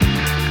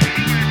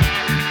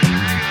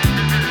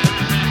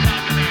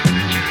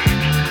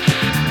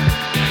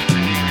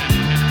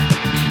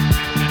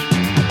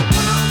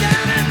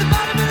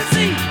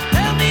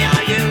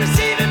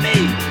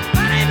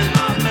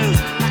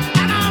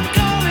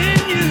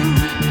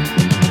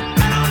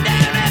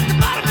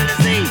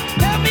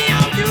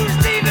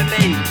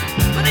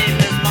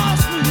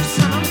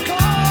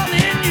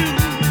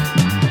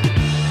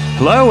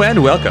Hello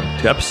and welcome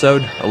to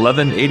episode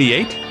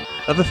 1188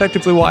 of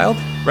Effectively Wild,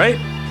 right?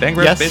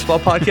 Fangraphs Yes. Baseball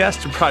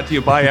Podcast brought to you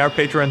by our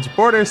Patreon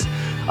supporters.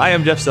 I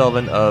am Jeff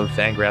Sullivan of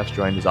Fangraphs,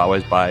 joined as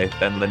always by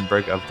Ben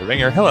Lindbergh of The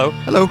Ringer. Hello.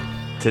 Hello.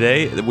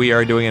 Today we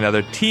are doing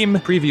another team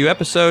preview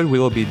episode. We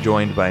will be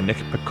joined by Nick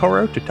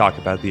Piecoro to talk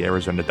about the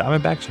Arizona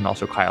Diamondbacks and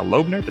also Kyle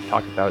Loebner to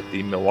talk about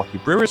the Milwaukee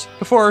Brewers.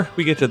 Before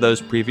we get to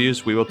those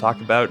previews, we will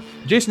talk about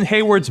Jason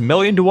Hayward's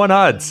 1,000,000-to-1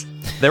 odds.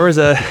 There was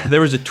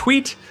a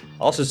tweet.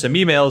 Also, some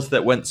emails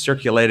that went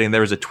circulating.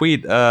 There was a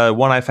tweet.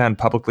 One I found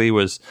publicly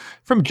was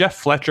from Jeff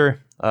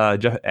Fletcher,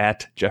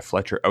 at Jeff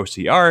Fletcher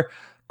OCR.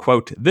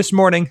 Quote, "This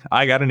morning,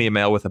 I got an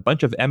email with a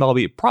bunch of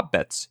MLB prop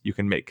bets you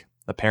can make.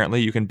 Apparently,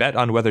 you can bet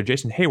on whether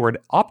Jason Hayward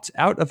opts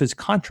out of his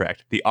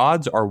contract. The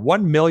odds are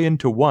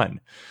 1,000,000-to-1.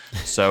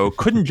 So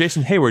couldn't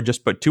Jason Hayward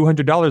just put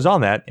 $200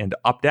 on that and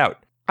opt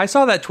out?" I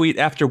saw that tweet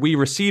after we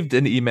received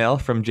an email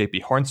from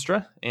JP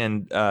Hornstra,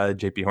 and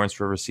JP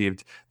Hornstra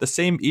received the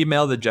same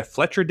email that Jeff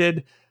Fletcher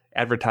did,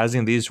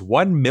 advertising these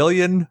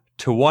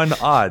 1,000,000-to-1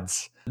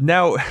 odds.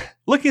 Now,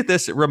 looking at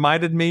this, it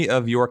reminded me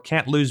of your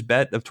can't lose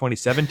bet of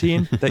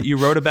 2017 that you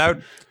wrote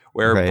about,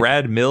 where Right.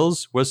 Brad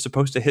Mills was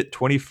supposed to hit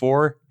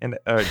 24 and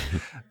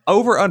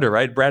over under,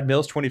 right? Brad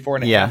Mills 24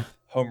 and a half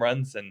home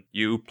runs, and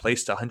you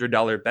placed a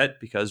 $100 bet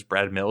because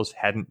Brad Mills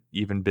hadn't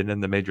even been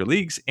in the major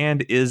leagues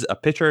and is a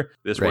pitcher.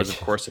 This was, of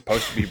course,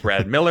 supposed to be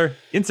Brad Miller.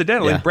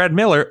 Incidentally, Brad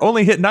Miller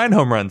only hit 9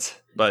 home runs.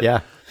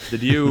 But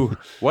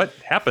what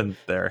happened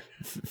there?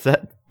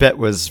 That bet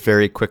was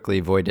very quickly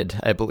voided,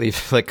 I believe.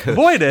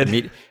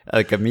 Voided?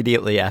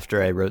 Immediately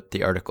after I wrote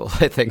the article,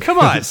 I think. Come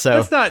on,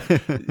 so, that's not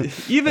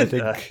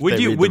even.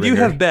 Would you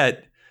have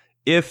bet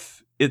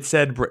if it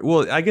said?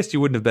 Well, I guess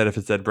you wouldn't have bet if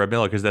it said Brad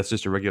Miller because that's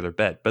just a regular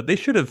bet. But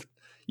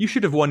you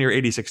should have won your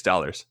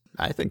 $86.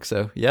 I think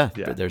so. Yeah.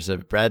 But there's a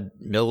Brad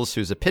Mills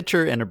who's a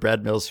pitcher and a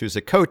Brad Mills who's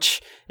a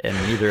coach, and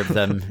neither of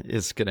them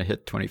is going to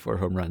hit 24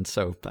 home runs.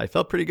 So I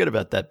felt pretty good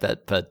about that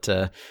bet, but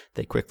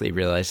they quickly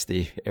realized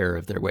the error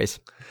of their ways.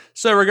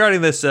 So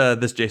regarding this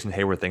Jason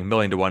Hayward thing,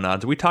 1,000,000-to-1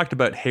 odds, we talked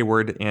about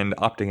Hayward and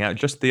opting out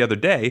just the other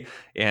day.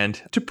 And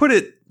to put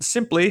it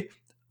simply,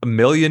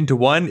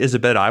 1,000,000-to-1 is a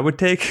bet I would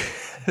take.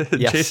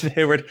 Yes. Jason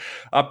Hayward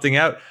opting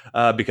out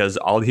because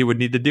all he would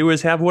need to do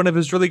is have one of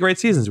his really great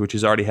seasons, which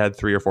he's already had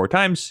 3 or 4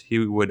 times. He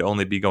would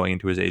only be going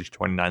into his age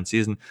 29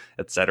 season,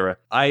 etc.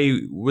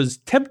 I was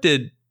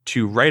tempted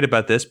to write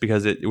about this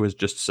because it was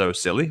just so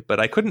silly,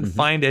 but I couldn't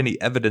find any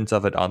evidence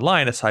of it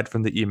online aside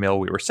from the email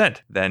we were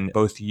sent. Then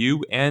both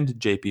you and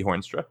JP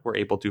Hornstra were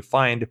able to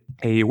find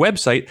a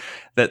website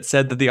that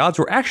said that the odds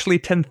were actually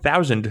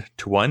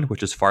 10,000-to-1,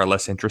 which is far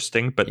less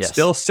interesting, but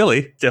still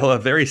silly, still a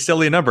very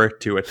silly number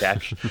to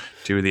attach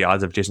to the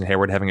odds of Jason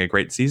Hayward having a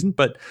great season.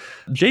 But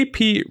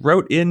JP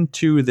wrote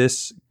into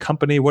this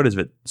company, what is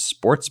it,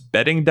 Sports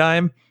Betting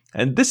Dime?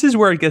 And this is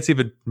where it gets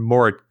even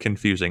more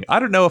confusing. I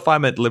don't know if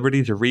I'm at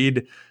liberty to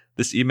read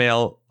this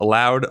email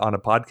aloud on a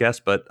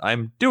podcast, but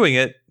I'm doing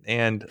it.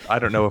 And I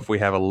don't know if we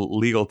have a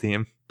legal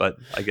team, but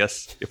I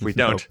guess if we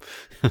don't,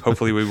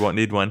 hopefully we won't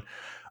need one.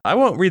 I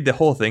won't read the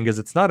whole thing because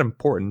it's not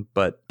important,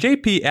 but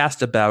JP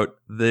asked about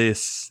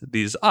these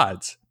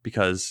odds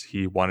because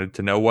he wanted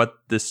to know what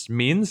this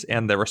means,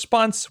 and the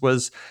response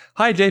was,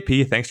 "Hi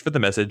JP, thanks for the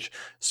message.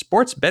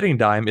 Sports Betting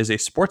Dime is a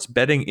sports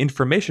betting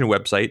information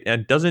website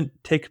and doesn't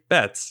take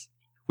bets.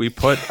 We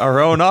put our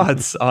own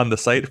odds on the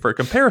site for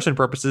comparison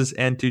purposes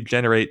and to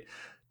generate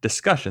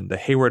discussion. The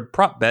Hayward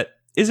prop bet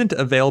isn't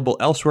available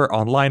elsewhere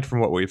online from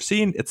what we've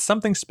seen. It's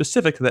something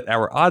specific that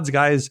our odds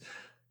guys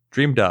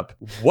dreamed up."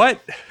 What?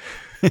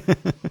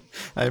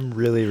 I'm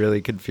really, really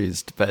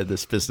confused by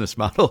this business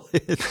model.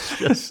 It's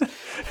just,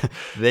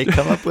 they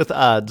come up with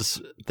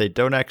odds. They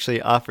don't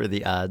actually offer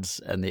the odds,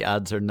 and the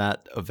odds are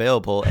not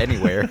available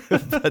anywhere,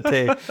 but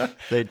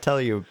they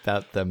tell you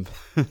about them.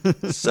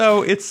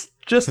 So it's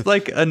just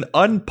like an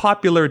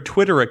unpopular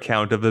Twitter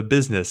account of a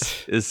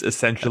business is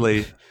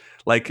essentially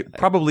like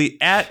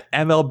probably at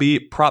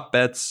MLB prop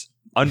bets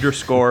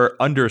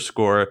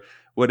 __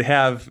 would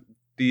have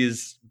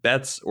these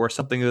bets or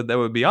something that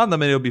would be on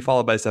them, and it would be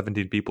followed by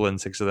 17 people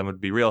and 6 of them would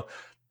be real.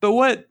 But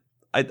what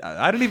I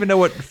don't even know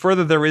what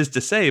further there is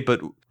to say, but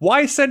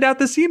why send out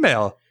this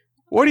email?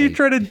 What are you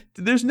trying to,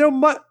 there's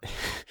no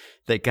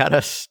They got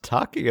us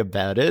talking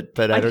about it,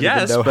 but I don't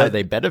even know how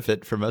they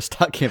benefit from us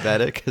talking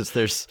about it because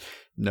there's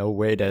no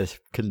way to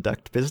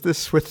conduct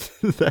business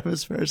with them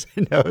as far as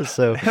I know.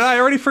 So, and I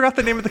already forgot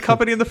the name of the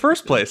company in the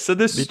first place. So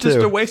this is just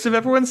a waste of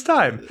everyone's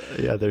time.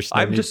 Yeah, there's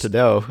no need to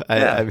know.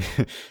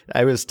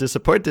 I was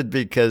disappointed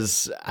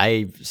because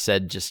I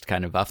said just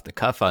kind of off the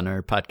cuff on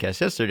our podcast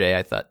yesterday,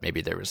 I thought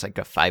maybe there was like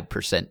a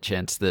 5%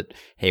 chance that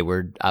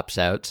Hayward opts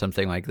out,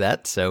 something like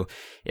that. So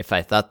if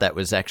I thought that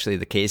was actually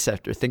the case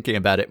after thinking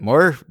about it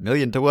more,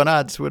 1,000,000-to-1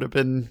 odds would have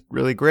been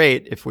really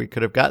great if we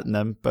could have gotten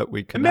them, but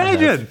we could not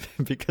have,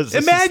 because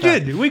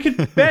we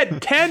could bet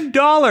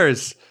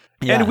 $10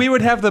 and we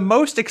would have the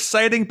most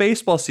exciting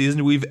baseball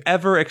season we've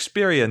ever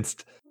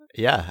experienced.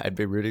 Yeah, I'd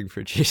be rooting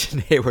for Jason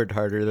Hayward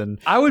harder than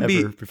I would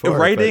be before,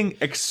 writing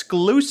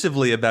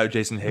exclusively about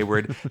Jason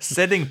Hayward,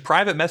 sending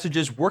private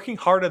messages, working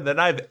harder than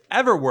I've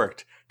ever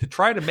worked to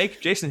try to make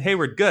Jason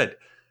Hayward good.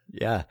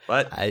 Yeah.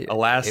 But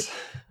alas.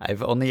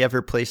 I've only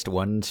ever placed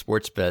one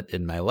sports bet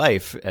in my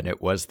life, and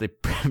it was the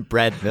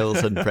Brad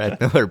Mills and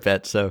Brad Miller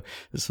bet. So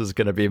this was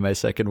going to be my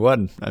second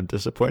one. I'm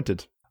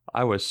disappointed.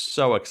 I was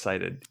so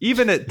excited.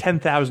 Even at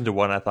 10,000 to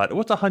 1, I thought,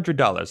 what's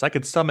 $100? I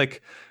could stomach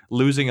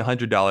losing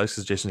 $100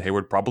 because Jason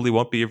Hayward probably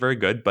won't be very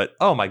good. But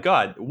oh my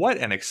God, what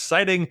an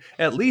exciting,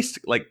 at least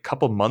like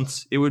couple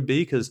months it would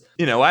be. Because,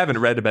 I haven't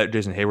read about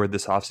Jason Hayward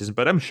this offseason,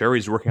 but I'm sure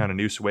he's working on a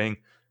new swing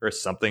or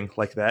something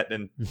like that.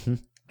 And,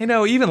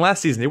 even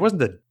last season, he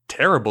wasn't a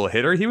terrible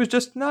hitter. He was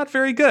just not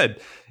very good.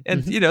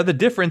 And, the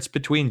difference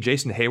between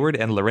Jason Hayward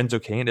and Lorenzo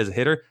Cain as a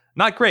hitter,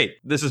 not great.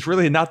 This is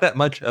really not that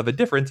much of a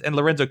difference. And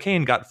Lorenzo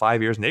Cain got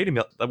 5 years and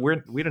 $80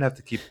 million. We don't have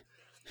to keep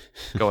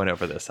going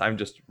over this. I'm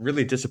just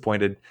really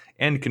disappointed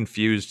and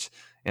confused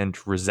and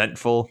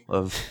resentful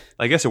of,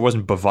 I guess it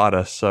wasn't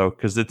Bovada. So,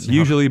 because it's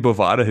usually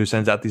Bovada who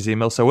sends out these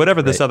emails. So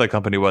whatever this other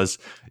company was,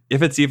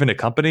 if it's even a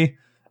company,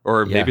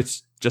 or maybe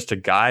it's just a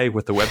guy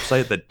with a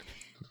website that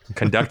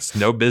conducts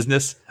no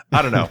business.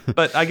 I don't know.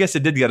 But I guess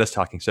it did get us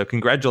talking. So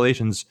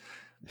congratulations,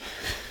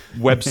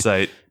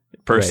 website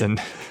person.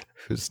 Right.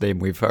 Whose name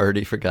we've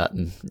already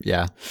forgotten.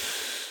 Yeah.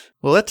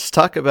 Well, let's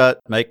talk about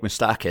Mike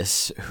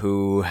Moustakas,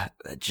 who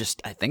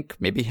just, I think,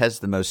 maybe has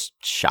the most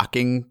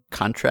shocking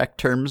contract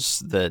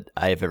terms that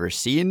I've ever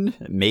seen.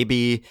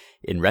 Maybe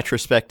in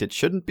retrospect, it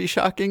shouldn't be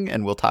shocking,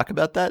 and we'll talk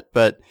about that.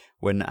 But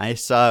when I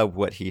saw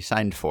what he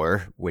signed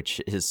for,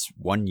 which is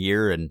 1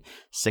 year and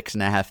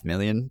 $6.5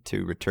 million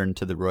to return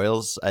to the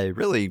Royals, I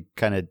really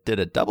kind of did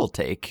a double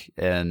take.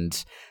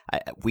 And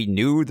we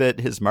knew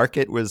that his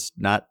market was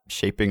not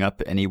shaping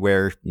up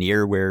anywhere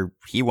near where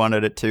he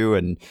wanted it to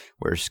and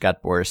where Scott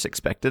Boras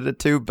expected it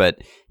to.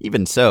 But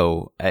even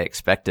so, I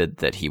expected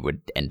that he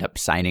would end up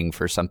signing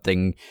for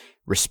something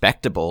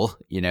respectable,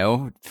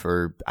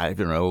 for,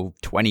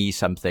 20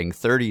 something,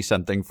 30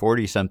 something,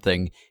 40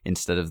 something,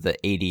 instead of the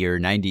 80 or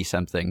 90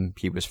 something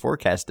he was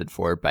forecasted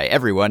for by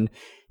everyone.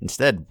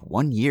 Instead,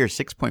 1 year,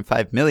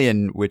 6.5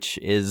 million, which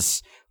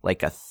is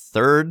like a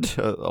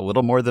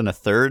little more than a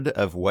third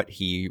of what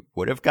he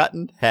would have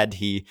gotten had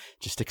he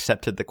just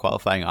accepted the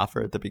qualifying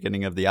offer at the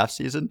beginning of the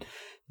offseason.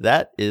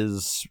 That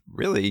is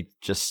really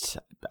just,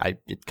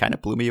 it kind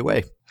of blew me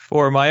away.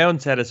 For my own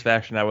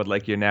satisfaction, I would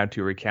like you now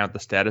to recount the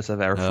status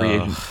of our free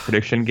agent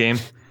prediction game.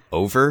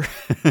 Over?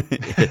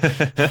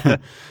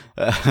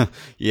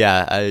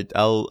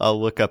 I'll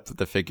look up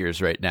the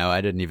figures right now.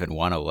 I didn't even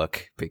want to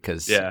look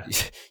because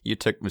you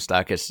took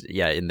Moustakas.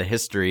 Yeah, in the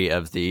history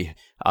of the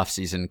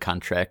offseason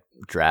contract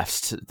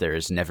drafts, there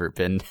has never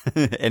been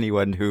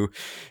anyone who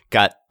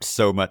got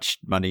so much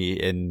money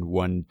in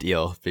one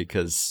deal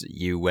because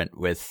you went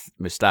with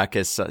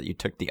Moustakas. You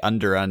took the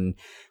under on,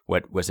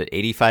 what was it,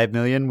 85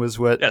 million was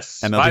what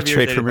MLB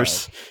Trade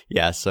Rumors.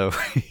 Yeah, so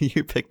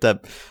you picked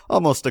up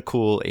almost a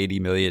cool 80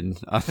 million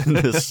on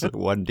this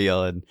one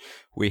deal, and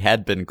we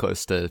had been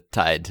close to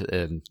tied,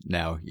 and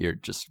now you're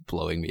just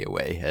blowing me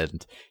away.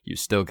 And you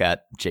still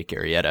got Jake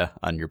Arrieta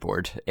on your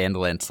board and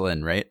Lance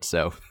Lynn, right?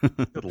 So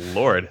good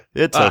Lord,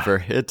 it's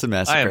over. It's a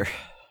massacre.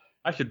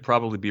 I should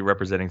probably be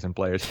representing some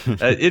players.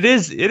 It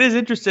is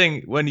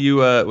interesting when you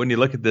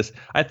look at this.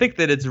 I think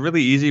that it's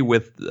really easy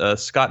with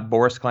Scott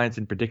Boras clients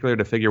in particular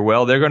to figure,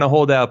 well, they're going to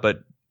hold out,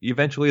 but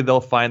eventually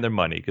they'll find their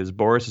money because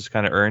Boras has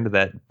kind of earned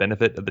that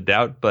benefit of the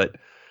doubt. But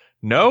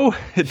no,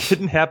 it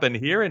didn't happen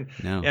here.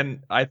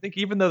 And I think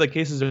even though the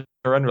cases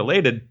are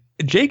unrelated,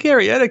 Jake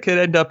Arrieta could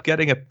end up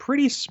getting a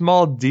pretty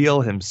small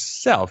deal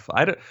himself.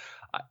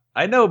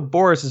 I know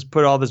Boras has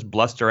put all this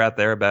bluster out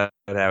there about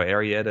how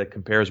Arrieta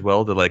compares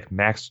well to like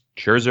Max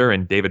Scherzer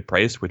and David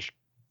Price, which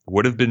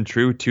would have been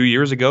true 2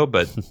 years ago,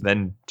 but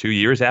then 2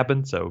 years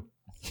happened. So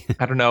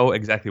I don't know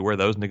exactly where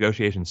those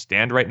negotiations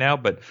stand right now,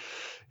 but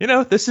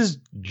this is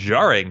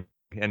jarring.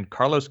 And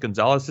Carlos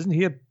Gonzalez, isn't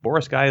he a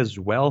Boras guy as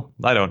well?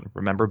 I don't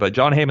remember, but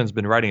John Heyman's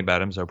been writing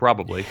about him, so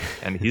probably.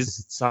 And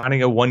he's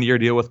signing a 1 year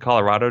deal with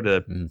Colorado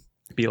to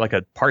be like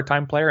a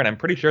part-time player. And I'm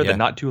pretty sure that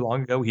not too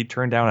long ago he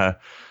turned down a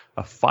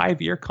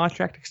 5-year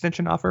contract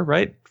extension offer,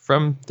 right,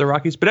 from the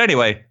Rockies. But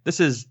anyway, this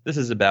is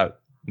about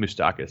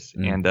Moustakas.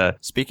 And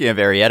speaking of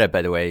Arrieta,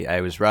 by the way,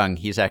 I was wrong.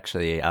 He's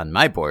actually on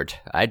my board.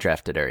 I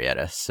drafted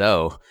Arrieta,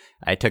 so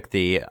I took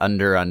the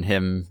under on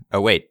him.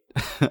 Oh wait,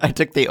 I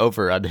took the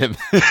over on him.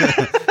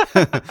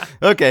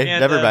 Okay,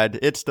 and, never mind.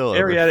 It's still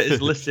over. Arrieta is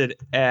listed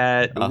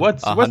at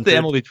what's the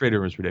MLB Trade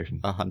Rumors prediction?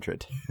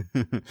 100.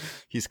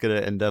 He's gonna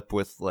end up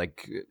with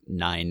like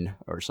 9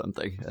 or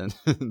something, and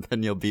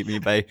then you'll beat me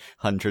by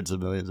hundreds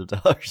of millions of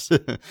dollars.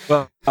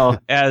 Well,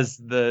 as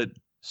the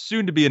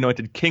soon-to-be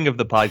anointed king of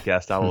the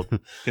podcast, I will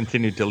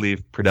continue to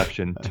leave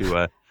production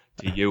to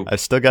you. I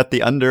still got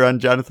the under on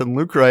Jonathan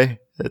Lucroy,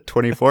 At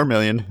 $24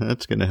 million,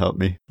 that's going to help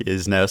me. He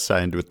is now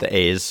signed with the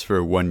A's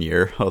for 1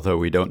 year, although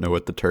we don't know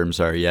what the terms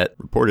are yet.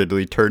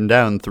 Reportedly turned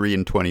down 3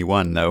 and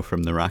 21 though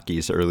from the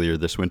Rockies earlier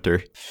this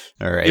winter.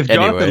 All right. If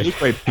Jonathan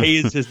Lucroy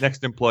pays his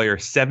next employer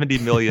 $70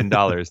 million,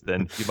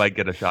 then he might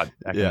get a shot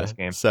back in this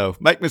game. So,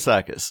 Mike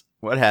Moustakas,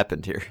 what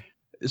happened here?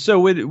 So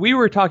we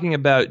were talking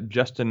about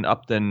Justin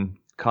Upton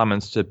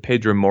comments to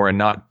Pedro Mora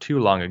not too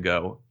long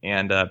ago,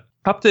 and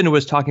Upton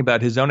was talking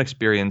about his own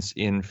experience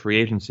in free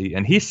agency,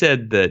 and he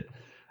said that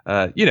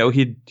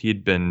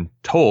he'd been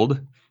told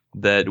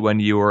that when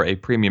you are a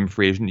premium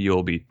free agent,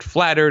 you'll be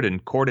flattered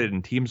and courted,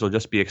 and teams will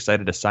just be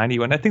excited to sign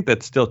you. And I think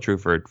that's still true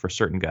for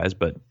certain guys.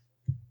 But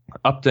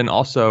Upton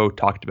also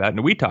talked about,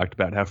 and we talked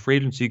about, how free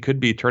agency could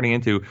be turning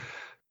into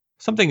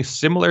something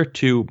similar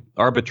to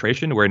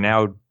arbitration, where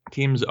now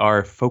teams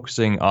are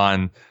focusing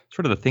on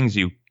sort of the things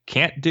you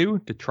can't do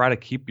to try to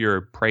keep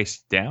your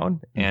price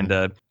down. And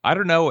I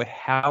don't know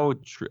how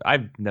true.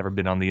 I've never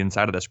been on the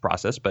inside of this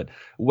process, but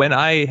when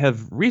I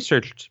have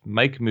researched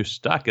Mike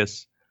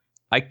Moustakas,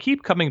 I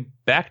keep coming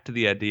back to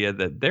the idea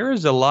that there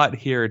is a lot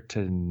here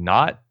to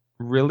not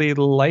really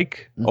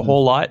like a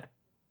whole lot.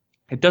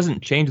 It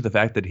doesn't change the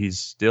fact that he's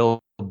still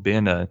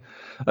been a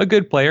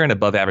good player and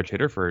above average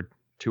hitter for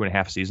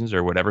 2.5 seasons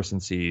or whatever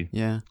since he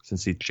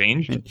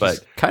changed. I mean,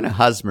 but kind of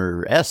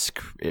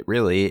Hosmer-esque,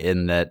 really,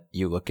 in that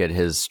you look at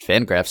his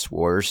Fangraphs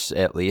WARs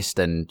at least,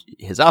 and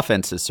his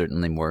offense is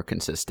certainly more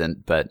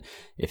consistent. But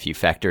if you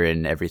factor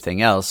in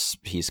everything else,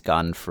 he's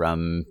gone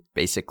from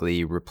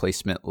basically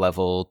replacement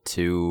level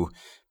to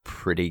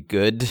pretty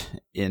good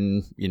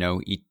in,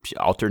 each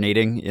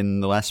alternating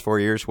in the last 4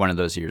 years. One of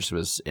those years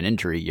was an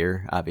injury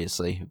year,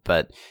 obviously,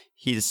 but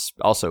he's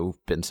also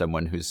been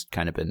someone who's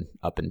kind of been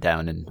up and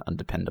down and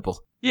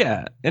undependable.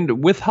 Yeah,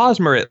 and with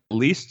Hosmer, at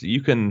least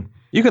you can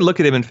look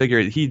at him and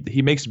figure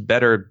he makes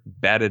better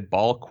batted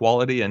ball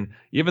quality. And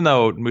even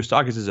though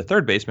Moustakas is a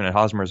third baseman and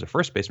Hosmer is a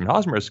first baseman,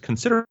 Hosmer is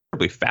considerably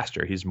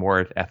faster. He's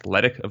more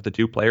athletic of the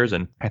two players,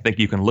 and I think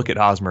you can look at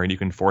Hosmer and you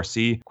can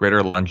foresee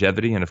greater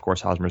longevity. And of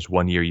course, Hosmer's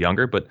 1 year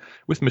younger. But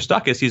with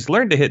Moustakas, he's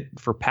learned to hit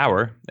for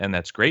power, and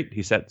that's great.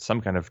 He set some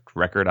kind of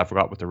record. I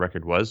forgot what the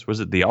record was. Was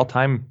it the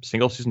all-time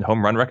single-season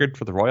home run record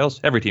for the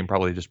Royals? Every team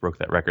probably just broke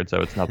that record,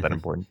 so it's not that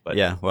important. But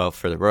yeah, well,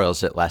 for the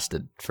Royals, it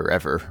lasted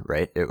forever,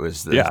 right? It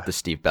was the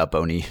Steve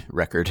Balboni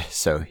record.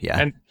 So yeah,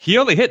 and he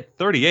only hit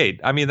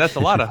 38. I mean, that's a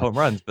lot of home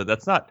runs, but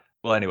that's not.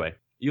 Well, anyway,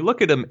 you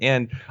look at him,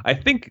 and I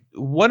think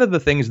one of the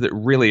things that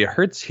really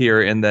hurts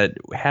here and that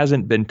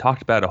hasn't been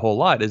talked about a whole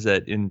lot is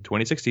that in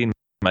 2016,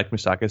 Mike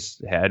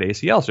Moustakas had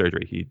ACL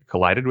surgery. He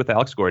collided with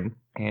Alex Gordon,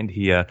 and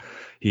he had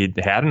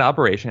an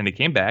operation, and he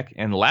came back.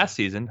 And last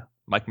season,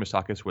 Mike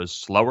Moustakas was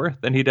slower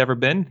than he'd ever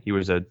been. He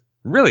was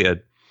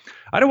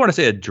I don't want to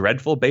say a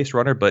dreadful base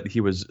runner, but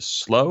he was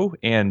slow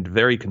and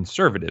very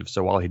conservative.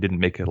 So while he didn't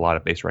make a lot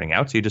of base running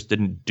outs, he just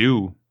didn't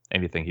do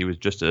anything. He was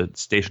just a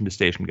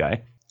station-to-station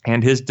guy.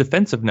 And his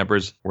defensive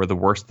numbers were the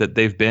worst that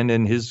they've been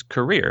in his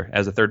career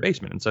as a third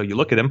baseman. And so you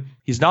look at him,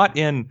 he's not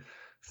in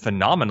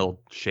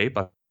phenomenal shape.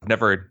 I've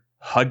never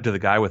hugged the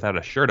guy without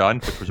a shirt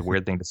on, which was a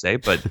weird thing to say.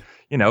 But,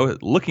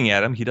 looking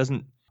at him, he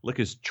doesn't look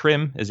as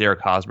trim as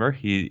Eric Hosmer.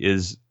 He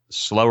is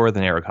slower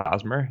than Eric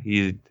Hosmer.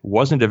 He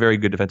wasn't a very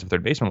good defensive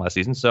third baseman last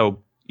season.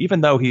 So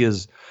even though he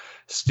is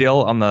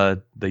still on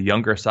the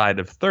younger side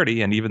of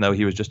 30, and even though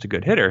he was just a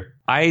good hitter,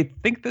 I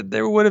think that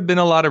there would have been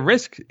a lot of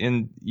risk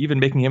in even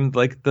making him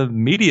like the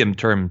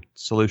medium-term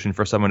solution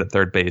for someone at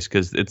third base,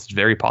 because it's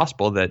very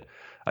possible that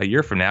a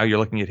year from now you're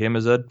looking at him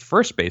as a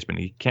first baseman.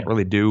 He can't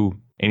really do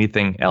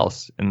anything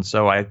else. And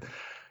so I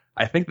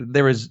think that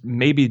there is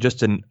maybe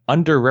just an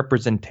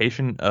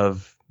underrepresentation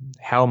of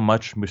how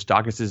much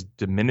Moustakas'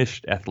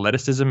 diminished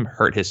athleticism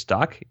hurt his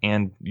stock.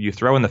 And you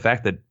throw in the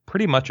fact that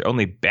pretty much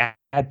only bad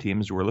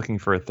teams were looking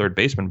for a third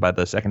baseman by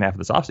the second half of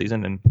this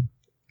offseason. And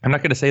I'm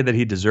not going to say that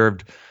he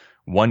deserved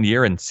 1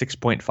 year and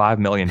 $6.5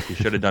 million. He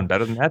should have done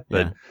better than that.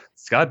 But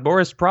Scott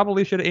Boras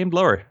probably should have aimed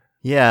lower.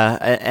 Yeah,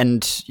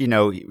 and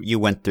you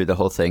went through the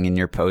whole thing in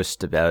your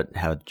post about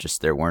how just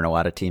there weren't a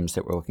lot of teams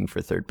that were looking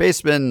for third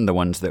baseman. The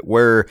ones that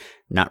were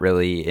not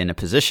really in a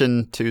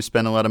position to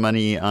spend a lot of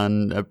money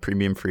on a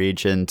premium free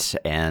agent,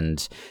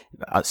 and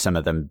some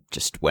of them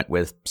just went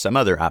with some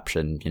other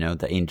option.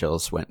 The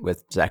Angels went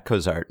with Zach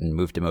Cozart and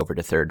moved him over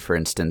to third, for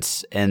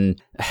instance.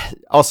 And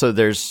also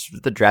there's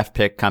the draft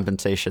pick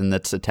compensation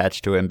that's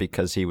attached to him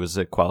because he was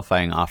a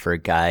qualifying offer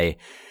guy.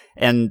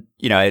 And,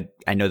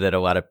 I know that a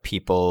lot of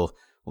people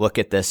look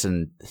at this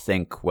and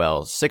think,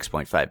 well,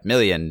 $6.5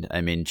 million. I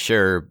mean,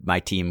 sure,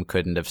 my team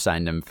couldn't have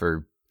signed him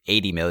for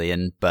 $80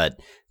 million, but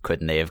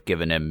couldn't they have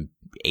given him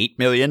 $8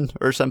 million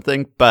or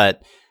something?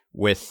 But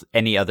with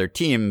any other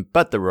team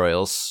but the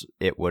Royals,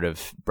 it would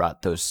have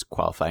brought those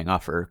qualifying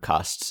offer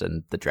costs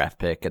and the draft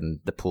pick and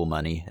the pool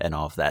money and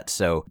all of that.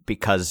 So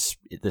because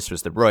this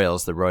was the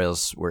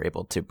Royals were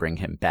able to bring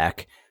him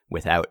back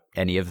without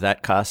any of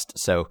that cost.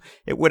 So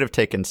it would have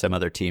taken some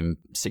other team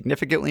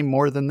significantly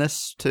more than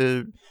this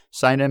to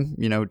sign him,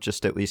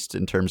 just at least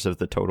in terms of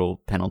the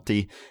total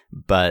penalty.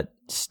 But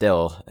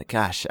still,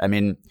 gosh, I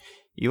mean,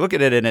 you look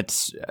at it and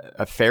it's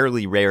a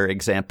fairly rare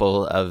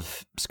example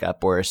of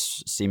Scott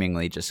Boras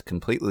seemingly just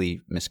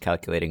completely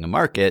miscalculating a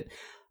market.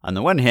 On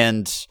the one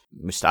hand,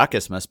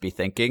 Moustakas must be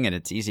thinking, and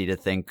it's easy to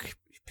think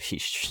he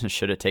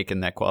should have taken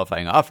that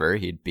qualifying offer.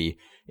 He'd be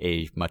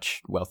a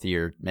much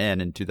wealthier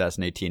man in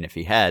 2018 if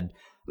he had.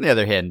 On the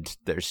other hand,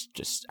 there's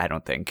just, I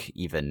don't think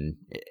even,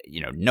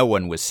 no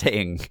one was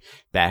saying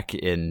back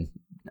in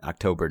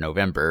October,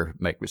 November,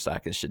 Mike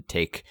Moustakas should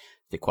take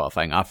the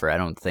qualifying offer. I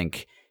don't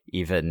think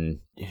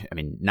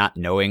not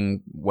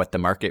knowing what the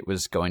market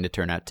was going to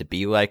turn out to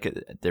be like,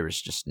 there was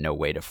just no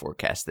way to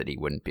forecast that he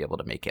wouldn't be able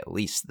to make at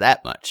least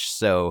that much.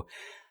 So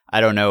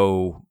I don't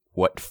know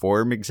what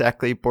form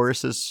exactly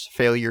Boras's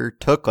failure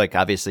took. Like,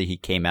 obviously he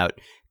came out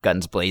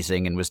guns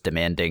blazing and was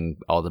demanding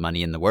all the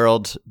money in the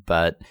world,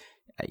 but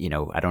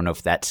I don't know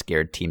if that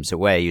scared teams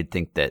away. You'd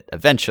think that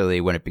eventually,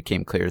 when it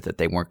became clear that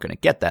they weren't going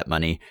to get that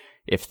money,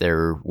 if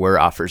there were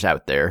offers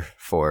out there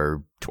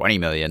for 20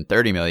 million,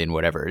 30 million,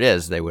 whatever it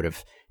is, they would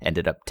have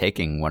ended up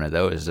taking one of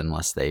those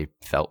unless they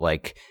felt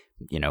like,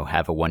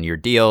 have a 1-year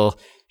deal,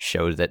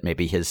 show that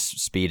maybe his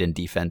speed and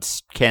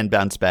defense can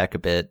bounce back a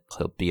bit.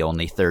 He'll be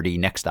only 30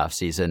 next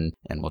offseason,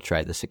 and we'll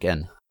try this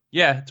again.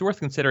 Yeah, it's worth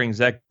considering.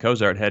 Zach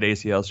Cozart had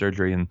ACL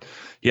surgery, and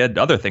he had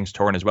other things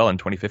torn as well in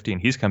 2015.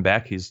 He's come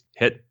back. He's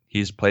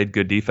played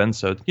good defense.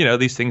 So,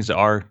 these things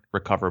are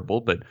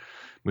recoverable, but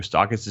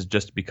Moustakas has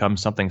just become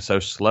something so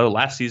slow.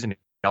 Last season,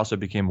 he also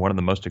became one of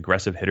the most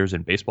aggressive hitters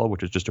in baseball,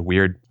 which was just a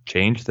weird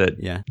change that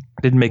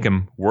didn't make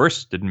him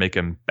worse, didn't make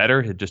him better.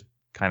 It just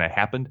kind of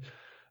happened.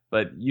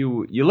 But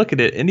you look at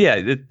it, and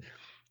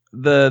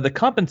the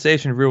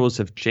compensation rules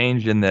have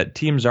changed in that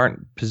teams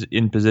aren't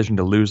in position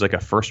to lose like a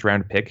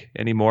first-round pick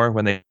anymore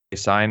when they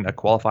sign a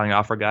qualifying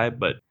offer guy.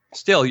 But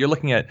still, you're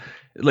looking at,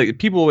 like,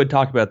 people would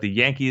talk about the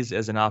Yankees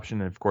as an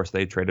option, and of course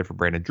they traded for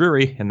Brandon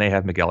Drury, and they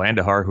have Miguel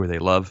Andujar, who they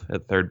love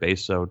at third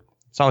base. So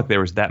it's not like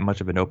there was that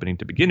much of an opening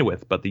to begin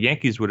with, but the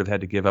Yankees would have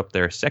had to give up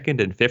their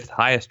 2nd and 5th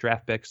highest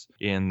draft picks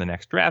in the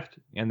next draft,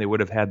 and they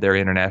would have had their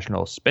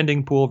international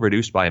spending pool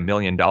reduced by $1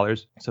 million.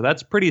 So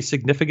that's pretty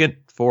significant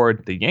for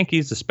the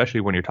Yankees,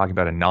 especially when you're talking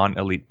about a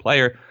non-elite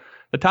player.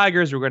 The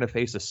Tigers were going to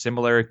face a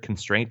similar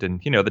constraint, and,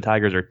 the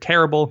Tigers are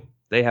terrible.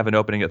 They have an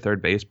opening at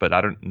third base, but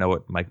I don't know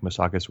what Mike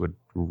Moustakas would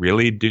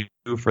really do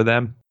for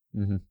them.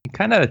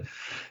 Mm-hmm.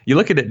 You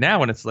look at it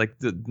now and it's like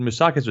the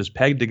Moustakas was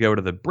pegged to go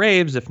to the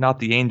Braves, if not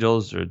the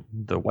Angels or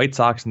the White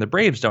Sox, and the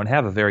Braves don't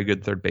have a very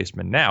good third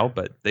baseman now,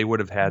 but they would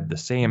have had the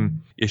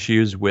same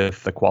issues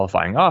with the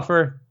qualifying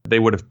offer. They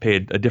would have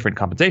paid a different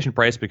compensation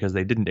price because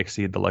they didn't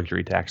exceed the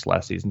luxury tax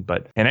last season.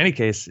 But in any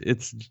case,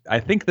 I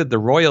think that the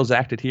Royals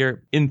acted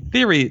here. In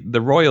theory,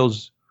 the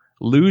Royals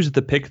lose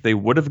the pick they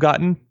would have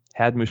gotten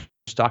had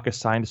Moustakas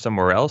signed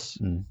somewhere else,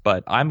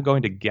 but I'm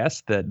going to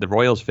guess that the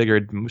Royals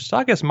figured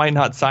Moustakas might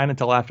not sign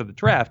until after the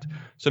draft,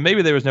 so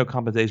maybe there was no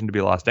compensation to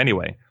be lost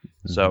anyway.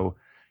 So,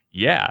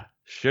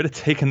 should have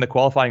taken the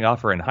qualifying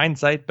offer in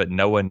hindsight, but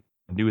no one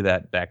knew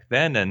that back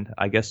then, and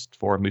I guess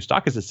for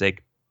Moustakas'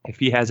 sake, if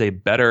he has a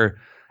better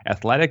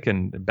athletic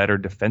and better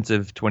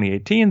defensive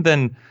 2018,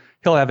 then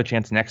he'll have a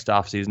chance next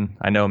offseason.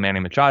 I know Manny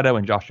Machado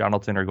and Josh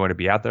Donaldson are going to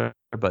be out there,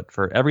 but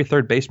for every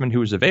third baseman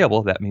who is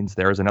available, that means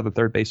there is another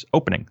third base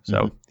opening.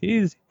 So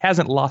he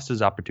hasn't lost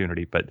his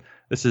opportunity, but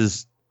this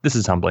is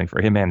humbling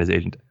for him and his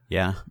agent.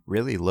 Yeah,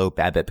 really low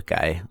BABIP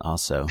guy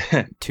also.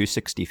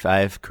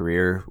 265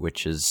 career,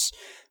 which is,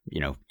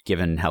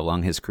 given how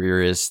long his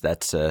career is,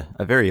 that's a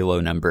very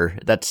low number.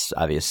 That's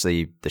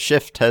obviously the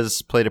shift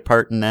has played a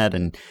part in that,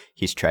 and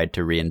he's tried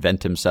to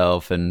reinvent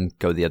himself and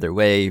go the other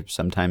way,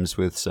 sometimes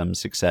with some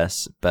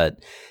success. But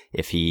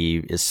if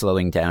he is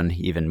slowing down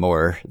even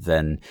more,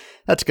 then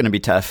that's going to be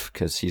tough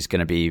because he's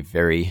going to be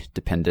very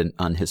dependent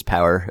on his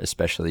power,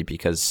 especially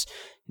because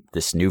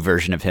this new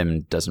version of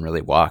him doesn't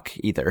really walk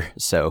either.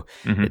 So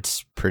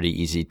it's pretty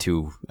easy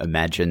to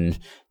imagine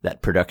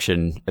that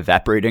production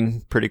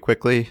evaporating pretty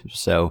quickly.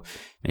 So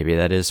maybe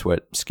that is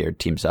what scared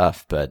teams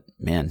off. But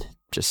man,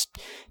 just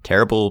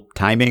terrible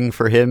timing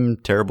for him,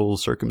 terrible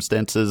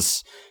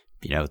circumstances.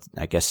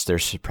 I guess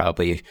there's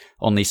probably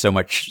only so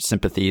much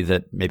sympathy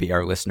that maybe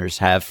our listeners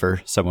have for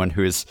someone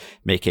who is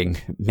making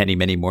many,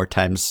 many more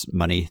times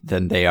money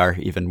than they are,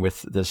 even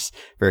with this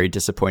very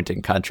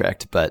disappointing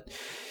contract. But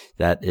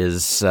that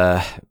is,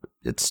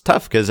 it's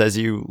tough because as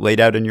you laid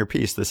out in your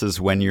piece, this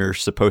is when you're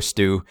supposed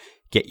to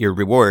get your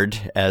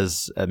reward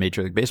as a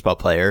Major League Baseball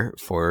player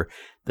for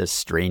this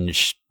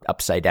strange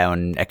upside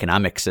down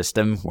economic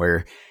system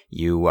where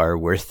you are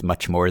worth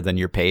much more than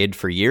you're paid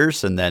for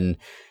years. And then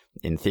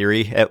in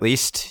theory, at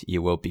least,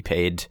 you will be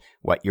paid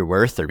what you're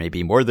worth or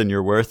maybe more than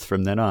you're worth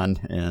from then on.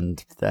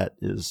 And that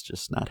is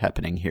just not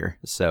happening here.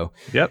 So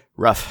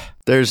rough.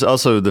 There's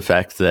also the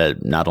fact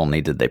that not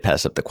only did they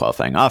pass up the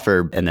qualifying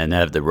offer and then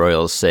have the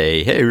Royals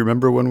say, hey,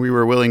 remember when we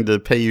were willing to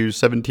pay you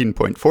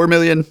 $17.4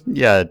 million?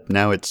 Yeah,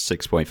 now it's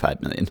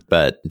 $6.5 million.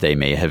 But they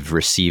may have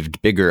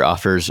received bigger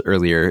offers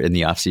earlier in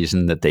the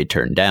offseason that they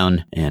turned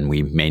down, and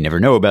we may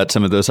never know about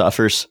some of those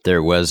offers.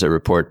 There was a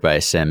report by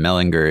Sam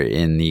Mellinger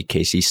in the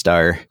KC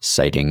Star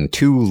citing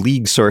 2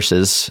 league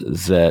sources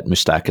that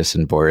Moustakas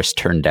and Boris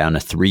turned down a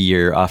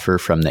 3-year offer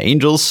from the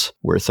Angels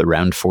worth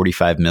around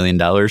 $45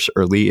 million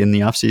early in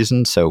the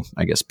offseason. So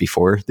I guess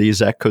before the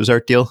Zach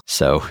Cozart deal.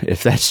 So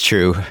if that's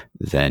true,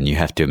 then you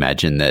have to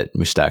imagine that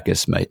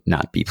Moustakas might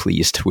not be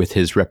pleased with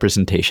his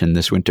representation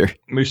this winter.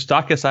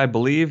 Moustakas, I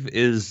believe,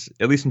 is,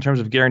 at least in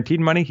terms of guaranteed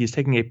money, he's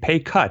taking a pay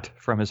cut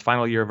from his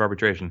final year of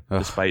arbitration,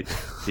 despite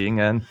being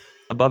an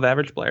above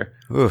average player.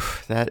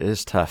 Oof, that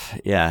is tough.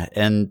 Yeah.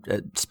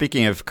 And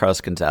speaking of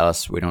Carlos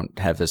Gonzalez, we don't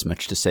have as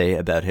much to say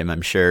about him,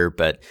 I'm sure,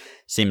 but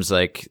seems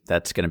like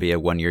that's going to be a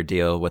 1-year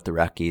deal with the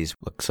Rockies.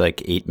 Looks like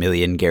 $8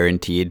 million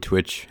guaranteed,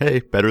 which,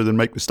 hey, better than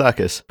Mike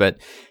Moustakas. But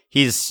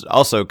he's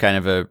also kind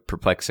of a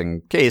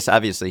perplexing case.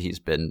 Obviously, he's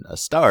been a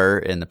star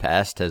in the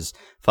past, has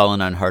fallen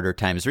on harder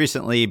times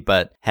recently,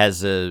 but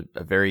has a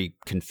very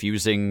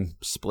confusing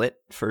split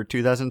for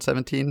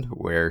 2017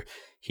 where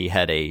he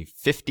had a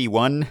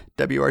 51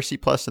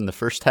 WRC plus in the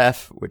first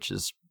half, which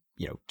is,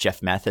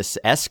 Jeff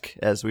Mathis-esque,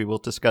 as we will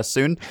discuss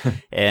soon,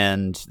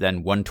 and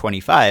then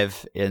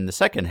 125 in the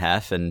second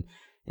half. And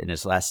in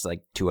his last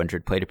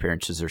 200 plate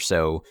appearances or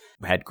so,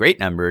 had great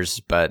numbers,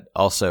 but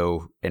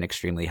also an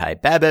extremely high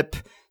BABIP.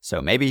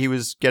 So maybe he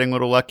was getting a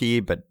little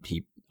lucky, but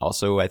he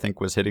also, I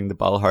think, was hitting the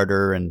ball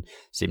harder and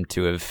seemed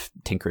to have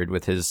tinkered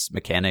with his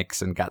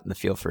mechanics and gotten the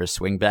feel for his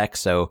swing back.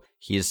 So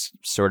he's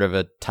sort of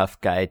a tough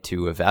guy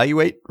to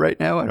evaluate right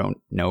now. I don't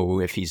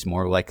know if he's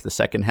more like the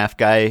second half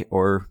guy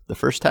or the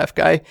first half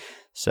guy.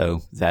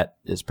 So that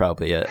is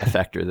probably a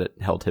factor that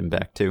held him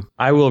back too.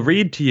 I will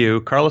read to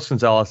you Carlos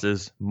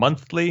Gonzalez's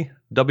monthly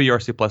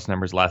WRC plus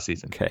numbers last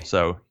season. Okay.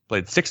 So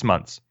played 6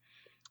 months.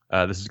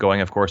 This is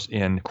going, of course,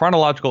 in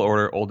chronological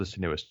order, oldest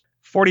to newest.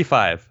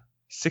 45,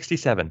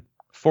 67,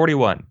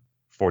 41,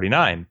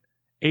 49,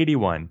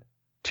 81,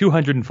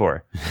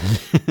 204.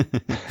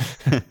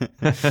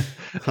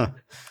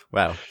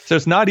 Wow. So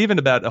it's not even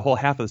about a whole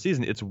half of the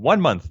season. It's 1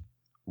 month.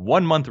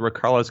 1 month where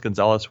Carlos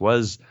Gonzalez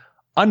was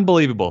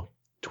unbelievable.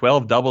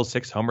 12 doubles,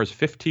 6 homers,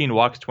 15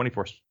 walks,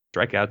 24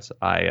 strikeouts.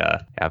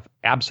 I have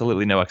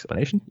absolutely no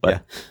explanation.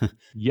 But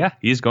yeah,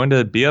 he's going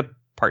to be a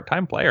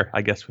part-time player,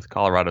 I guess, with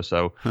Colorado.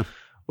 So,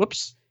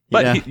 whoops.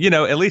 But,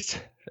 yeah.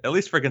 At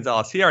least for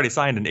Gonzalez, he already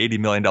signed an $80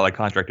 million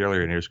contract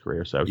earlier in his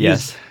career. So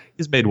yes.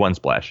 He's made one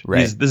splash.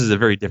 Right. This is a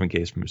very different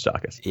case from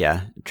Moustakas.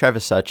 Yeah.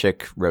 Travis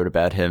Sawchik wrote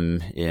about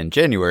him in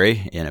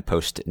January in a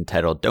post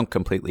entitled Don't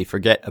Completely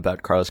Forget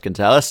About Carlos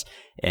Gonzalez.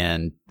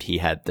 And he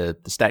had the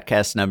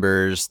StatCast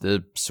numbers,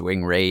 the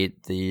swing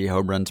rate, the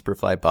home runs per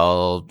fly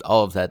ball,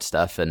 all of that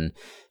stuff, and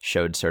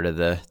showed sort of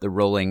the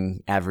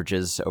rolling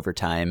averages over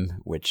time,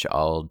 which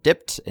all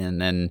dipped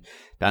and then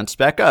bounced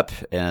back up.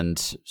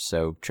 And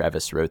so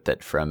Travis wrote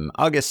that from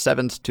August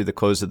 7th to the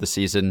close of the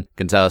season,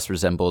 Gonzalez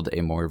resembled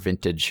a more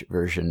vintage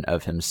version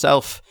of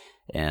himself.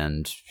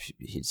 And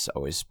he's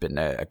always been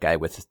a guy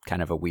with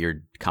kind of a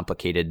weird,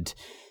 complicated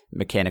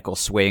mechanical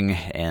swing,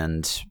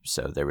 and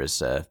so there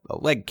was a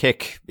leg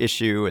kick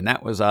issue, and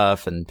that was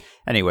off. And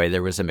anyway,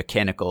 there was a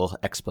mechanical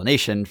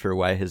explanation for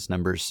why his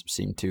numbers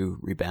seemed to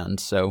rebound.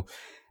 So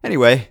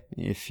anyway,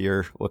 if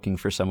you're looking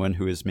for someone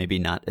who is maybe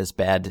not as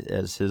bad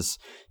as his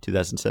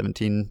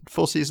 2017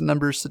 full season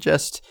numbers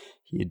suggest,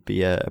 he'd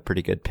be a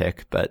pretty good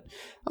pick, but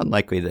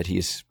unlikely that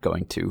he's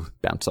going to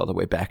bounce all the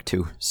way back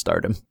to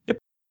stardom. Yep.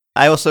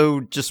 I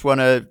also just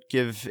want to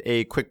give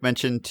a quick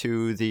mention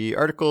to the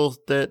article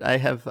that I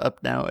have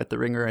up now at The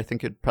Ringer. I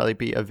think it'd probably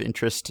be of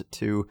interest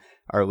to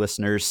our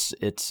listeners.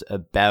 It's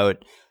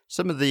about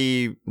some of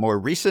the more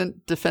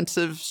recent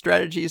defensive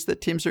strategies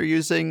that teams are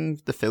using,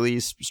 the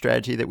Phillies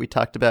strategy that we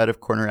talked about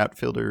of corner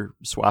outfielder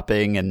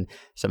swapping and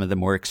some of the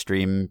more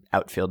extreme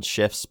outfield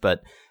shifts,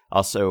 but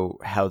also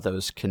how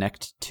those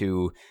connect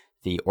to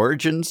the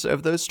origins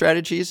of those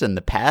strategies and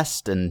the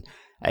past. And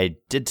I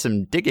did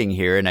some digging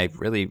here, and I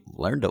really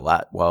learned a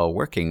lot while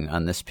working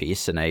on this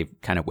piece. And I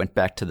kind of went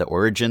back to the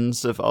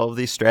origins of all of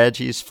these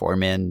strategies,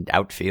 4-man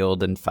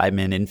outfield and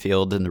 5-man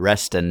infield and the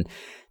rest. And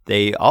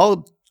they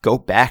all go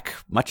back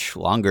much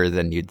longer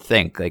than you'd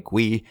think. Like,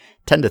 we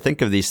tend to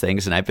think of these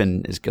things, and I've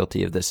been as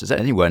guilty of this as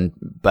anyone,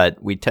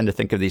 but we tend to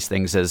think of these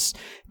things as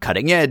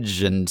cutting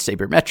edge and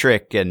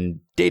sabermetric and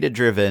data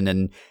driven.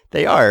 And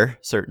they are,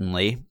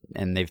 certainly,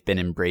 and they've been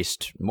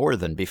embraced more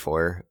than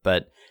before,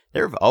 but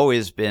there have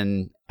always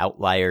been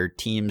outlier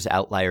teams,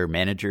 outlier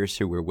managers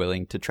who were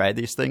willing to try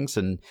these things.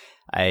 And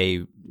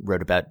I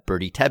wrote about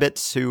Bertie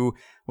Tebbetts, who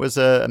was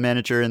a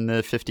manager in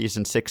the 50s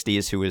and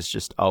 60s who was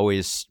just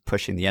always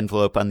pushing the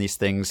envelope on these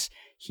things.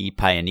 He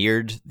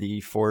pioneered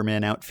the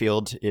 4-man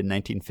outfield in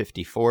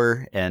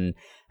 1954. And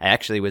I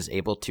actually was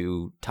able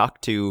to talk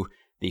to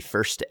the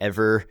first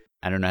ever,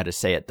 I don't know how to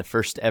say it, the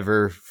first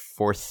ever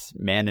 4th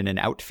man in an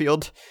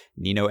outfield,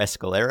 Nino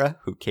Escalera,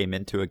 who came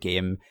into a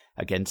game,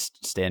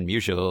 against Stan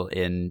Musial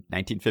in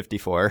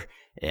 1954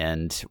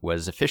 and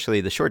was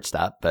officially the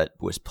shortstop, but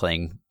was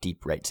playing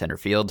deep right center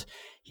field.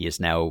 He is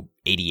now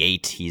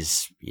 88.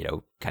 He's,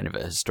 kind of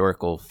a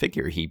historical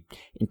figure. He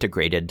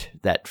integrated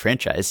that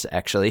franchise,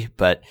 actually,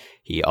 but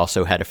he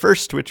also had a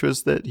first, which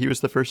was that he was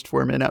the first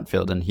four-man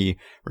outfield, and he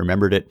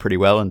remembered it pretty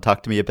well and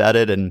talked to me about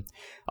it. And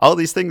all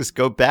these things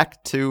go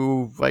back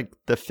to like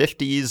the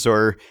 50s,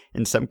 or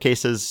in some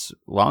cases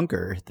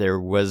longer. There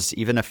was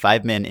even a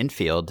five-man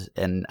infield,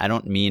 and I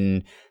don't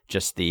mean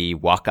just the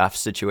walk-off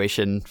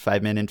situation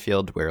five-man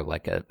infield where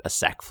like a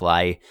sac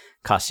fly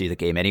costs you the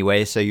game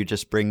anyway, so you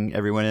just bring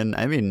everyone in.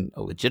 I mean,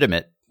 a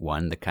legitimate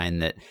one, the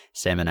kind that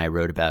Sam and I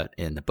wrote about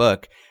in the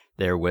book.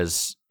 There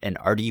was an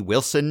Artie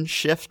Wilson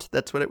shift,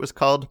 that's what it was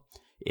called.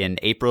 In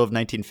April of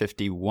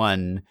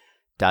 1951,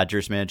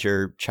 Dodgers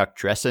manager Chuck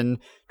Dressen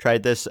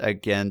tried this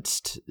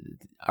against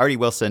Artie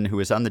Wilson, who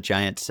was on the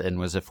Giants and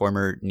was a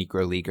former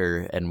Negro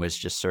leaguer and was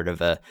just sort of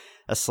a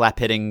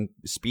slap-hitting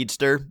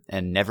speedster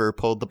and never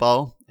pulled the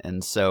ball.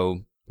 And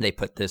so they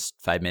put this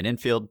five-man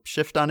infield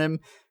shift on him,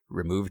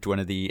 removed one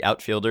of the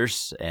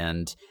outfielders,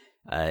 and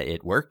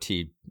it worked.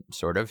 He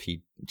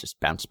just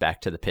bounced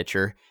back to the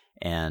pitcher,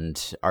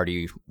 and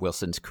Artie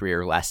Wilson's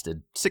career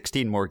lasted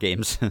 16 more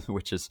games,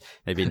 which is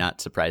maybe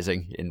not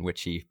surprising, in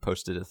which he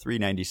posted a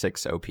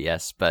 396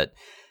 OPS. But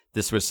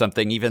this was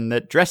something even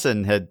that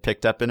Dressen had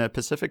picked up in a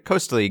Pacific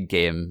Coast League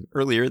game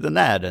earlier than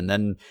that. And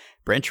then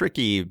Branch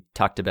Rickey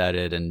talked about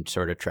it and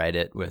sort of tried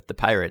it with the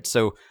Pirates.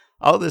 So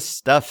all this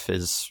stuff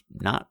is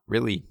not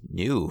really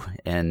new.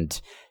 And,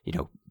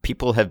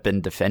 people have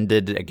been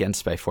defended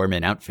against by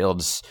four-man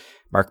outfields.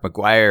 Mark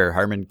McGwire,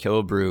 Harmon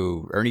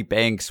Killebrew, Ernie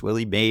Banks,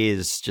 Willie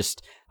Mays,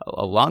 just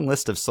a long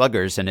list of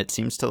sluggers, and it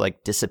seems to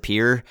like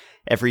disappear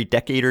every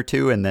decade or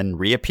two and then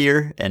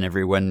reappear, and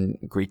everyone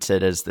greets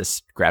it as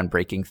this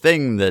groundbreaking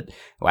thing that,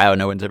 wow,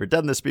 no one's ever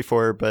done this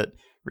before, but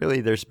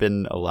really there's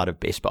been a lot of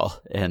baseball,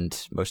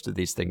 and most of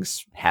these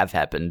things have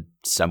happened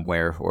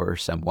somewhere or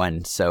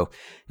someone, so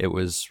it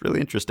was really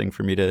interesting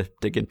for me to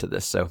dig into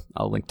this, so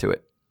I'll link to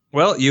it.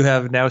 Well, you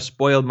have now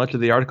spoiled much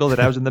of the article that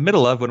I was in the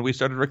middle of when we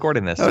started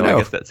recording this, I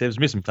guess that saves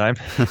me some time.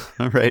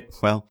 All right,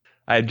 well.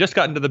 I had just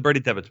gotten to the Bertie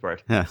Tibbetts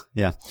part.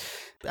 Yeah.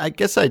 I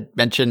guess I'd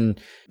mention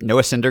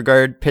Noah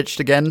Syndergaard pitched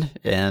again,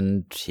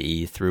 and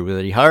he threw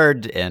really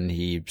hard, and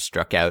he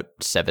struck out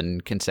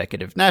 7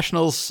 consecutive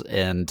Nationals,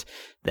 and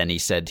then he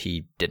said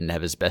he didn't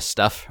have his best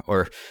stuff,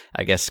 or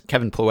I guess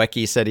Kevin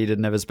Plawecki said he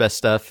didn't have his best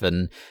stuff,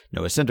 and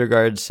Noah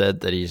Syndergaard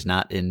said that he's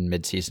not in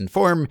midseason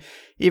form,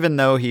 even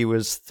though he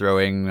was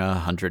throwing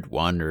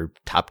 101 or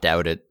topped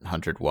out at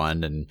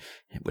 101 and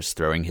was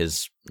throwing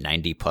his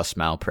 90-plus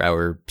mile per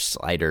hour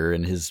slider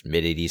and his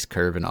mid-80s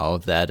curve and all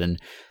of that. And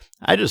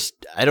I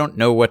don't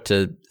know what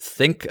to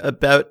think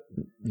about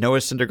Noah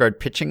Syndergaard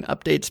pitching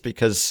updates,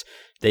 because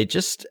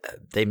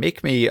they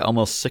make me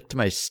almost sick to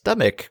my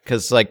stomach,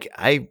 because like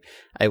I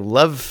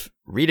love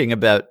reading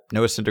about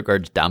Noah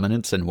Syndergaard's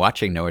dominance and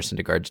watching Noah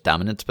Syndergaard's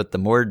dominance, but the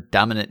more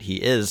dominant he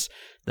is,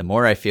 the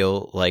more I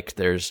feel like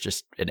there's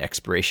just an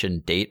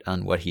expiration date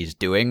on what he's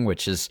doing,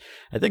 which is,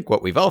 I think,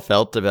 what we've all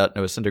felt about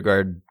Noah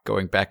Syndergaard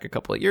going back a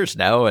couple of years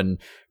now, and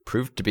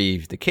proved to be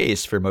the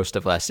case for most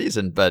of last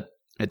season. But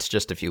it's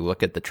just, if you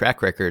look at the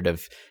track record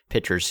of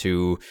pitchers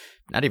who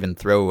not even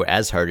throw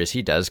as hard as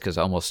he does, because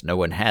almost no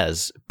one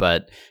has,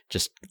 but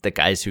just the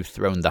guys who've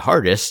thrown the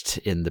hardest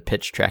in the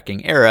pitch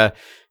tracking era,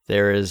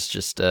 there is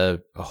just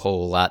a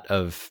whole lot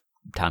of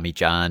Tommy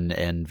John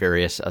and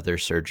various other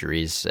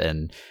surgeries,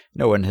 and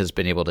no one has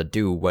been able to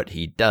do what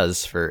he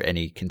does for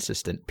any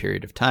consistent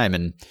period of time.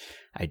 And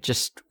I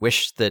just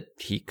wish that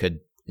he could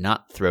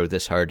not throw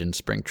this hard in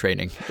spring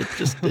training.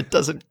 It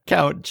doesn't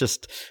count.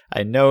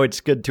 I know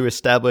it's good to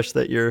establish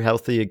that you're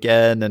healthy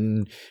again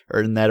and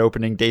earn that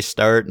opening day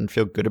start and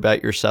feel good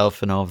about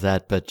yourself and all of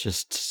that, but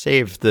just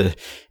save the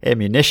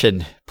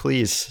ammunition,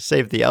 please.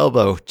 Save the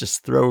elbow.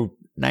 Just throw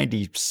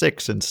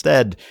 96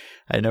 instead.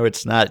 I know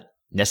it's not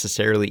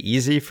necessarily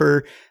easy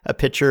for a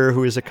pitcher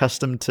who is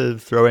accustomed to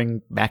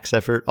throwing max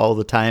effort all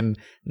the time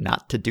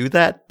not to do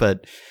that,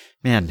 but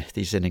man,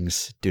 these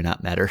innings do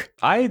not matter.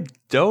 I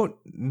don't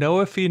know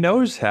if he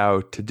knows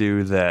how to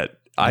do that.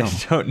 No. I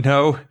don't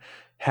know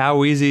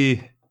how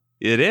easy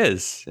it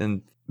is.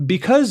 And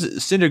because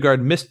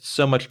Syndergaard missed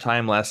so much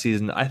time last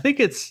season, I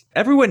think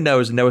everyone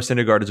knows Noah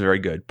Syndergaard is very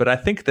good, but I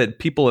think that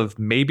people have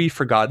maybe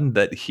forgotten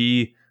that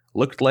he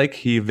looked like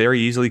he very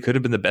easily could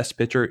have been the best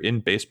pitcher in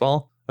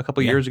baseball a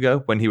couple years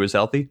ago when he was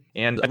healthy.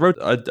 And I wrote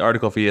an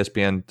article for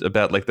ESPN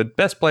about like the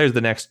best players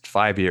the next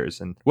 5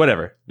 years and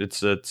whatever.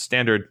 It's a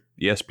standard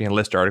ESPN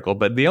list article,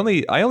 but I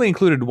only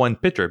included one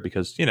pitcher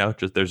because,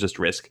 there's just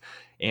risk.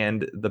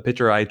 And the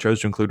pitcher I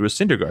chose to include was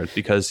Syndergaard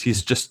because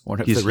he's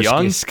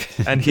young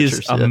and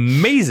he's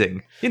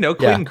amazing.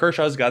 Clayton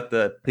Kershaw's got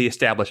the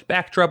established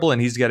back trouble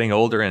and he's getting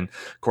older, and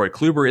Corey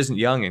Kluber isn't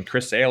young and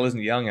Chris Sale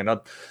isn't young, and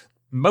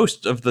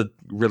most of the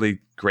really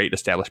great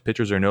established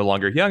pitchers are no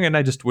longer young, and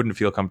I just wouldn't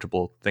feel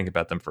comfortable thinking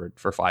about them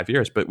for 5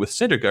 years. But with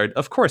Syndergaard,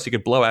 of course, he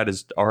could blow out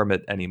his arm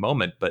at any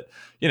moment, but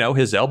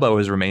his elbow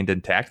has remained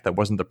intact. That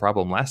wasn't the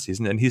problem last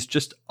season, and he's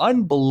just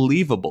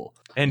unbelievable.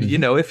 And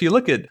if you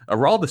look at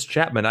Aroldis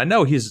Chapman, I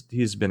know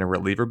he's been a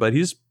reliever, but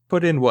he's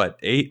put in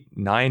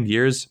 8-9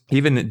 years,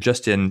 even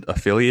just in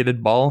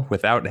affiliated ball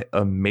without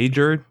a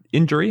major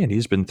injury, and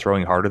he's been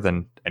throwing harder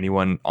than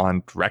anyone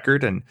on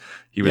record, and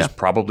he was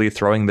probably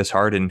throwing this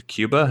hard in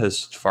Cuba.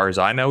 As far as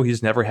I know,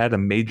 he's never had a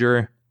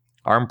major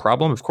arm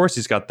problem. Of course,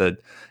 he's got the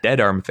dead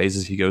arm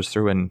phases he goes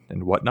through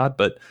and whatnot,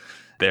 but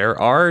there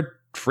are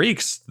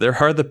freaks. There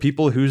are the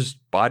people whose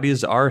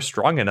bodies are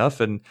strong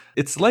enough, and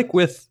it's like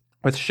with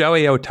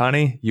Shohei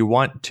Ohtani, you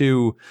want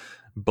to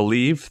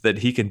believe that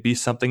he can be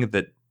something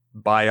that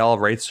by all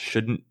rights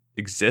shouldn't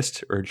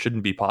exist or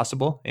shouldn't be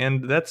possible.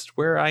 And that's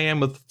where I am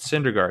with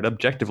Syndergaard.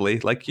 Objectively,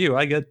 like you,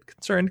 I get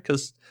concerned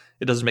because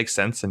it doesn't make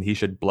sense and he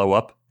should blow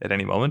up at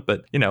any moment.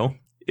 But,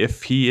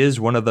 if he is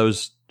one of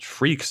those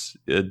freaks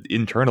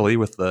internally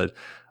with the,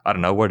 I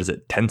don't know, what is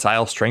it,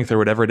 tensile strength or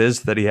whatever it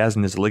is that he has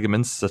in his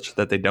ligaments such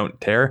that they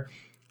don't tear,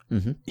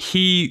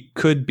 he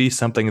could be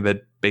something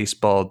that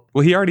baseball,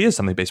 he already is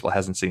something baseball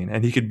hasn't seen.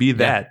 And he could be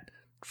that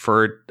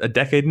for a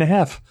decade and a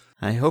half.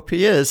 I hope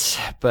he is,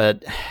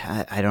 but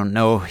I don't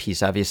know.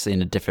 He's obviously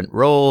in a different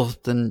role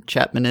than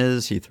Chapman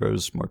is. He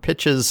throws more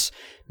pitches.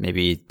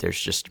 Maybe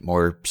there's just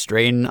more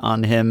strain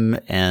on him,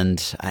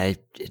 and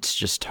it's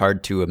just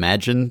hard to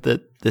imagine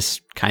that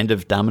this kind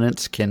of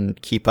dominance can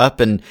keep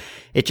up. And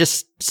it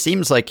just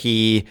seems like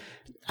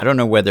I don't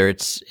know whether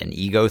it's an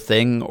ego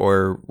thing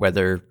or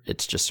whether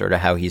it's just sort of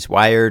how he's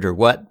wired or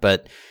what,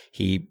 but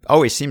he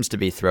always seems to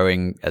be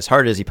throwing as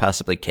hard as he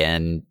possibly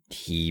can.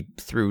 He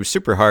threw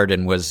super hard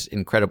and was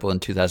incredible in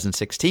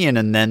 2016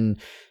 and then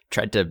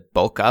tried to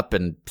bulk up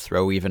and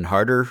throw even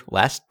harder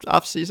last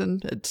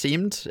offseason, it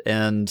seemed.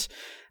 And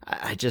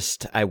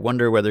I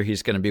wonder whether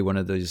he's going to be one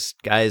of those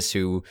guys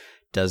who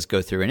does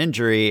go through an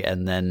injury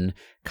and then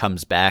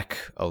comes back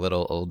a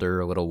little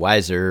older, a little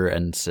wiser,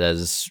 and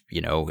says,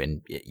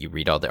 and you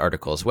read all the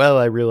articles, well,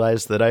 I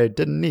realized that I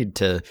didn't need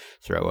to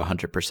throw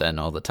 100%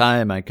 all the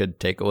time. I could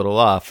take a little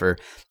off, or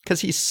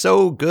because he's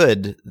so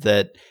good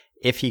that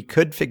if he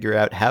could figure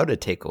out how to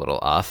take a little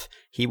off,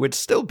 he would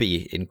still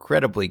be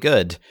incredibly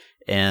good.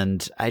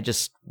 And I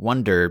just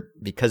wonder,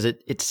 because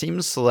it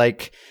seems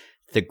like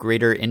the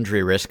greater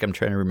injury risk, I'm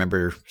trying to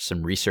remember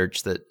some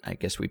research that I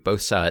guess we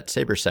both saw at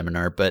Sabre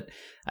Seminar, but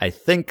I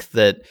think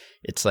that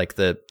it's like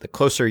the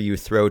closer you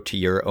throw to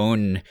your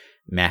own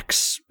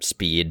max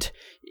speed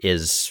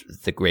is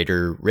the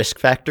greater risk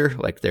factor.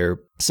 Like there are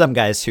some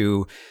guys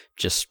who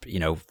just,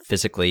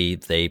 physically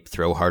they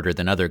throw harder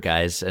than other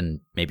guys,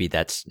 and maybe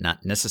that's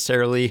not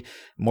necessarily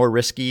more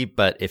risky,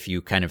 but if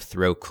you kind of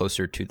throw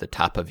closer to the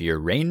top of your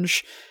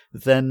range,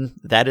 then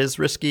that is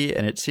risky.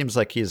 And it seems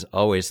like he's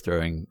always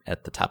throwing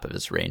at the top of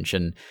his range.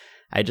 And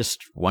I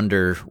just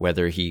wonder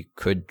whether he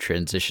could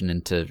transition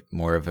into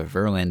more of a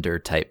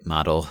Verlander type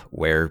model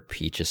where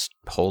he just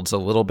holds a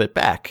little bit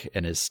back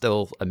and is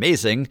still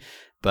amazing,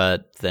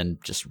 but then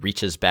just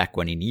reaches back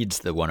when he needs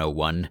the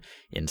 101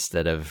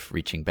 instead of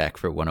reaching back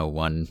for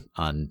 101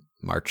 on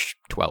March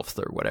 12th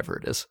or whatever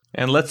it is.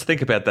 And let's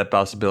think about that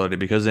possibility,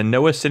 because in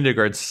Noah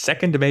Syndergaard's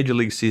second major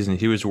league season,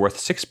 he was worth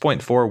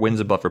 6.4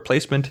 wins above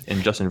replacement.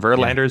 In Justin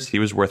Verlander's, he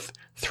was worth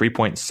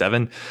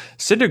 3.7.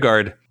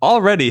 Syndergaard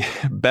already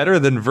better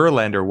than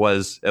Verlander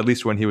was, at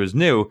least when he was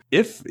new.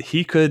 If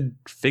he could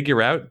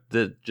figure out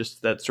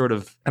that sort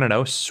of,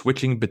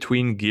 switching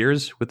between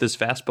gears with his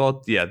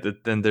fastball,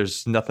 then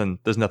there's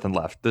nothing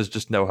left. There's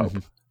just no hope.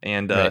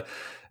 And right.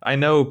 I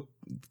know,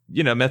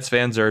 Mets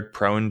fans are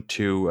prone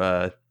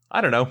to,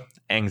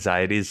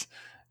 anxieties,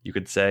 you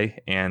could say,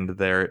 and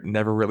they're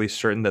never really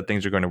certain that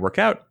things are going to work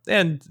out.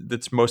 And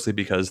it's mostly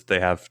because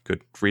they have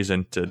good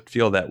reason to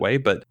feel that way.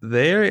 But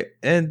they're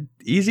an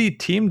easy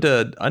team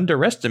to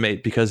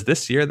underestimate, because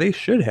this year they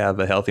should have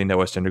a healthy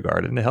Noah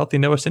Syndergaard. And a healthy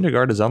Noah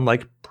Syndergaard is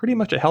unlike pretty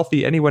much a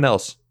healthy anyone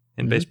else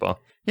in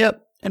baseball.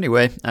 Yep.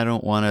 Anyway, I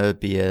don't want to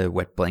be a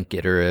wet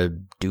blanket or a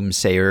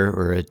doomsayer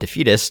or a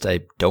defeatist. I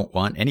don't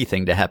want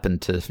anything to happen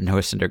to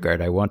Noah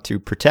Syndergaard. I want to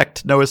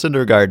protect Noah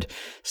Syndergaard.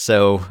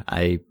 So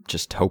I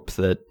just hope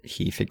that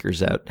he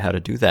figures out how to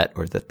do that,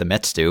 or that the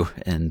Mets do,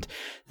 and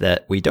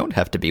that we don't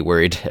have to be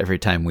worried every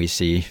time we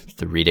see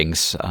the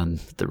readings on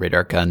the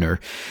radar gun or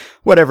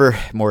whatever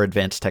more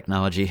advanced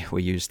technology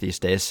we use these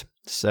days.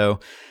 So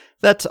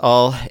that's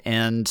all.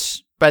 And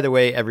by the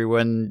way,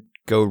 everyone,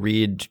 go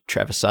read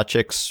Travis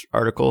Sawchik's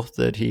article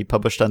that he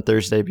published on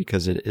Thursday,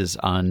 because it is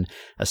on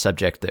a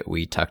subject that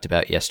we talked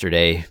about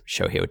yesterday,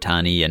 Shohei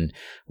Ohtani, and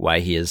why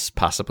he is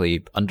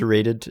possibly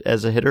underrated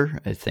as a hitter.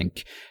 I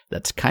think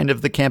that's kind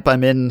of the camp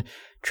I'm in.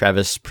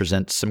 Travis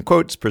presents some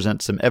quotes,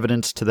 presents some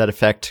evidence to that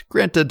effect.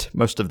 Granted,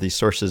 most of the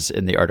sources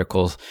in the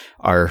article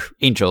are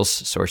Angels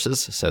sources,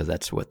 so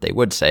that's what they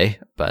would say,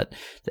 but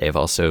they have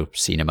also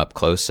seen him up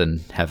close and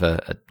have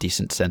a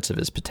decent sense of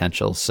his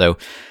potential. So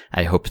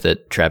I hope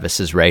that Travis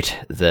is right,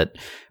 that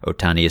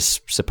Ohtani's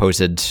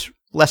supposed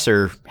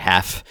lesser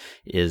half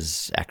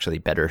is actually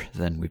better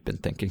than we've been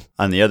thinking.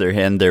 On the other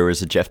hand, there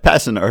was a Jeff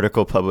Passan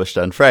article published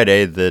on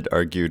Friday that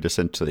argued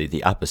essentially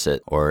the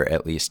opposite, or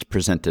at least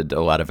presented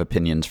a lot of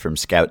opinions from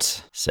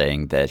scouts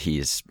saying that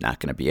he's not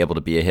going to be able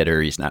to be a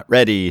hitter, he's not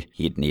ready,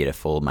 he'd need a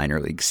full minor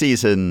league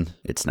season,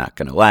 it's not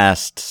going to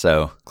last.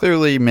 So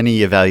clearly many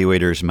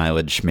evaluators'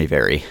 mileage may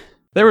vary.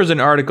 There was an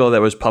article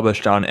that was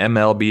published on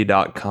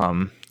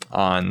MLB.com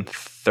on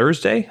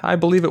Thursday, I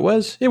believe it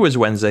was. It was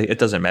Wednesday. It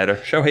doesn't matter.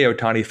 Shohei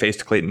Ohtani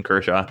faced Clayton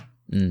Kershaw.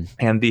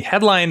 And the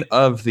headline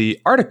of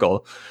the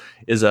article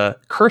is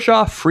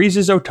Kershaw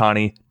freezes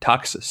Ohtani,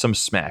 talks some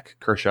smack.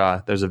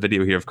 Kershaw, there's a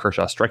video here of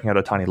Kershaw striking out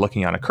Ohtani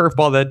looking on a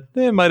curveball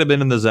that might have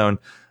been in the zone.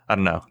 I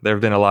don't know. There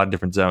have been a lot of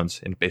different zones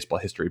in baseball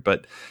history.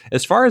 But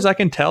as far as I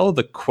can tell,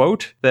 the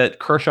quote that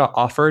Kershaw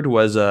offered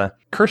was,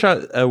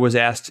 Kershaw was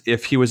asked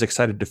if he was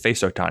excited to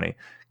face Ohtani.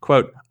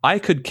 Quote, "I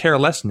could care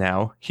less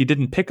now. He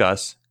didn't pick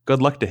us.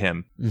 Good luck to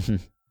him." Mm-hmm.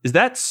 Is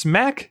that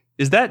smack?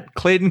 Is that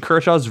Clayton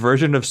Kershaw's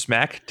version of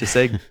smack to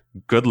say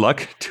good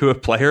luck to a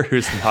player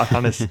who's not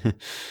on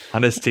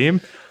his team?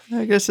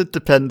 I guess it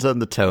depends on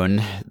the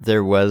tone.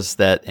 There was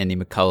that Andy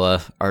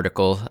McCullough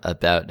article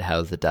about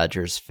how the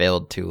Dodgers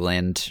failed to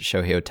land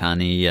Shohei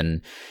Ohtani, and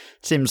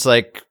it seems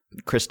like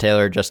Chris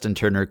Taylor, Justin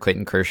Turner,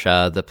 Clayton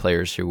Kershaw, the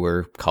players who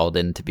were called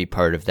in to be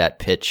part of that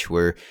pitch,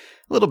 were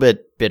a little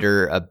bit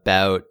bitter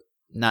about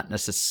not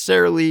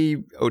necessarily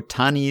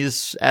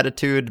Ohtani's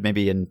attitude.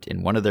 Maybe in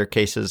one of their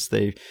cases,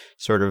 they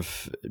sort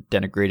of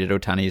denigrated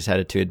Ohtani's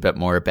attitude, but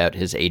more about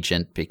his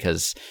agent,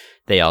 because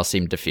they all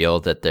seemed to feel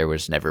that there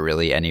was never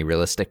really any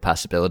realistic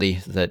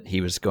possibility that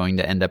he was going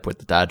to end up with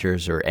the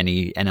Dodgers or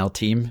any NL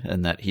team,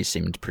 and that he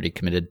seemed pretty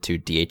committed to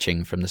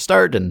DHing from the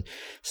start. And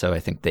so I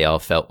think they all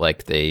felt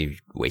like they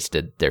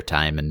wasted their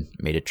time and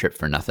made a trip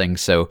for nothing.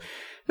 So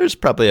there's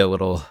probably a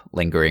little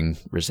lingering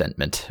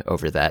resentment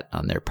over that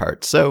on their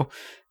part. So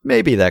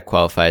maybe that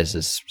qualifies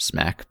as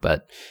smack,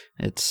 but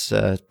it's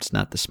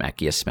not the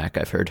smackiest smack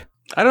I've heard.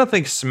 I don't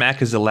think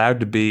smack is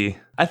allowed to be.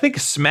 I think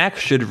smack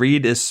should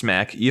read as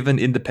smack, even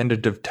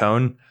independent of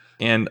tone.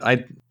 And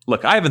I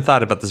haven't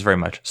thought about this very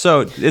much,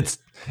 so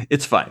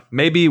it's fine.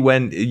 Maybe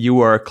when you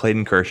are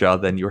Clayton Kershaw,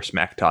 then your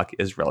smack talk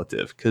is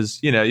relative,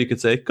 because you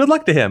could say good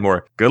luck to him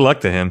or good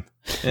luck to him,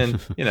 and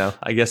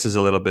I guess is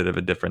a little bit of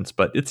a difference,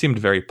 but it seemed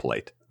very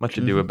polite. Much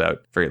ado about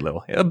very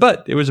little. Yeah,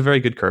 but it was a very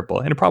good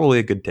curveball and probably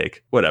a good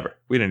take. Whatever.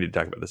 We don't need to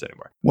talk about this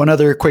anymore. One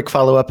other quick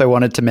follow-up I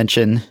wanted to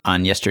mention.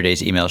 On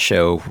yesterday's email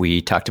show,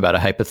 we talked about a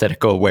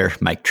hypothetical where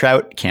Mike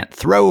Trout can't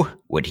throw.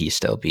 Would he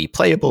still be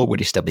playable? Would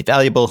he still be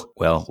valuable?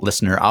 Well,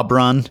 listener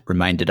Abron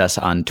reminded us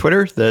on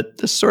Twitter that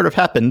this sort of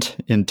happened.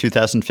 In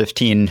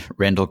 2015,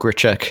 Randall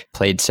Grichuk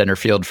played center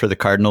field for the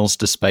Cardinals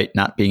despite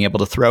not being able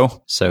to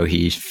throw. So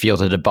he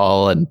fielded a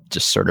ball and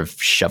just sort of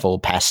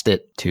shoveled past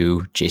it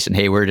to Jason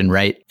Hayward and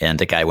right. And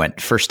the guy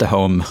went first to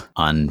home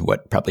on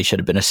what probably should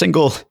have been a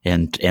single.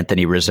 And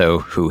Anthony Rizzo,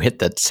 who hit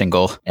that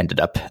single, ended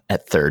up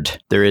at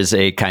third. There is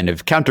a kind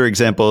of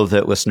counterexample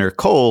that listener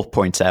Cole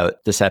points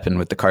out. This happened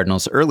with the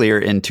Cardinals earlier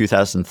in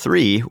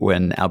 2003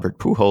 when Albert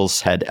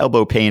Pujols had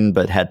elbow pain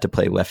but had to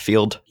play left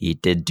field. He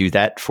did do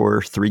that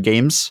for 3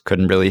 games.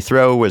 Couldn't really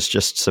throw, was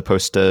just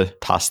supposed to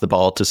toss the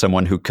ball to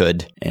someone who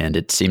could, and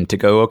it seemed to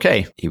go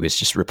okay. He was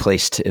just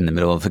replaced in the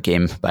middle of a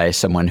game by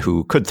someone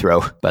who could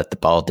throw, but the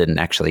ball didn't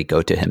actually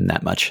go to him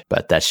that much.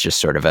 But that's just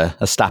sort of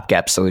a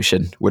stopgap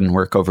solution. Wouldn't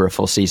work over a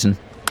full season.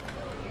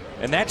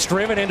 And that's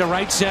driven into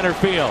right center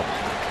field.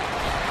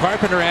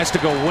 Carpenter has to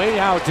go way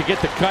out to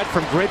get the cut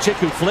from Grichuk,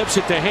 who flips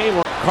it to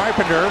Hayward.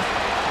 Carpenter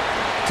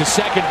to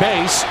second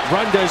base.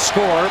 Run does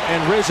score,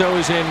 and Rizzo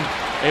is in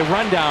a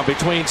rundown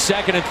between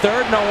second and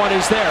third. No one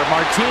is there.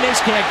 Martinez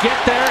can't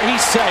get there.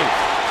 He's safe.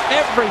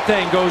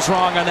 Everything goes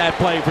wrong on that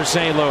play for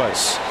St.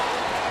 Louis.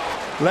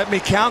 Let me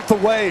count the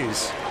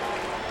ways.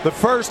 The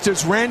first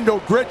is Randall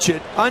Grichuk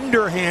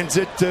underhands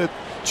it to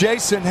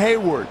Jason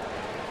Hayward.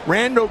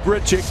 Randall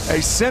Grichuk,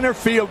 a center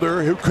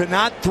fielder who could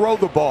not throw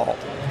the ball.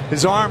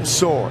 His arm's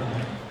sore.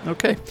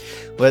 Okay,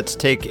 let's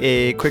take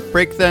a quick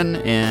break then,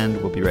 and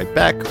we'll be right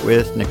back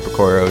with Nick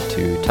Piecoro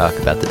to talk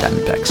about the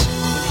Diamondbacks.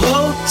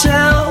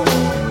 Hotel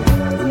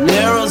in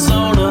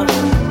Arizona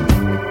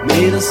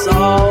made us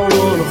all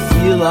want to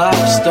feel like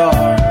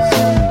stars.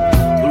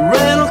 The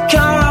rental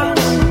cars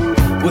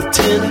with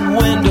tinted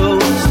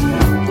windows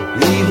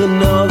leave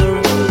another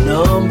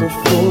number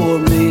for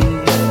me.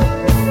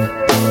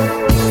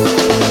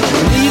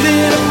 And even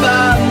if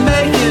I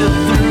make it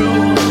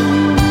through,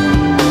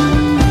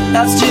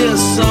 that's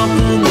just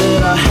something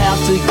that I have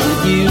to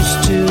get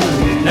used to.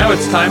 Now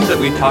it's time that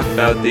we talk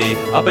about the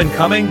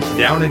up-and-coming,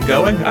 down and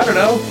going, I don't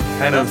know,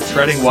 kind of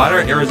treading water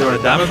Arizona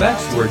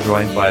Diamondbacks. We're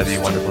joined by the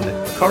wonderful Nick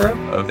Piecoro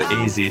of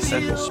AZ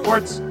Central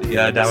Sports, the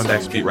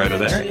Diamondbacks beat writer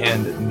there.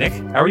 And Nick,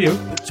 how are you?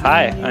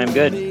 Hi, I'm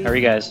good. How are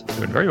you guys?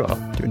 Doing very well.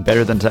 Doing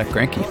better than Zach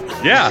Greinke.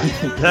 Yeah,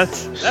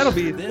 that'll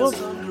be, well,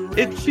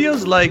 it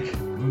feels like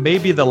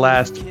maybe the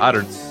last, I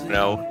don't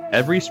know,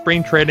 every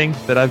spring training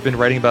that I've been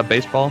writing about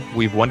baseball,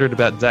 we've wondered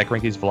about Zach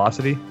Greinke's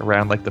velocity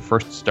around like the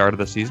first start of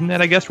the season,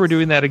 and I guess we're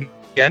doing that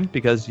again,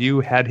 because you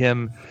had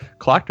him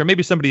clocked, or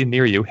maybe somebody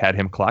near you had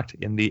him clocked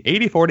in the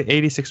 84 to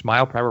 86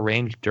 mile per hour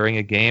range during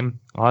a game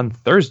on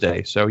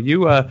Thursday. So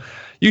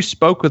you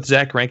spoke with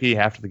Zach Greinke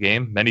after the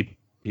game. Many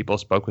people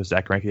spoke with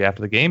Zach Greinke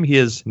after the game. He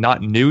is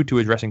not new to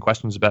addressing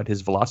questions about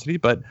his velocity,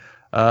 but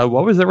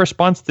what was their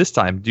response this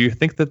time? Do you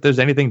think that there's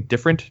anything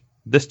different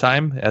this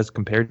time as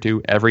compared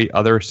to every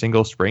other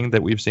single spring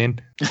that we've seen?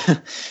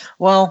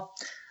 Well,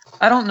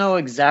 I don't know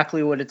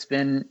exactly what it's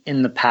been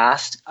in the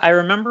past. I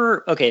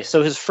remember,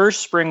 so his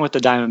first spring with the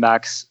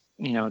Diamondbacks,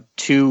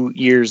 2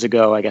 years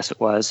ago, I guess it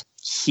was,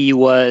 he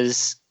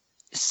was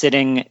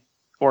sitting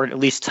or at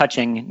least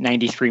touching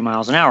 93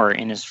 miles an hour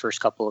in his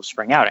first couple of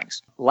spring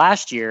outings.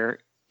 Last year,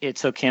 it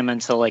took him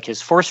until like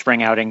his fourth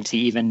spring outing to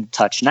even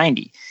touch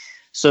 90.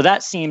 So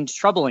that seemed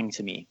troubling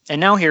to me.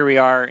 And now here we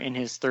are in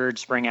his third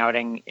spring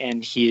outing,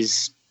 and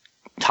he's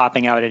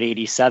topping out at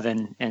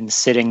 87 and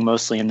sitting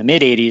mostly in the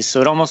mid 80s. So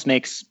it almost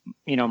makes,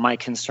 my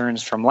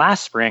concerns from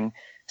last spring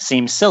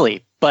seem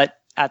silly.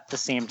 But at the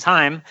same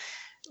time,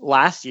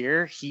 last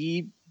year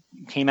he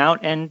came out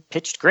and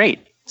pitched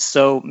great.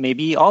 So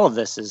maybe all of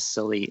this is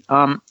silly.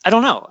 I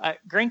don't know.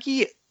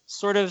 Greinke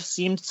sort of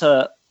seemed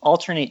to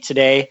alternate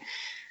today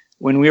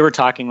when we were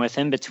talking with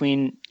him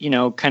between,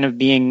 kind of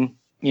being,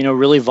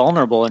 really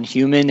vulnerable and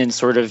human and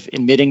sort of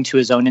admitting to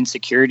his own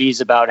insecurities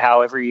about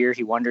how every year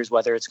he wonders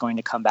whether it's going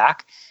to come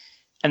back.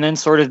 And then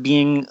sort of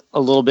being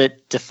a little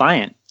bit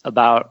defiant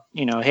about,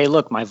 hey,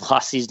 look, my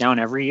velocity's down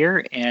every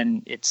year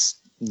and it's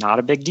not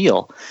a big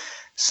deal.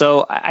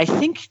 So I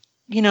think,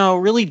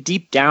 really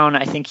deep down,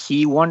 I think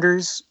he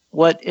wonders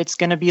what it's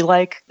going to be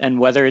like and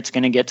whether it's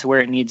going to get to where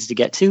it needs to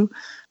get to.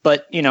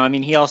 But,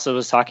 he also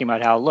was talking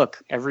about how,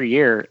 look, every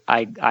year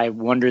I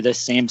wonder this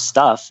same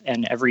stuff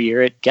and every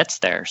year it gets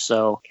there.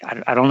 So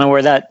I don't know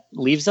where that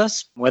leaves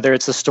us, whether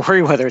it's a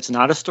story, whether it's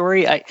not a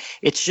story.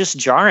 It's just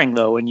jarring,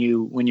 though, when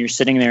you're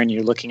sitting there and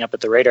you're looking up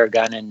at the radar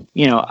gun. And,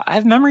 I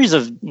have memories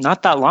of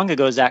not that long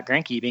ago, Zach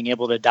Greinke being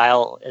able to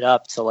dial it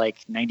up to like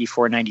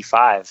 94,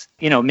 95,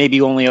 maybe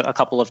only a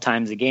couple of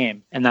times a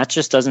game. And that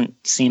just doesn't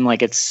seem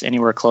like it's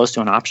anywhere close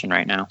to an option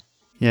right now.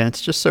 Yeah,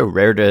 it's just so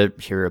rare to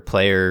hear a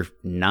player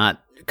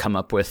not come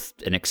up with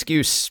an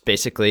excuse,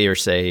 basically, or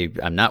say,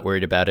 I'm not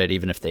worried about it,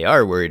 even if they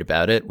are worried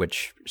about it,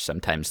 which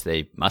sometimes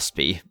they must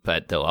be,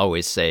 but they'll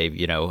always say,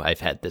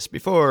 I've had this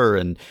before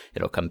and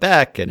it'll come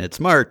back and it's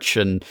March.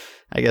 And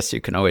I guess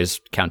you can always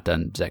count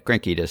on Zach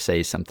Greinke to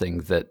say something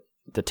that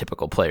the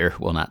typical player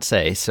will not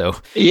say. So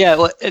yeah,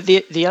 well,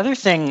 the other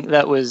thing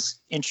that was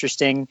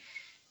interesting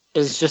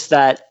is just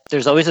that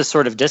there's always a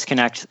sort of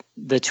disconnect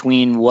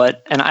between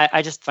what, and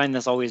I just find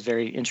this always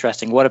very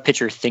interesting, what a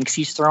pitcher thinks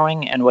he's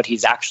throwing and what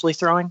he's actually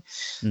throwing.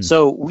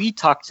 So we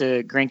talked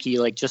to Greinke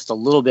like just a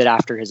little bit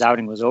after his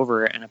outing was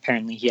over, and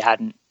apparently he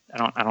hadn't,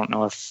 I don't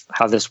know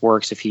how this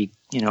works, if he,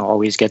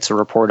 always gets a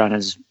report on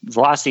his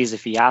velocities,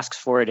 if he asks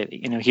for it.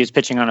 He was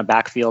pitching on a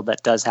backfield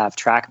that does have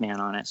TrackMan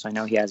on it, so I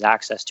know he has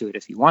access to it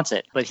if he wants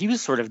it. But he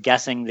was sort of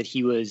guessing that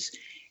he was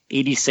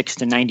 86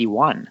 to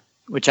 91.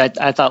 Which I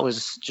thought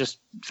was just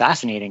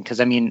fascinating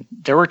because,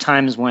 there were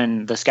times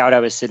when the scout I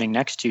was sitting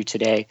next to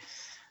today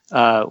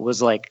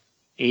was like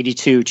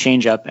 82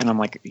 changeup. And I'm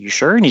like, are you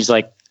sure? And he's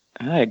like,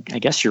 I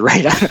guess you're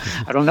right.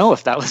 I don't know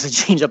if that was a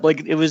changeup.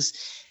 Like it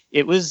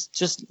was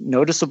just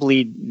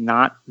noticeably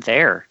not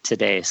there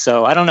today.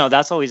 So I don't know.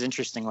 That's always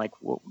interesting. Like,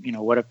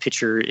 what a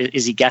pitcher,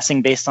 is he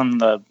guessing based on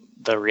the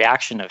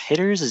reaction of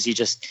hitters?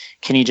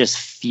 Can he just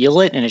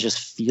feel it and it just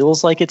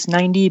feels like it's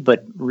 90,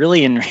 but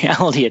really in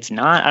reality it's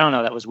not? I don't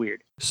know. That was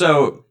weird.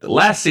 So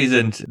last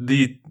season,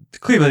 the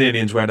Cleveland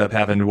Indians wound up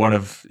having one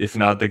of, if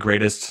not the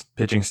greatest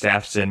pitching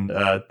staffs in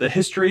the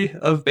history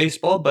of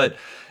baseball. But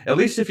at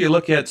least if you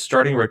look at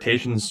starting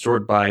rotations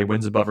sorted by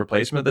wins above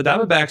replacement, the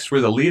Diamondbacks were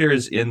the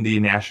leaders in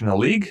the National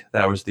League.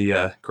 That was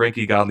the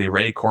Greinke, Godley,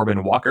 Ray,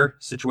 Corbin, Walker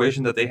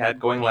situation that they had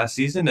going last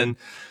season. And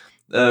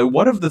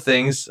one of the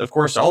things, of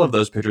course, all of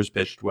those pitchers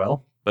pitched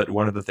well, but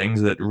one of the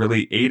things that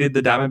really aided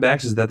the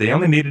Diamondbacks is that they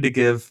only needed to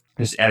give,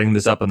 just adding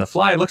this up on the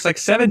fly, it looks like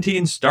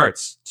 17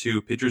 starts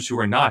to pitchers who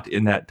were not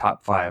in that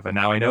top five. And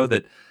now I know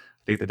that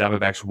I think the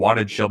Diamondbacks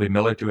wanted Shelby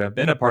Miller to have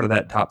been a part of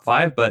that top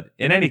five, but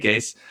in any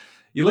case,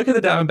 you look at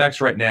the Diamondbacks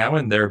right now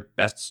and their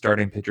best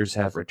starting pitchers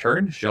have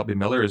returned. Shelby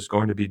Miller is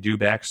going to be due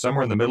back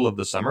somewhere in the middle of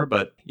the summer,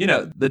 but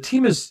the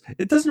team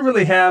it doesn't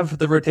really have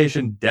the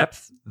rotation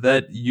depth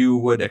that you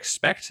would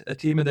expect a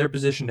team in their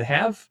position to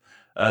have.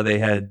 They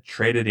had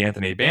traded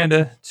Anthony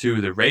Banda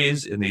to the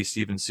Rays in the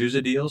Steven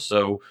Souza deal.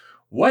 So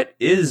what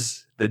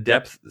is the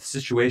depth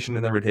situation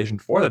in the rotation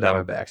for the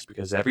Diamondbacks?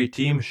 Because every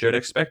team should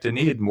expect to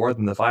need more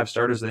than the 5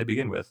 starters they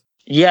begin with.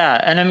 Yeah.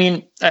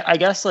 And I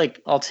guess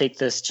I'll take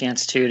this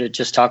chance too to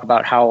just talk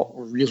about how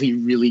really,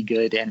 really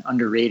good and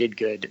underrated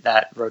good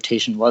that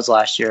rotation was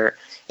last year.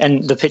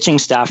 And the pitching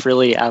staff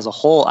really as a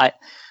whole,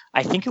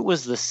 I think it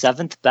was the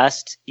 7th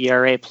best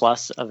ERA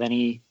plus of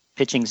any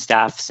pitching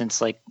staff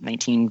since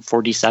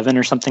 1947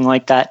 or something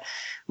like that,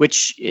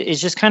 which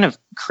is just kind of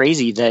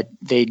crazy that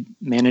they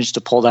managed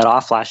to pull that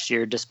off last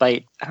year,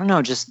 despite, I don't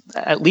know, just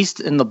at least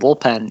in the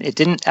bullpen, it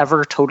didn't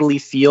ever totally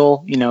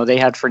feel, they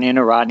had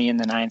Fernando Rodney in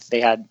the ninth.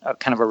 They had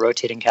kind of a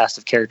rotating cast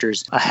of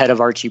characters ahead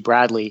of Archie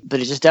Bradley, but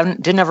it just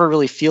didn't ever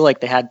really feel like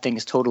they had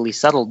things totally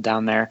settled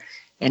down there.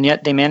 And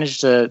yet they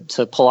managed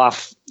to pull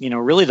off,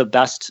 really the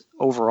best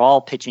overall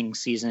pitching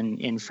season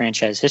in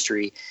franchise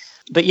history.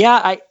 But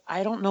yeah,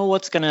 I don't know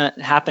what's going to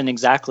happen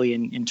exactly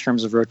in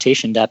terms of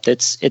rotation depth.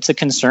 It's a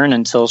concern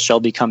until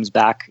Shelby comes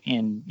back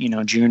in,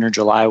 June or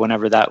July,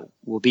 whenever that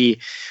will be.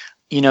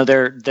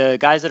 They're the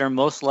guys that are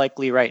most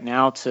likely right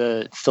now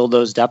to fill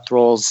those depth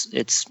roles.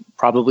 It's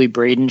probably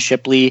Braden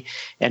Shipley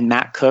and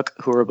Matt Cook,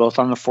 who are both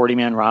on the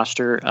 40-man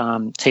roster.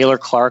 Taylor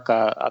Clark,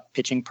 a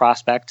pitching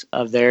prospect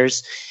of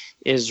theirs,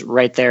 is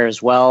right there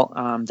as well.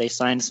 They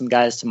signed some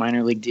guys to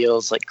minor league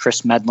deals like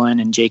Chris Medlin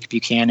and Jake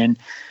Buchanan.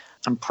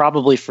 I'm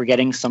probably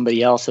forgetting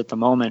somebody else at the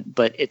moment,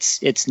 but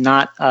it's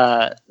not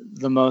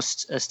the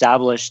most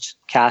established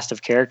cast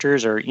of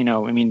characters, or,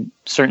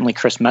 certainly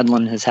Chris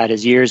Medlin has had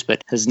his years,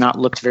 but has not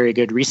looked very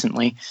good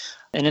recently.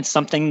 And it's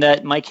something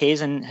that Mike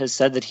Hazen has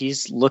said that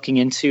he's looking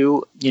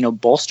into,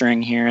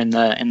 bolstering here in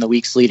the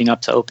weeks leading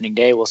up to opening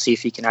day. We'll see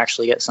if he can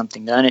actually get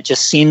something done. It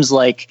just seems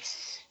like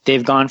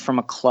they've gone from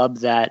a club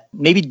that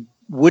maybe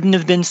wouldn't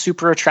have been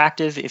super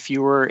attractive if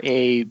you were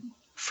a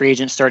free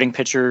agent starting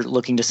pitcher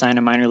looking to sign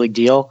a minor league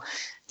deal.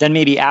 Then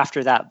maybe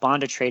after that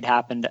Bonda trade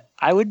happened,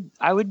 I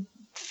would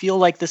feel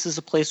like this is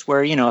a place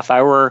where, if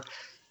I were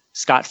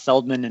Scott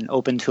Feldman and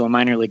open to a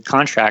minor league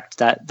contract,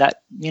 that the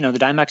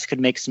Diamondbacks could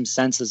make some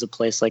sense as a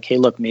place like, hey,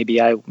 look,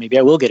 maybe I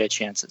will get a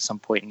chance at some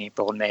point in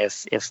April and May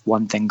if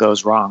one thing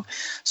goes wrong.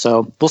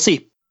 So we'll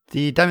see.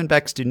 The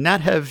Diamondbacks do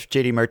not have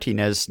JD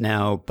Martinez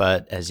now,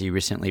 but as you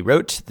recently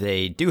wrote,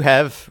 they do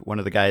have one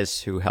of the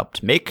guys who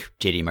helped make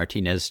JD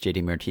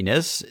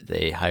Martinez.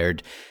 They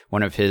hired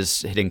one of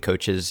his hitting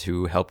coaches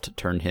who helped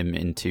turn him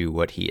into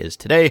what he is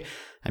today.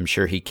 I'm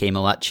sure he came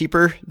a lot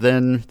cheaper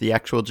than the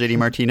actual JD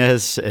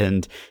Martinez,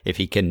 and if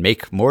he can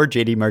make more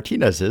JD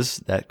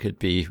Martinez's, that could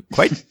be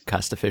quite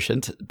cost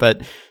efficient.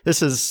 But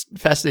this is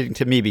fascinating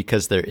to me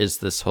because there is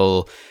this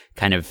whole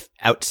kind of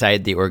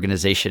outside the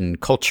organization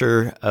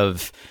culture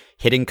of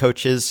hitting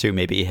coaches who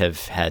maybe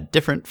have had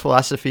different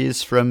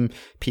philosophies from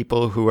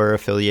people who are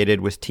affiliated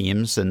with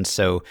teams. And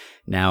so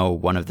now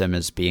one of them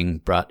is being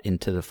brought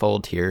into the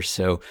fold here.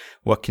 So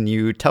what can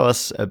you tell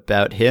us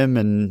about him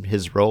and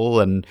his role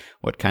and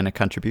what kind of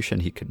contribution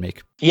he could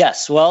make?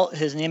 Yes. Well,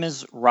 his name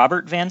is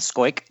Robert Van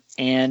Scoik,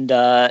 and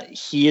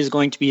he is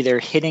going to be their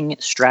hitting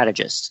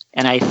strategist.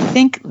 And I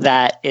think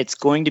that it's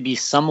going to be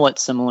somewhat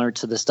similar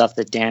to the stuff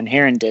that Dan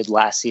Herron did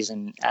last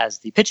season as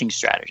the pitching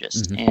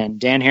strategist. Mm-hmm. And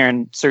Dan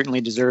Herron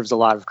certainly deserves a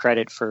lot of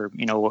credit for,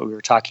 what we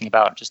were talking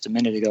about just a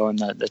minute ago and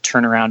the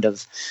turnaround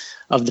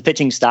of the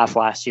pitching staff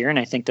last year. And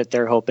I think that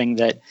they're hoping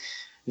that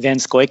Van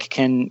Scoik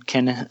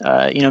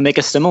can make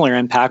a similar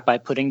impact by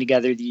putting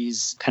together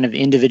these kind of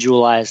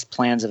individualized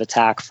plans of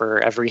attack for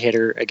every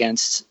hitter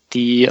against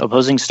the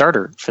opposing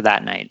starter for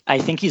that night. I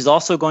think he's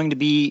also going to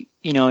be,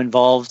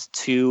 involved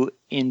to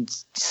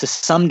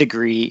some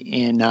degree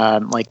in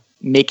like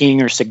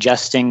making or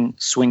suggesting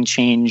swing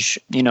change,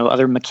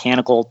 other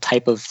mechanical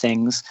type of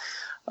things.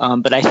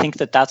 But I think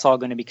that that's all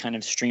going to be kind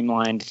of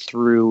streamlined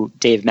through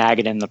Dave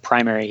Magadan, the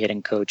primary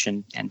hitting coach,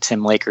 and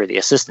Tim Laker, the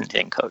assistant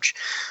hitting coach.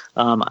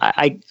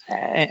 I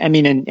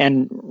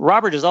mean,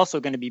 Robert is also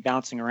going to be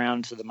bouncing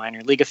around to the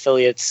minor league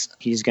affiliates.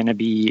 He's going to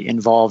be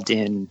involved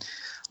in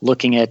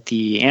looking at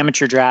the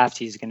amateur draft.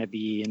 He's going to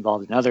be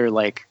involved in other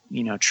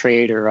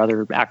trade or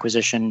other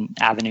acquisition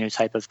avenue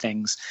type of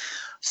things.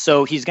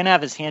 So he's going to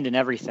have his hand in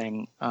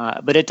everything.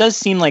 But it does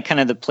seem like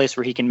kind of the place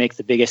where he can make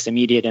the biggest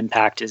immediate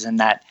impact is in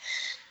that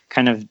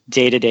kind of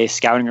day-to-day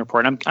scouting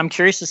report. I'm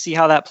curious to see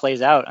how that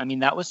plays out. I mean,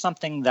 that was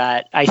something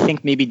that I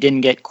think maybe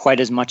didn't get quite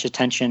as much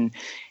attention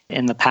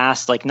in the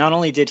past. Like, not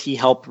only did he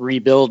help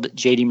rebuild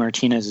JD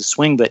Martinez's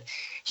swing, but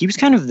he was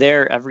kind of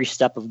there every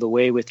step of the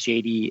way with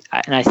JD.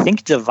 And I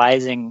think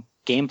devising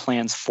game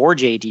plans for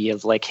JD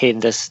of like, hey,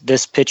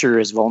 this pitcher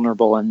is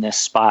vulnerable in this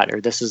spot,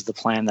 or this is the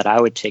plan that I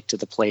would take to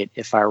the plate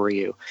if I were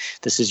you.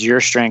 This is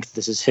your strength.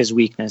 This is his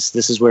weakness.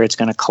 This is where it's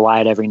going to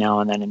collide every now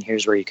and then, and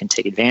here's where you can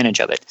take advantage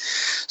of it.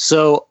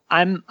 So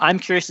I'm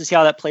curious to see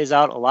how that plays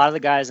out. A lot of the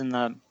guys in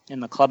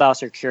the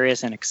clubhouse are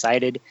curious and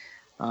excited.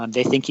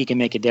 They think he can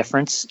make a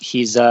difference.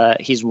 He's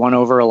won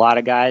over a lot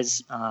of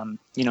guys.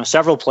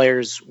 Several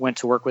players went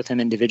to work with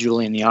him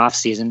individually in the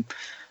offseason.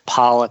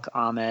 Pollock,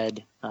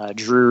 Ahmed,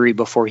 Drury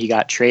before he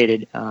got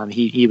traded.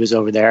 He was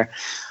over there.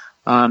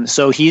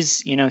 So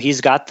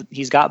he's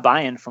got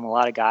buy-in from a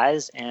lot of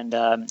guys, and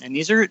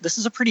this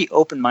is a pretty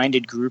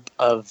open-minded group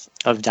of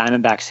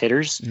Diamondbacks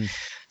hitters. Mm.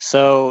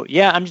 So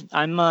yeah,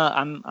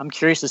 I'm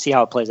curious to see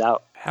how it plays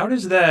out. How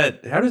does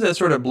that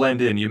sort of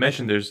blend in? You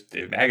mentioned there's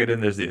Dave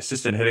Magadan, there's the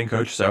assistant hitting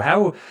coach. So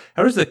how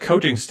does the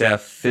coaching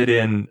staff fit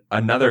in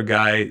another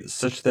guy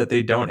such that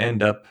they don't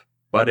end up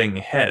butting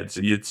heads.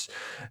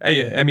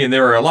 I mean,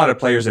 there are a lot of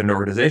players in an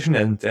organization,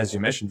 and as you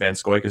mentioned, Van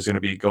Scoyk is going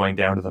to be going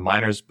down to the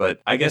minors,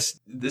 but I guess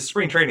this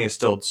spring training is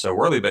still so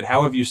early, but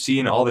how have you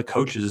seen all the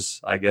coaches,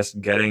 I guess,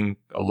 getting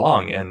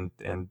along and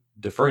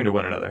deferring to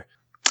one another?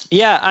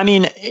 Yeah, I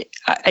mean,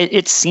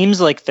 it seems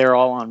like they're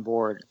all on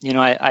board. You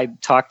know, I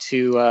talked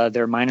to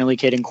their minor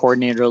league hitting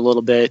coordinator a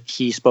little bit.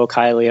 He spoke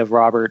highly of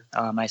Robert.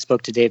 I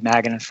spoke to Dave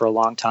Magadan for a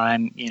long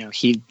time. You know,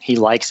 he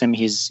likes him.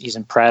 He's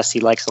impressed.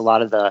 He likes a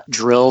lot of the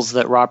drills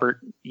that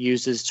Robert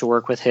uses to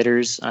work with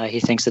hitters.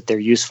 He thinks that they're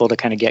useful to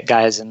kind of get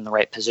guys in the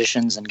right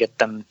positions and get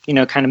them, you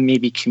know, kind of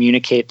maybe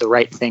communicate the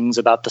right things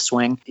about the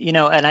swing. You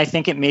know, and I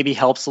think it maybe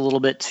helps a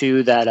little bit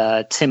too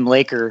that Tim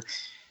Laker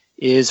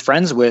is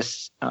friends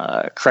with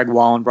Craig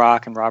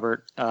Wallenbrock and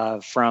Robert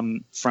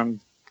from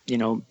you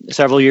know,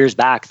 several years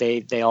back.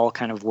 They all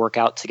kind of work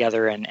out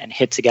together and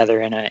hit together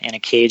in a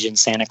cage in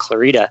Santa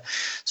Clarita.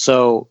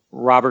 So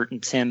Robert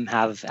and Tim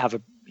have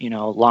a, you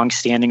know,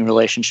 long-standing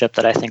relationship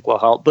that I think will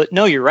help. But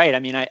no, you're right. I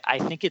mean, I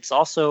think it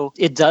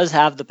does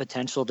have the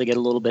potential to get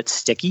a little bit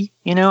sticky.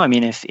 You know, I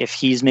mean, if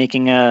he's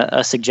making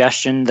a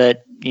suggestion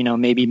that, you know,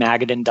 maybe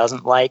Magadan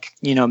doesn't like,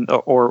 you know,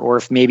 or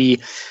if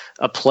maybe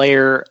a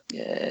player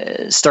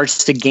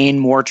starts to gain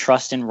more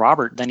trust in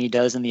Robert than he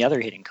does in the other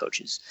hitting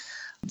coaches,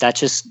 that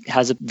just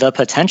has the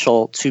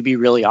potential to be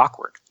really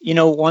awkward. You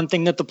know, one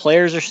thing that the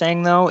players are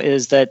saying, though,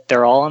 is that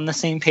they're all on the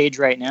same page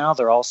right now.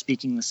 They're all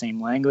speaking the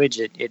same language.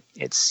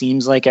 It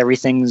seems like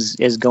everything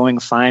is going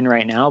fine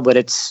right now, but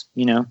it's,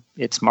 you know,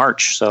 it's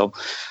March. So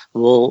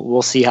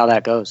we'll see how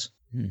that goes.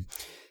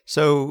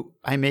 So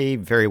I may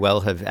very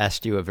well have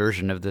asked you a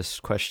version of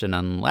this question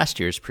on last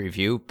year's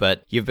preview,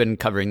 but you've been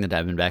covering the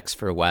Diamondbacks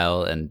for a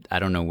while, and I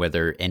don't know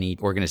whether any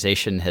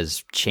organization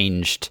has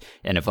changed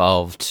and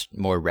evolved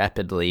more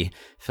rapidly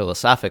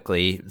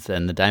philosophically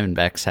than the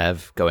Diamondbacks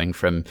have, going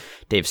from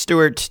Dave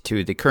Stewart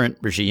to the current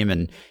regime,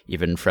 and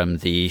even from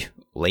the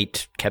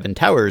late Kevin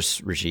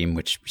Towers regime,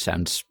 which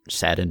sounds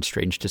sad and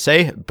strange to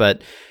say,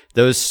 but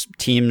those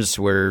teams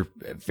were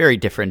very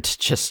different,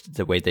 just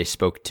the way they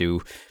spoke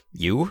to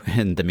you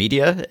and the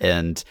media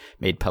and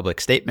made public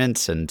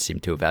statements and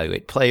seemed to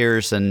evaluate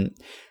players. And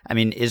I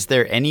mean, is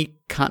there any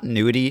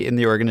continuity in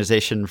the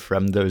organization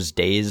from those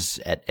days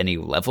at any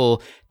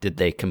level? Did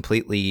they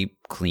completely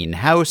clean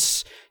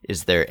house?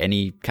 Is there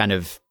any kind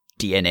of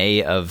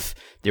DNA of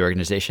the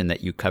organization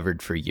that you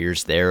covered for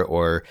years there,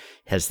 or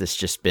has this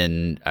just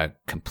been a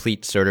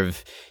complete sort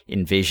of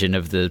invasion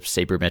of the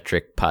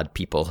sabermetric pod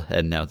people,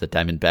 and now the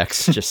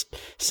Diamondbacks just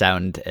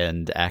sound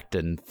and act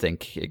and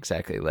think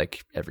exactly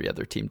like every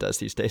other team does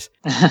these days?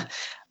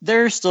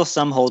 There are still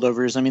some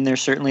holdovers. I mean,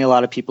 there's certainly a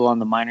lot of people on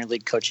the minor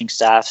league coaching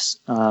staffs.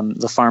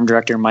 The farm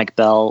director, Mike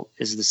Bell,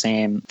 is the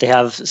same. They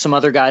have some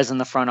other guys in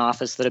the front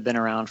office that have been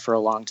around for a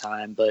long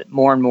time, but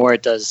more and more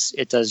it does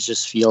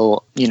just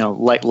feel, you know,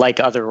 like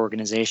other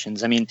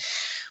organizations. I mean,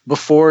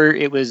 before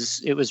it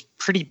was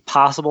pretty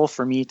possible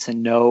for me to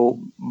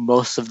know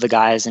most of the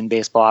guys in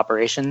baseball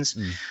operations.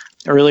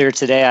 Earlier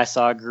today, I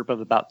saw a group of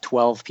about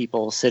 12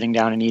 people sitting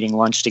down and eating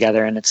lunch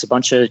together, and it's a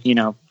bunch of, you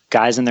know,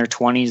 guys in their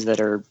 20s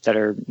that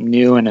are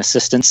new and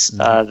assistants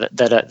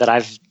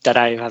that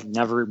I have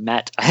never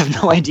met. I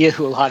have no idea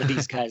who a lot of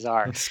these guys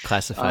are. It's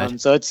classified.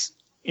 So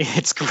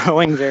it's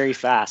growing very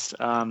fast.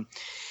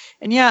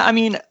 And yeah, I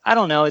mean, I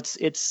don't know.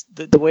 It's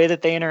the way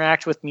that they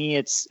interact with me.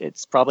 It's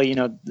probably, you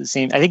know, the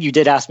same. I think you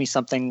did ask me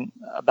something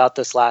about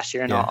this last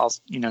year, and yeah. I'll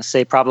you know,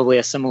 say probably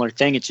a similar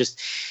thing. It's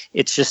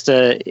just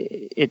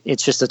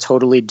a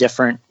totally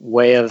different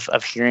way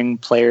of hearing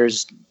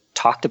players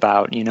talked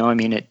about. You know, I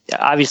mean,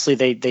 obviously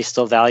they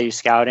still value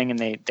scouting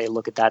and they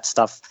look at that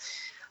stuff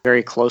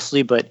very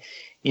closely, but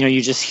you know,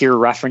 you just hear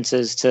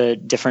references to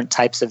different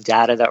types of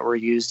data that were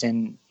used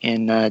in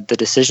the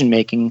decision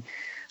making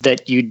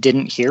that you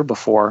didn't hear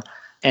before.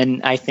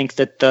 And I think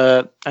that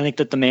the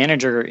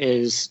manager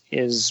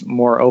is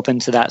more open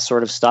to that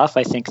sort of stuff.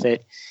 I think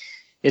that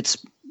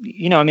it's,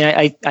 you know, I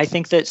mean, I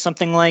think that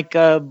something like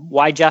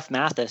why Jeff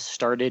Mathis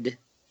started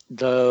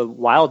the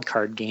wild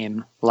card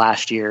game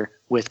last year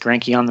with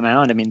Greinke on the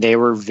mound. I mean, they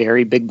were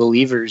very big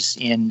believers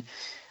in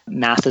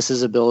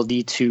Mathis's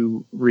ability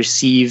to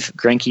receive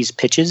Greinke's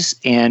pitches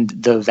and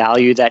the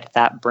value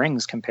that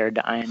brings compared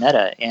to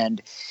Iannetta.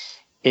 And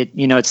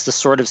it's the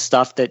sort of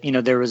stuff that, you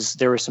know, there was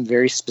some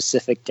very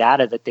specific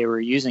data that they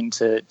were using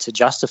to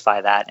justify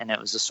that. And it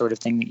was the sort of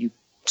thing that you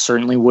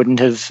certainly wouldn't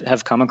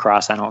have come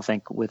across, I don't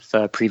think, with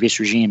previous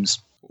regimes.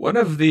 One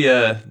of the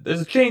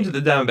there's a change that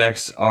the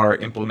Diamondbacks are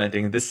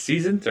implementing this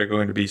season. They're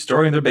going to be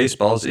storing their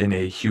baseballs in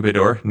a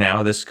humidor.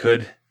 Now, this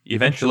could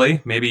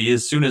eventually, maybe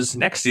as soon as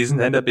next season,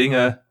 end up being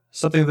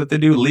something that they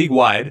do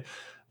league-wide.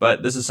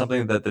 But this is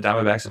something that the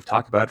Diamondbacks have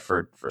talked about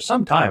for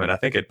some time, and I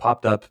think it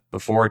popped up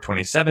before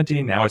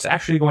 2017. Now it's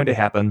actually going to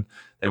happen.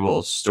 They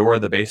will store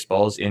the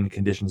baseballs in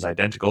conditions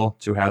identical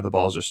to how the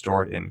balls are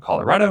stored in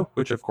Colorado,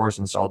 which, of course,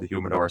 installed the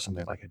humidor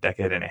something like a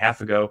decade and a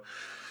half ago.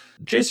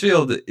 Chase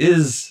Field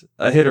is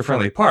a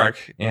hitter-friendly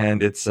park,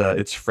 and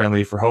it's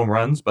friendly for home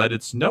runs, but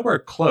it's nowhere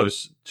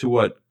close to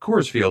what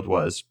Coors Field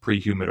was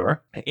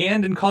pre-Humidor.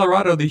 And in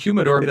Colorado, the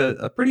Humidor made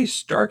a pretty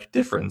stark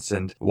difference.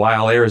 And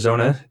while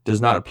Arizona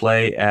does not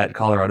play at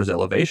Colorado's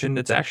elevation,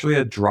 it's actually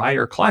a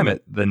drier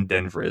climate than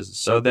Denver is.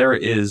 So there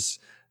is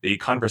the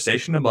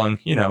conversation among,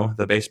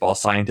 the baseball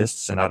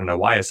scientists, and I don't know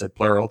why I said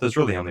plural. There's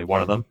really only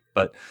one of them,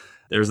 but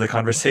there's the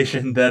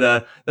conversation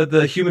that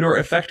the Humidor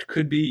effect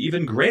could be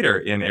even greater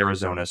in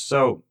Arizona.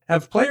 So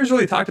have players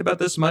really talked about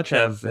this much?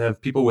 Have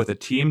people with a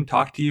team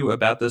talked to you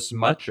about this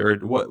much? Or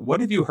what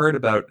have you heard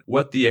about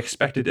what the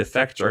expected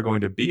effects are going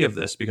to be of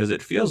this? Because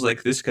it feels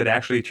like this could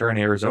actually turn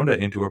Arizona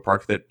into a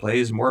park that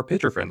plays more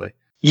pitcher friendly.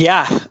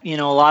 Yeah,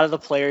 a lot of the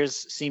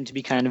players seem to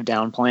be kind of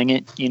downplaying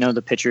it.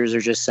 The pitchers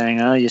are just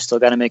saying, "Oh, you still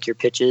got to make your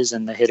pitches,"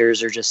 and the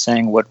hitters are just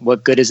saying,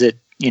 "What good is it?"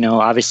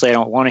 Obviously, I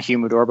don't want a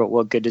Humidor, but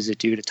what good does it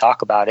do to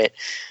talk about it?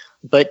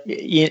 But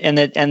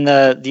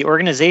the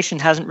organization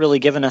hasn't really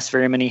given us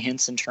very many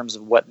hints in terms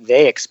of what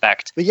they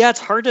expect. But yeah,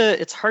 it's hard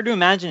to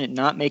imagine it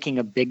not making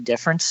a big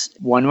difference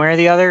one way or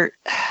the other.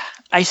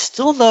 I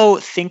still, though,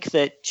 think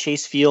that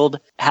Chase Field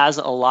has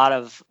a lot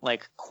of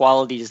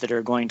qualities that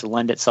are going to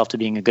lend itself to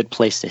being a good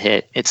place to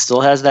hit. It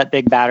still has that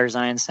big batter's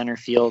eye in center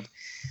field.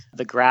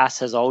 The grass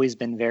has always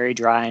been very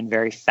dry and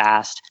very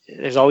fast.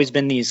 There's always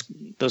been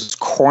those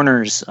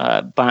corners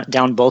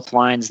down both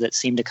lines that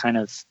seem to kind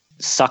of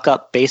suck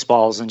up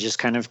baseballs and just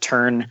kind of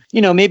turn,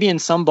 maybe in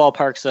some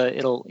ballparks,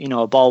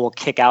 a ball will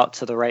kick out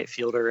to the right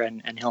fielder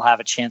and he'll have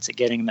a chance at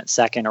getting him at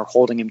second or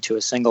holding him to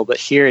a single. But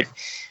here it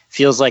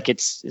feels like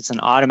it's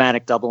an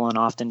automatic double and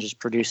often just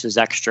produces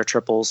extra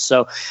triples.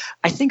 So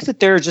I think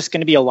that there are just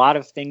going to be a lot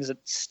of things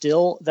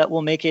that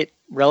will make it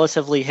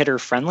relatively hitter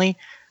friendly,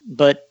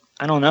 but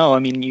I don't know. I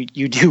mean,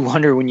 you do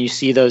wonder when you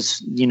see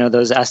those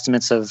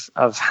estimates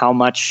of how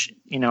much,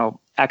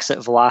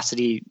 exit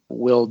velocity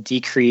will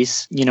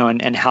decrease,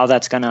 and how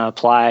that's going to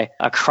apply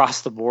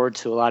across the board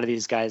to a lot of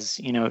these guys,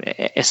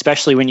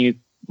 especially when you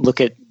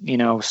look at,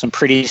 some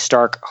pretty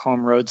stark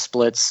home road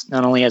splits,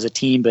 not only as a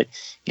team, but,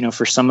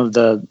 for some of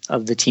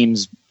the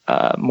team's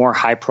more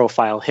high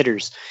profile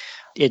hitters.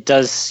 It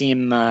does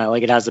seem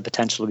like it has the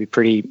potential to be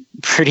pretty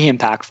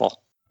impactful.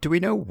 Do we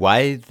know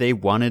why they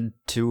wanted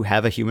to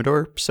have a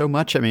Humidor so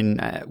much? I mean,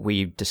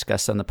 we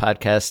discussed on the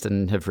podcast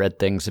and have read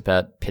things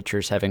about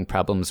pitchers having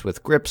problems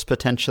with grips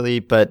potentially,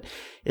 but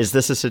is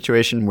this a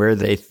situation where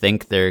they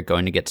think they're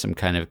going to get some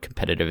kind of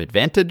competitive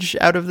advantage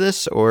out of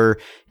this, or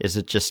is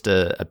it just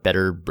a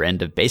better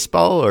brand of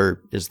baseball,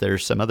 or is there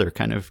some other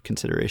kind of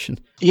consideration?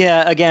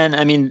 Yeah, again,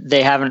 I mean,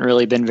 they haven't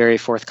really been very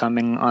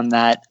forthcoming on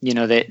that.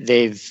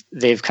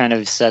 They've kind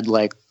of said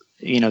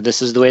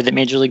this is the way that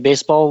Major League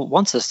Baseball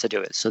wants us to do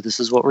it. So this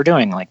is what we're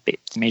doing.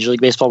 Major League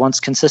Baseball wants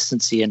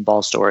consistency in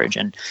ball storage.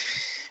 And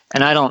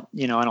I don't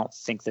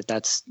think that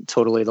that's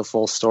totally the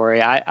full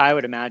story. I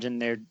would imagine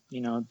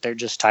they're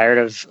just tired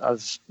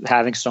of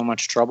having so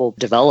much trouble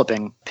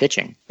developing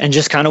pitching and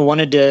just kind of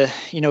wanted to,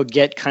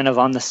 get kind of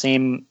on the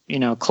same,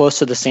 close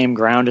to the same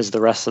ground as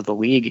the rest of the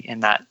league in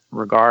that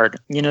regard.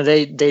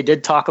 They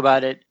did talk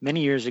about it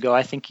many years ago.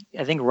 I think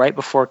right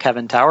before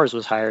Kevin Towers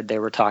was hired, they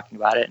were talking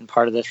about it. And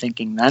part of the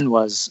thinking then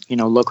was,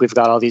 look, we've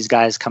got all these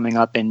guys coming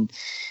up, and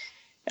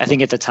I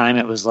think at the time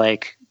it was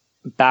like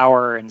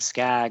Bauer and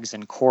Skaggs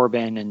and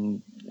Corbin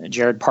and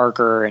Jared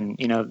Parker and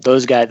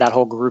those guys, that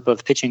whole group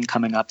of pitching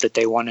coming up, that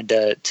they wanted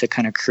to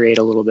kind of create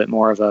a little bit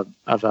more of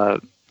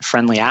a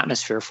friendly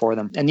atmosphere for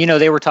them. And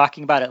they were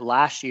talking about it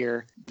last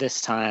year this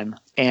time,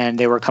 and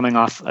they were coming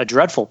off a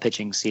dreadful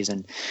pitching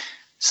season.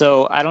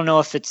 So I don't know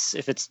if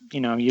it's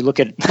you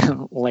look at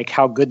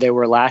how good they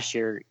were last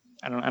year.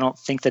 I don't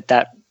think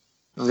that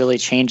really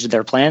changed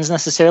their plans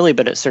necessarily,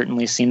 but it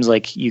certainly seems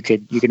like you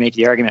could make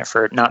the argument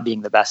for it not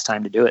being the best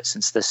time to do it,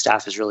 since the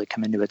staff has really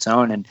come into its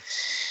own, and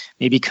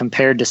maybe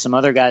compared to some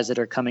other guys that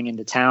are coming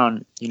into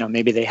town,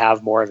 maybe they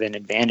have more of an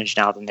advantage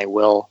now than they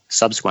will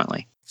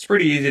subsequently. It's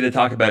pretty easy to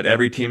talk about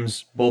every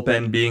team's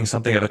bullpen being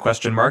something of a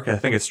question mark. I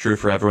think it's true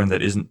for everyone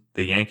that isn't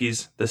the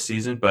Yankees this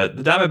season, but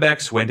the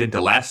Diamondbacks went into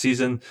last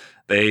season.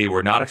 They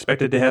were not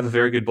expected to have a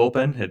very good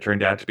bullpen. It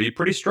turned out to be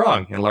pretty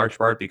strong, in large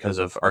part because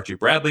of Archie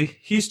Bradley.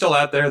 He's still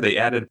out there. They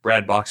added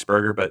Brad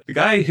Boxberger, but the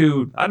guy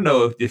who, I don't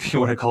know if you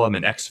want to call him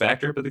an X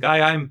factor, but the guy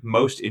I'm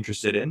most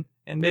interested in,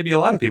 and maybe a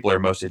lot of people are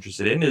most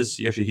interested in, is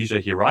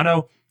Yoshihisa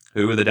Hirano,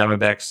 who the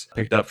Diamondbacks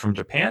picked up from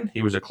Japan.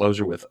 He was a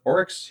closer with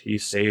Oryx. He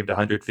saved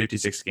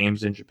 156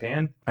 games in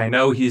Japan. I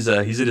know he's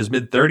in his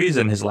mid-30s,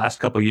 and his last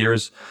couple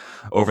years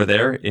over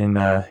there in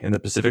the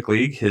Pacific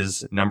League,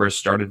 his numbers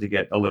started to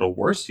get a little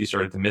worse. He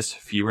started to miss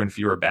fewer and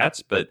fewer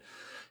bats, but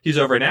he's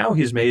over now.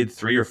 He's made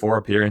 3 or 4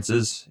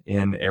 appearances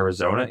in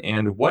Arizona.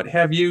 And what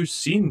have you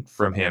seen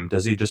from him?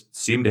 Does he just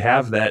seem to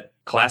have that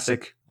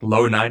classic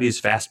low 90s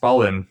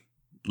fastball and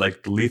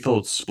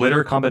lethal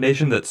splitter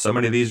combination that so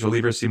many of these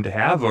relievers seem to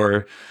have,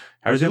 or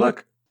how does he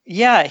look?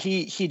 Yeah,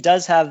 he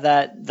does have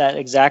that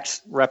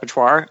exact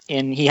repertoire,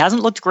 and he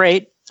hasn't looked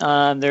great.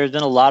 There's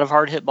been a lot of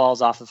hard hit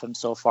balls off of him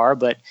so far,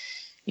 but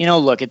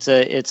look, it's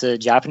a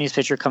Japanese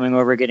pitcher coming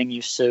over, getting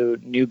used to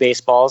new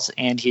baseballs,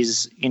 and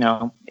he's,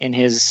 in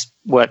his,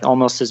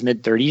 almost his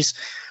mid-30s,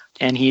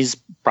 and he's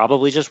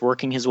probably just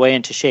working his way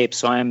into shape.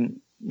 So I'm,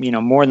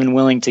 more than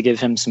willing to give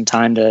him some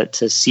time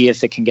to see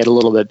if it can get a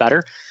little bit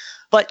better.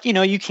 But,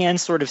 you can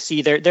sort of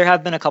see there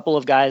have been a couple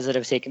of guys that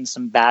have taken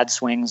some bad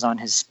swings on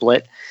his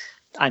split.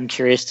 I'm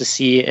curious to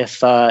see if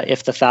the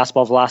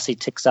fastball velocity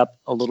ticks up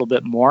a little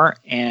bit more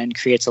and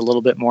creates a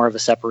little bit more of a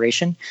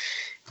separation.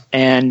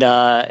 And,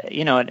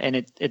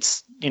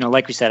 it's,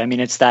 like we said, I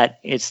mean, it's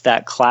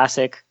that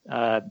classic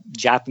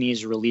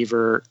Japanese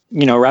reliever,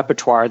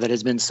 repertoire that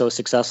has been so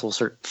successful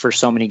for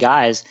so many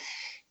guys.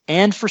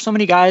 And for so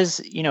many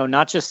guys,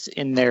 not just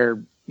in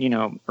their,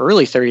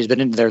 early 30s, but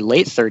into their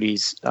late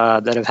 30s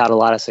that have had a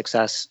lot of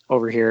success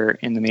over here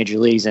in the major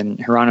leagues. And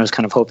Hirano is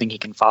kind of hoping he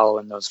can follow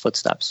in those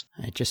footsteps.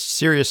 I just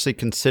seriously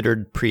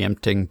considered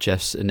preempting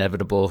Jeff's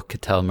inevitable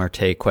Ketel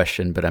Marte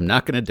question, but I'm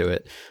not going to do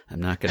it.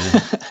 I'm not going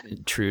to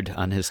intrude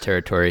on his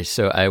territory.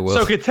 So I will.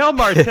 So Ketel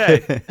Marte.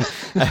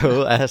 I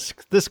will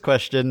ask this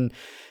question.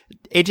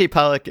 AJ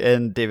Pollock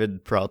and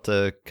David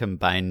Peralta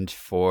combined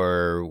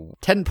for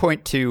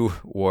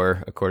 10.2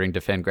 WAR, according to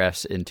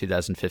Fangraphs, in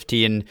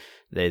 2015.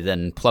 They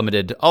then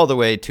plummeted all the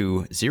way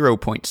to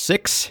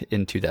 0.6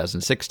 in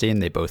 2016.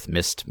 They both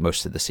missed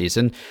most of the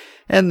season.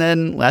 And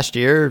then last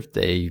year,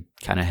 they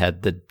kind of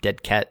had the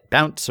dead cat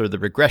bounce, or the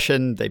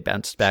regression. They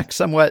bounced back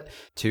somewhat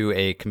to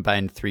a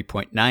combined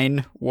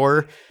 3.9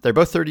 WAR. They're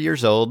both 30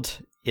 years old.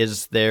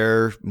 Is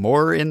there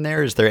more in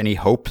there? Is there any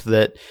hope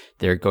that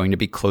they're going to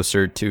be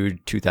closer to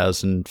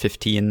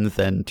 2015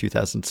 than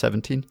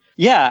 2017?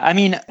 Yeah, I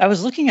mean, I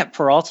was looking at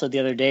Peralta the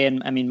other day,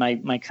 and I mean,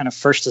 my kind of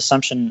first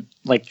assumption,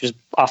 like just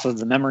off of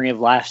the memory of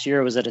last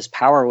year, was that his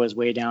power was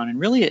way down, and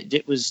really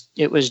it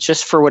was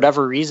just for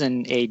whatever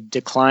reason a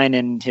decline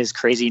in his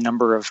crazy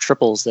number of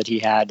triples that he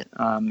had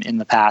in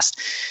the past.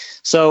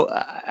 So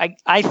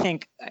I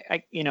think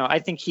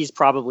he's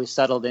probably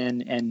settled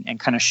in and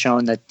kind of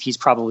shown that he's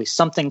probably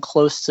something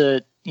close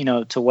to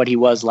what he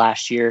was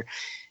last year,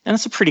 and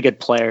it's a pretty good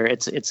player.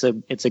 It's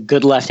a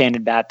good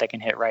left-handed bat that can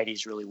hit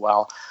righties really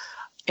well.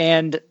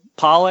 And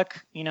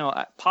Pollock,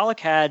 Pollock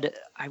had,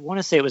 I want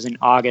to say it was in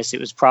August,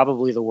 it was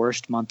probably the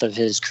worst month of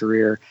his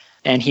career.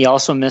 And he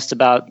also missed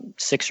about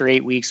 6 or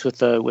 8 weeks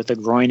with a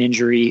groin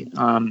injury.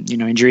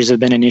 Injuries have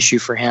been an issue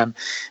for him,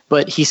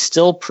 but he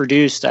still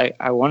produced.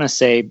 I want to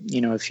say,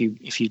 if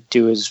you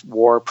do his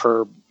WAR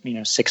per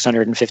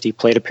 650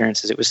 plate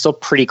appearances, it was still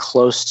pretty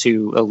close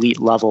to elite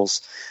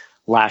levels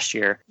last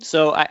year.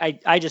 So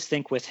I just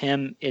think with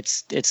him,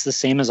 it's the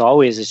same as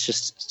always. It's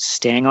just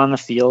staying on the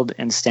field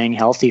and staying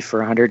healthy for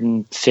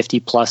 150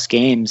 plus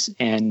games,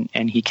 and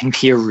he can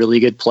be a really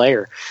good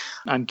player.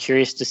 I'm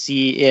curious to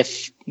see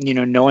if,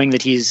 knowing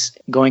that he's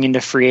going into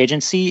free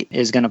agency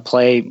is going to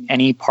play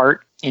any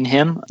part in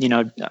him.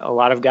 A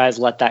lot of guys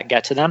let that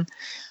get to them.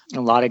 A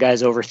lot of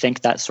guys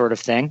overthink that sort of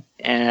thing.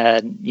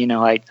 And,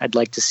 I'd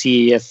like to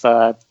see if,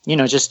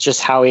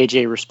 just how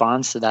AJ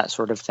responds to that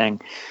sort of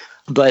thing.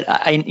 But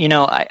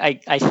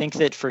I think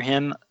that for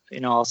him,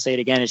 I'll say it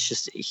again. It's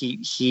just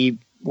he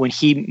when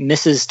he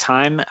misses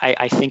time,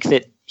 I think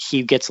that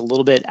he gets a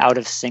little bit out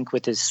of sync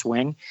with his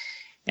swing.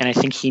 And I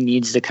think he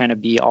needs to kind of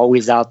be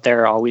always out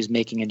there, always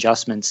making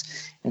adjustments.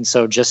 And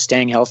so just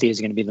staying healthy is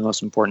going to be the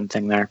most important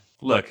thing there.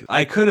 Look,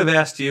 I could have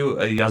asked you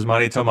a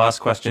Yasmani Tomas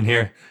question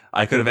here.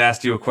 I could have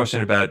asked you a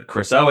question about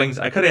Chris Owings.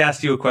 I could have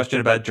asked you a question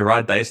about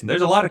Jarrod Dyson.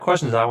 There's a lot of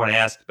questions I want to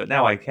ask, but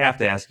now I have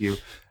to ask you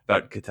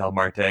about Ketel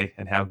Marte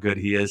and how good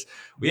he is.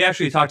 We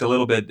actually talked a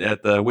little bit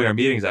at the winter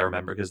meetings, I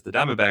remember, because the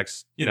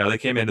Diamondbacks, they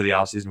came into the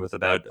offseason with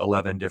about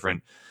 11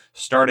 different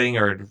starting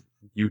or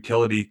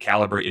utility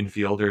caliber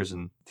infielders,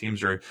 and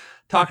teams are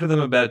talking to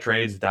them about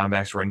trades. The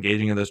Diamondbacks were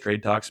engaging in those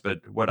trade talks.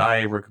 But what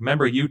I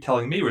remember you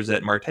telling me was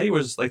that Marte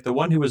was like the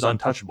one who was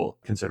untouchable,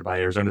 considered by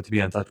Arizona to be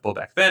untouchable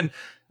back then.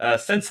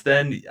 Since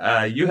then,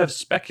 you have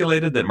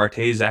speculated that Marte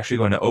is actually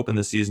going to open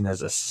the season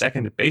as a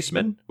second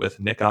baseman with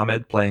Nick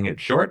Ahmed playing at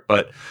short,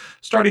 but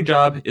starting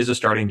job is a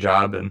starting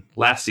job. And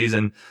last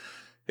season,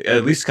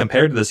 at least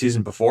compared to the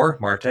season before,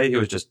 Marte, it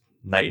was just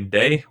night and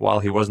day. While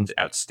he wasn't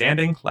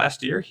outstanding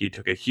last year, he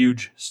took a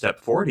huge step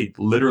forward. He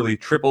literally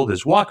tripled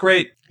his walk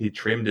rate. He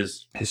trimmed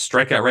his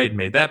strikeout rate and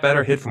made that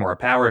better, hit for more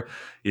power.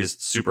 He's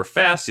super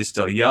fast. He's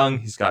still young.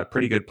 He's got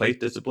pretty good plate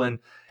discipline.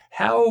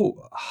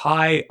 How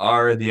high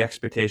are the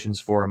expectations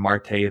for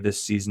Marte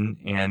this season?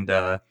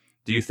 And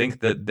do you think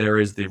that there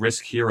is the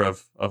risk here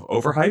of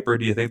overhype, or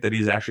do you think that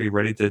he's actually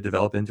ready to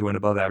develop into an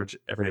above average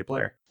everyday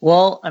player?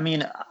 Well, I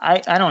mean, I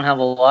don't have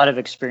a lot of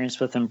experience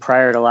with him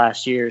prior to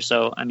last year.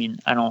 So, I mean,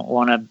 I don't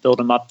want to build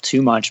him up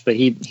too much, but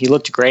he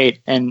looked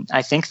great. And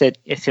I think that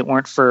if it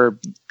weren't for,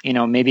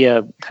 maybe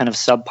a kind of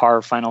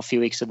subpar final few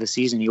weeks of the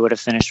season, he would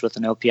have finished with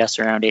an OPS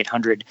around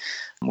 800,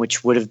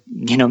 which would have,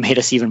 made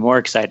us even more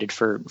excited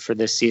for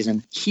this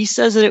season. He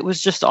says that it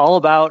was just all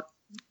about,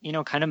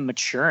 kind of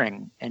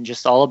maturing and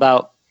just all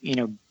about,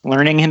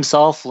 learning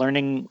himself,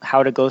 learning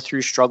how to go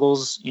through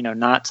struggles,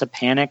 not to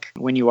panic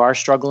when you are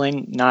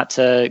struggling, not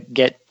to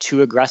get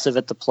too aggressive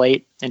at the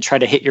plate and try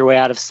to hit your way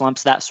out of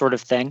slumps, that sort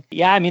of thing.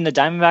 Yeah, I mean, the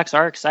Diamondbacks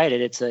are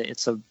excited. It's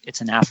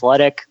an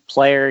athletic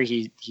player.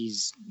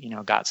 He's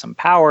got some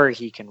power.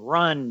 He can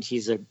run.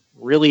 He's a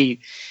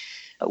really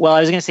Well,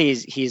 I was going to say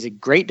he's a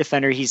great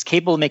defender. He's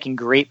capable of making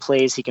great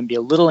plays. He can be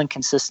a little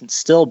inconsistent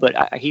still, but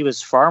he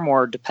was far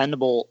more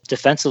dependable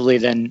defensively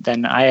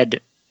than I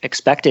had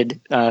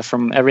expected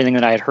from everything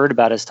that I had heard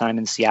about his time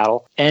in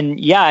Seattle. And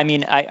yeah, I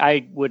mean,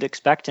 I would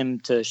expect him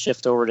to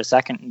shift over to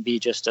second and be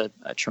just a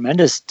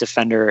tremendous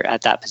defender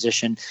at that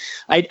position.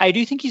 I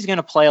do think he's going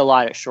to play a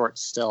lot at short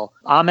still.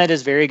 Ahmed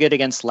is very good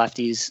against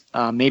lefties.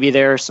 Maybe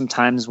there are some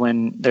times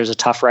when there's a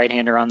tough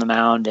right-hander on the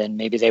mound and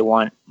maybe they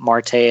want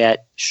Marte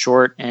at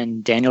short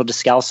and Daniel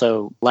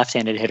Descalso,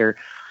 left-handed hitter,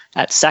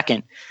 at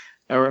second.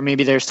 Or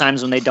maybe there's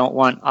times when they don't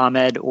want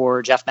Ahmed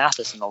or Jeff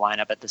Mathis in the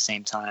lineup at the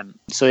same time.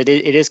 So it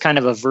is kind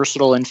of a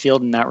versatile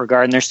infield in that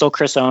regard. And there's still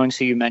Chris Owings,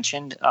 who you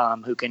mentioned,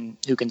 who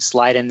can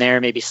slide in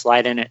there, maybe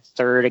slide in at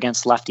third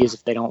against lefties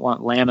if they don't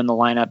want Lamb in the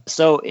lineup.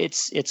 So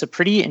it's a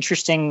pretty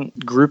interesting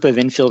group of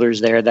infielders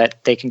there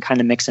that they can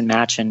kind of mix and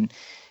match and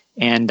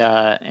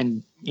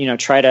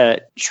try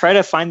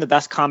to find the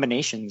best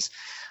combinations.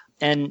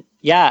 And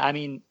yeah, I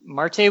mean,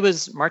 Marte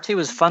was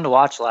fun to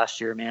watch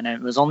last year, man.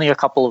 It was only a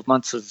couple of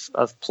months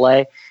of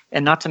play,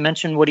 and not to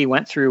mention what he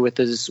went through with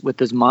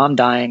his mom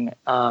dying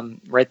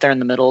right there in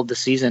the middle of the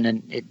season,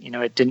 and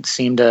it didn't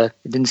seem to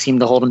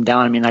hold him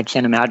down. I mean, I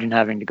can't imagine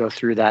having to go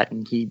through that,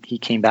 and he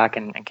came back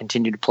and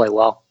continued to play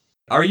well.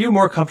 Are you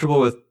more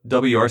comfortable with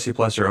WRC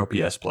plus or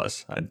OPS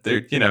plus?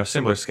 They're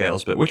similar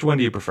scales, but which one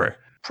do you prefer?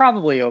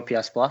 Probably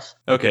OPS plus.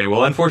 Okay,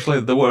 well,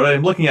 unfortunately, what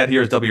I'm looking at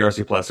here is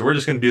WRC plus, so we're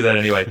just going to do that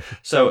anyway.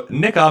 So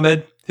Nick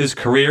Ahmed, his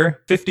career,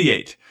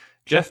 58.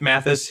 Jeff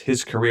Mathis,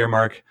 his career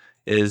mark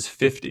is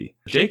 50.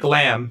 Jake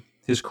Lamb,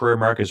 his career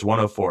mark is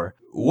 104.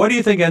 What do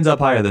you think ends up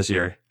higher this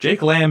year?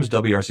 Jake Lamb's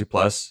WRC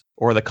plus,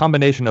 or the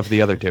combination of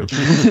the other two?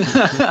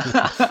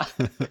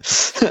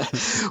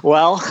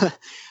 Well,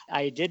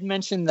 I did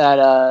mention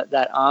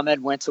that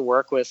Ahmed went to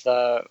work with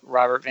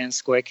Robert Van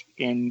Squik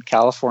in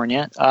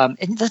California.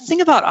 And the thing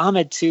about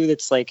Ahmed too,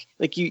 that's like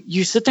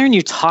you sit there and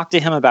you talk to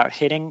him about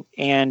hitting,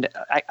 and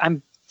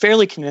I'm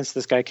fairly convinced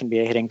this guy can be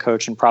a hitting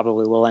coach and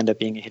probably will end up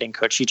being a hitting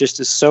coach. He just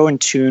is so in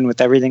tune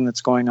with everything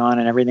that's going on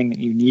and everything that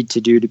you need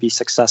to do to be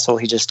successful.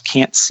 He just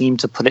can't seem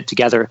to put it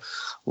together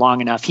long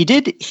enough. He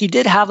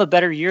did have a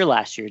better year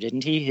last year,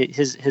 didn't he?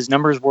 His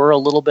numbers were a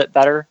little bit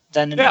better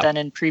than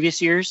in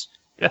previous years.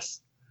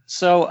 Yes.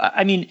 So,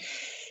 I mean,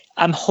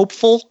 I'm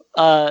hopeful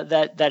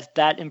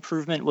that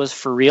improvement was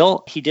for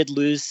real. He did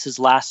lose his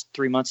last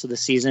 3 months of the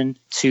season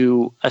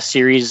to a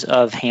series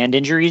of hand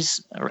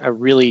injuries, a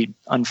really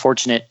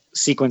unfortunate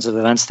sequence of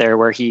events there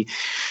where he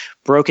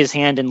broke his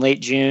hand in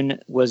late June,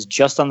 was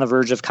just on the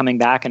verge of coming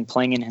back and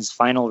playing in his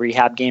final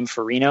rehab game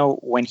for Reno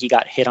when he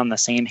got hit on the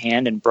same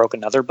hand and broke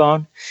another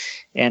bone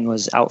and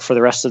was out for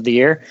the rest of the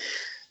year.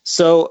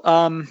 So,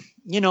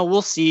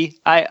 we'll see.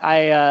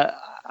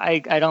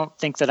 I don't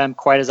think that I'm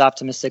quite as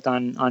optimistic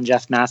on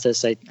Jeff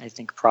Mathis. I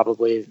think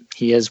probably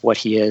he is what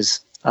he is.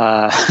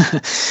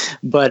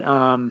 But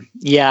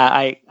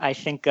I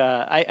think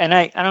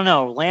I don't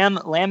know.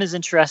 Lamb is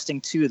interesting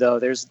too, though.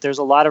 There's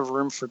a lot of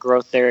room for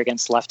growth there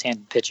against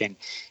left-handed pitching.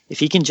 If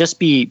he can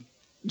just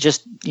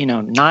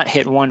not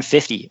hit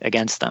 150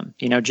 against them,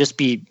 just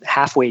be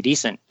halfway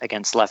decent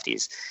against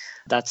lefties,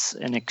 that's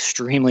an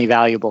extremely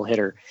valuable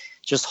hitter.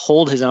 Just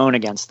hold his own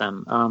against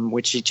them,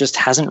 which he just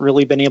hasn't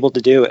really been able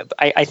to do.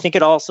 I think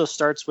it also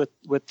starts with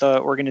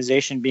the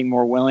organization being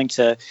more willing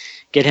to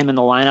get him in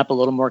the lineup a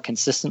little more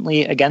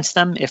consistently against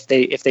them if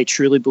they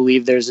truly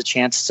believe there's a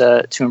chance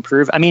to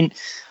improve. I mean,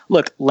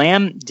 look,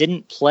 Lamb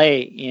didn't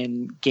play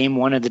in Game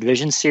 1 of the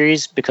division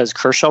series because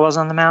Kershaw was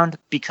on the mound,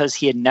 because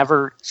he had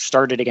never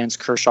started against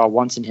Kershaw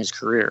once in his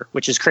career,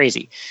 which is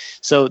crazy.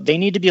 So they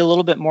need to be a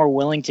little bit more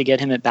willing to get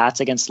him at bats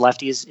against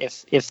lefties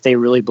if they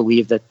really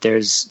believe that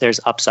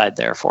there's upside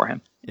there for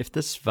him. If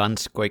this Van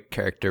Squik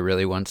character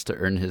really wants to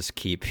earn his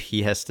keep,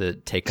 he has to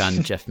take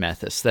on Jeff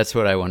Mathis. That's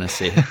what I want to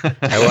see.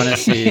 I want to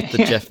see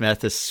the Jeff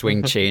Mathis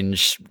swing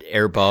change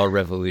airball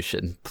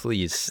revolution.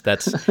 Please.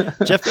 That's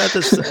Jeff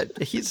Mathis.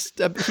 He's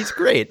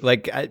great.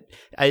 Like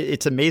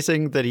it's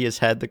amazing that he has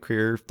had the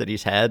career that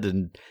he's had,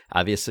 and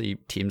obviously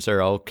teams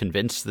are all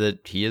convinced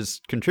that he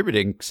is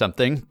contributing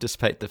something,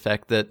 despite the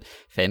fact that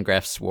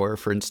Fangraphs WAR,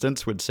 for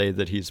instance, would say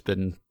that he's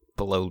been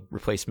below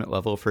replacement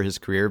level for his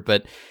career,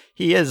 but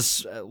he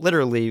is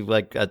literally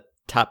like a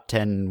top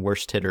 10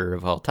 worst hitter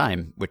of all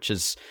time, which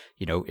is,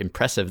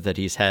 impressive that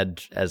he's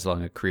had as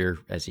long a career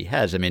as he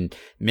has. I mean,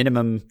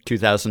 minimum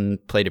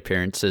 2,000 plate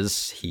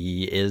appearances.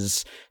 He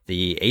is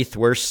the 8th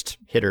worst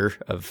hitter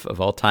of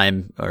all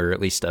time, or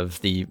at least of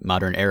the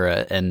modern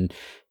era. And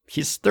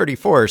he's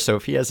 34, so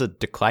if he has a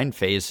decline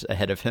phase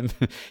ahead of him,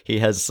 he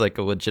has like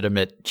a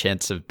legitimate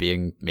chance of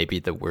being maybe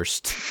the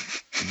worst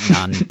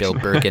non-Bill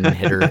Bergen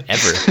hitter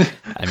ever.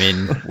 I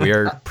mean, we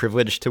are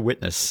privileged to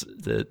witness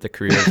the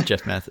career of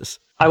Jeff Mathis.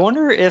 I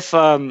wonder if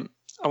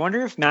I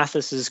wonder if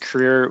Mathis's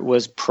career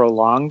was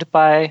prolonged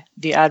by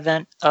the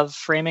advent of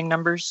framing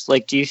numbers.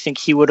 Like, do you think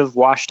he would have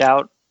washed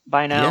out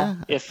by now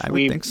if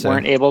we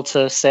weren't able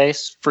to say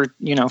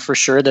for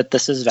sure that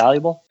this is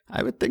valuable?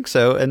 I would think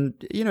so. And,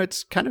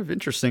 it's kind of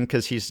interesting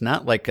because he's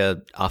not like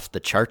a off the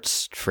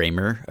charts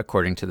framer,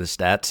 according to the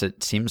stats.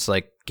 It seems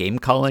like game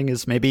calling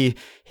is maybe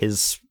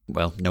his,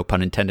 well, no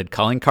pun intended,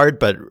 calling card,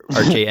 but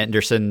RJ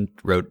Anderson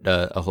wrote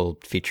a whole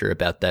feature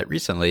about that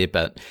recently,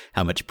 about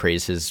how much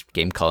praise his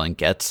game calling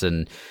gets.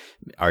 And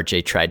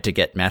RJ tried to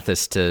get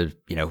Mathis to,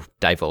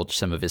 divulge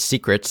some of his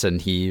secrets,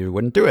 and he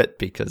wouldn't do it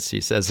because he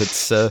says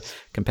it's a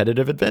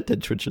competitive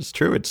advantage, which is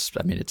true. It's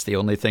the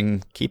only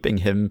thing keeping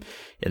him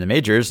in the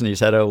majors, and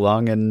he's had a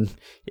long and,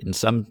 in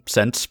some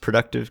sense,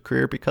 productive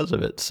career because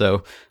of it.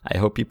 So I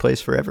hope he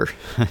plays forever.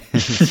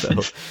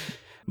 So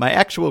my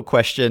actual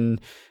question,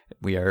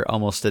 we are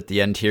almost at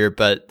the end here,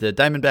 but the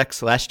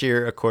Diamondbacks last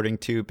year, according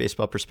to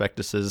Baseball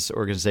Prospectus's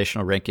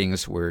organizational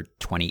rankings, were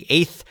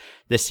 28th.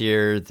 This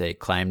year, they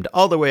climbed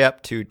all the way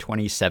up to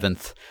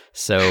 27th.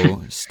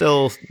 So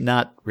still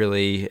not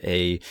really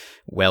a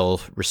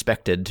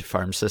well-respected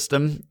farm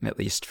system, at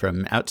least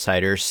from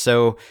outsiders.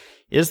 So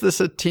is this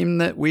a team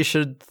that we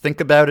should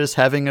think about as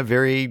having a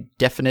very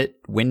definite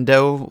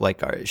window?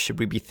 Like, should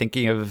we be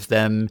thinking of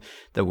them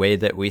the way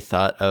that we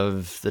thought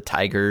of the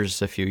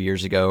Tigers a few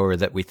years ago, or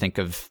that we think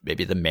of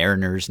maybe the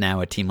Mariners now,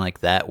 a team like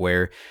that,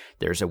 where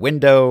there's a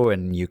window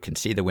and you can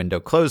see the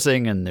window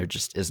closing and there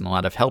just isn't a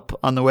lot of help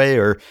on the way?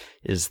 Or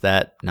is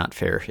that not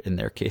fair in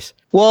their case?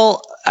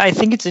 Well, I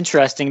think it's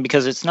interesting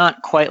because it's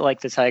not quite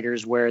like the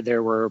Tigers where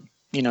there were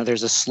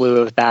there's a slew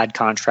of bad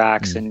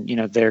contracts and,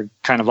 they're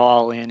kind of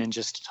all in and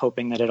just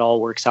hoping that it all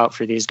works out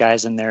for these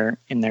guys in their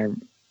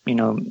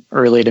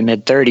early to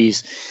mid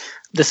 30s.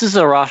 This is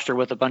a roster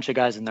with a bunch of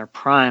guys in their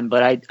prime,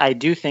 but I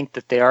do think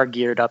that they are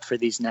geared up for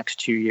these next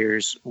 2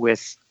 years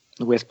with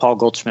Paul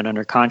Goldschmidt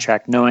under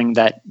contract, knowing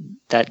that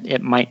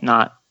it might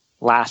not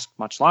last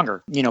much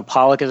longer.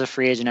 Pollock is a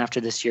free agent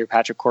after this year.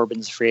 Patrick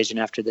Corbin's a free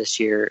agent after this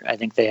year. I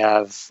think they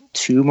have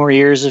 2 more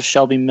years of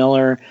Shelby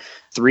Miller,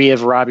 3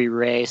 of Robbie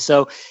Ray.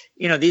 So,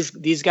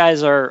 these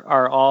guys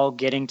are all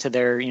getting to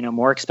their,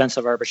 more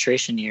expensive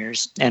arbitration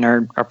years and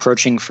are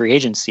approaching free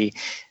agency.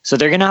 So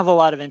they're going to have a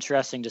lot of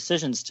interesting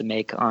decisions to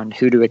make on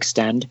who to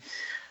extend.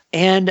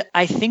 And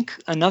I think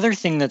another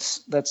thing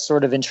that's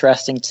sort of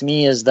interesting to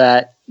me is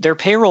that their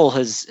payroll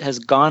has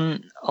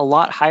gone a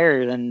lot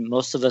higher than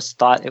most of us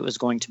thought it was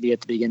going to be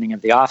at the beginning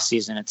of the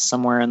offseason. It's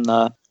somewhere in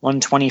the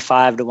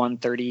 125 to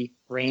 130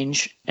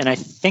 range. And I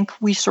think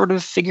we sort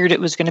of figured it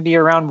was going to be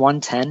around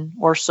 110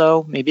 or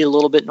so, maybe a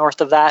little bit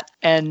north of that.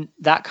 And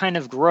that kind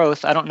of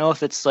growth, I don't know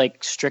if it's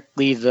like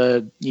strictly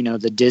the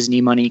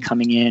Disney money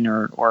coming in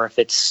or if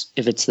it's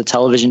the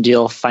television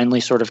deal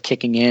finally sort of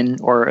kicking in,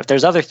 or if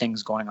there's other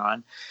things going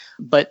on.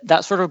 But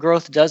that sort of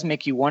growth does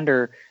make you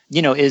wonder,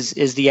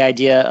 is the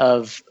idea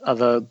of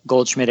a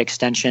Goldschmidt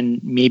extension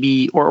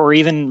maybe, or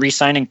even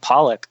re-signing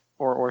Pollock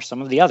or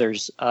some of the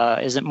others,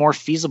 is it more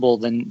feasible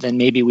than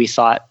maybe we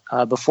thought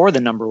before the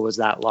number was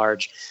that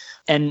large?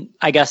 And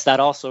I guess that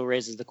also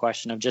raises the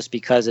question of, just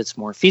because it's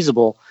more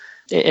feasible,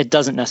 it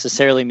doesn't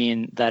necessarily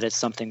mean that it's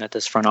something that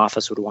this front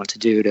office would want to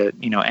do to,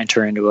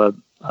 enter into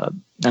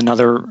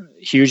another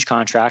huge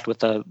contract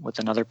with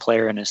another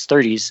player in his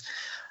 30s.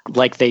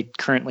 Like they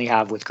currently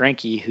have with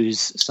Greinke, who's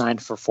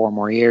signed for 4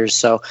 more years.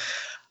 So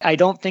I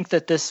don't think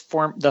that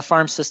the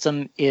farm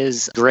system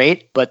is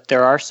great, but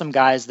there are some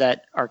guys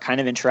that are kind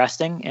of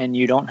interesting, and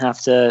you don't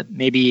have to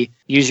maybe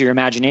use your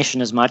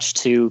imagination as much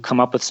to come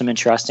up with some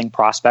interesting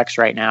prospects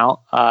right now.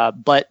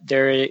 But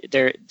there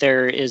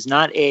is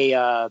not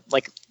a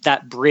like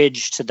that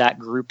bridge to that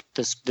group,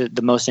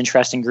 the most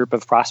interesting group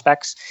of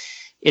prospects.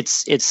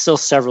 It's still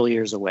several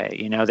years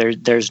away.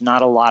 There's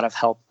not a lot of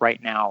help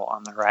right now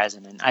on the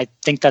horizon. And I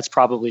think that's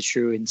probably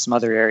true in some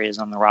other areas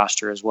on the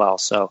roster as well.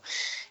 So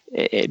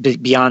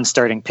beyond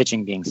starting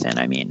pitching being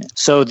thin,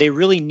 So they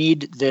really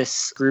need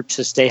this group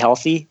to stay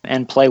healthy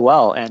and play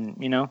well. And,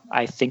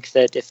 I think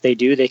that if they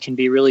do, they can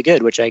be really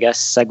good, which I guess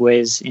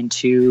segues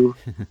into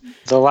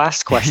the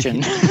last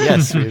question.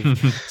 Yes, we've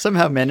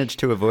somehow managed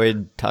to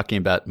avoid talking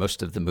about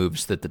most of the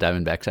moves that the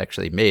Diamondbacks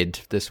actually made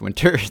this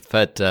winter.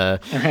 But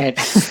right.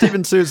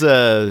 Steven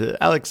Souza,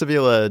 Alex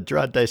Avila,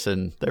 Gerard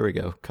Dyson, there we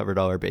go, covered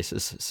all our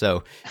bases.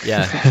 So,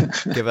 yeah,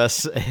 give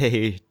us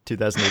a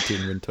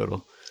 2018 win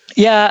total.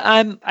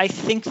 Yeah, I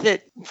think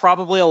that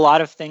probably a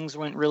lot of things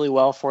went really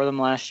well for them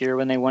last year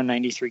when they won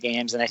 93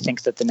 games, and I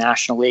think that the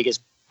National League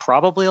is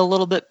probably a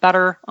little bit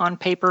better on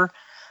paper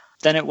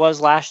than it was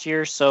last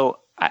year. So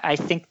I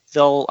think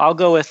I'll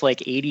go with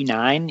like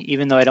 89,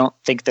 even though I don't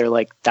think they're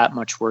like that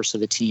much worse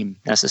of a team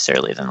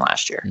necessarily than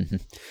last year. Mm-hmm.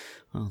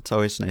 Well, it's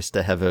always nice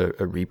to have a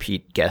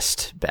repeat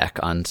guest back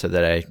on so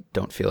that I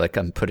don't feel like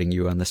I'm putting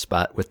you on the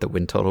spot with the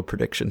win total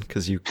prediction,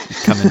 because you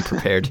come in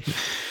prepared.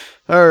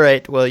 All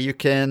right. Well, you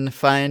can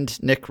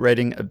find Nick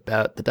writing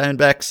about the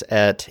Diamondbacks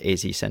at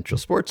AZ Central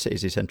Sports,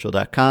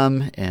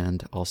 azcentral.com,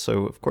 and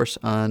also, of course,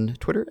 on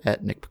Twitter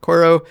at Nick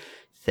Piecoro.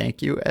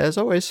 Thank you, as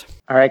always.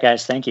 All right,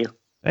 guys. Thank you.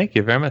 Thank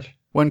you very much.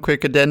 One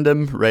quick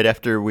addendum. Right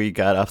after we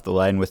got off the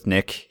line with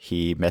Nick,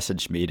 he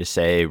messaged me to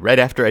say, right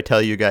after I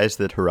tell you guys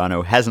that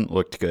Hirano hasn't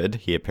looked good,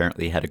 he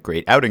apparently had a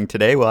great outing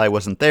today while I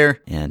wasn't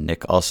there. And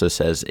Nick also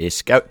says a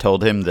scout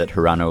told him that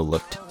Hirano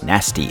looked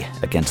nasty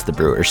against the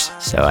Brewers.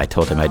 So I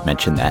told him I'd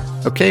mention that.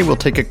 Okay, we'll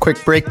take a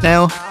quick break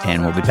now,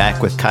 and we'll be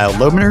back with Kyle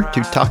Lobner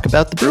to talk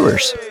about the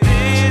Brewers.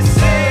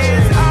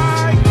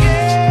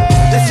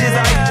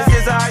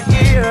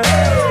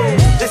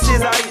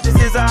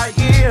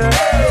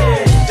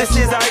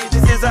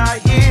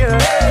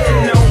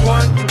 No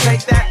one can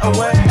take that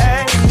away.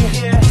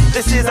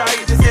 This is our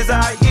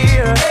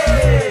year.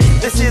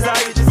 This is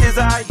our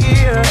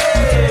year.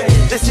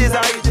 This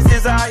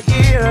is our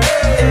year.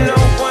 No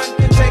one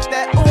can take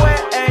that away.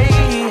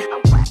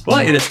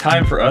 Well, it is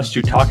time for us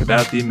to talk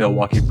about the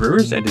Milwaukee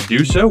Brewers, and to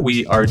do so,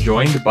 we are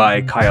joined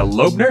by Kyle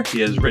Lobner. He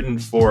has written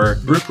for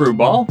Brew Crew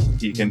Ball.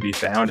 He can be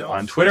found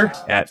on Twitter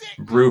at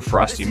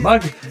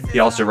BrewFrostyMug. He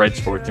also writes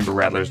for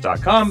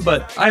TimberRattlers.com,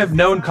 but I have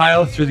known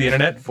Kyle through the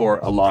internet for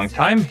a long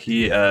time.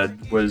 He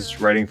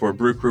was writing for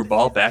Brew Crew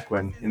Ball back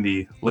when in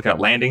the Lookout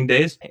Landing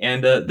days,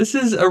 and this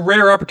is a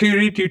rare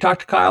opportunity to talk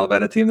to Kyle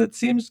about a team that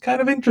seems kind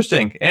of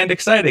interesting and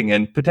exciting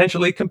and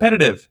potentially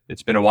competitive.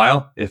 It's been a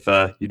while, if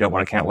you don't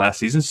want to count last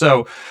season,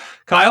 so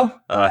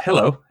Kyle,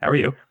 hello. How are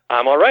you?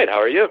 I'm all right. How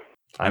are you?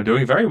 I'm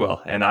doing very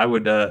well, and I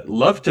would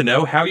love to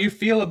know how you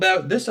feel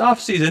about this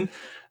offseason.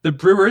 The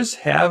Brewers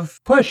have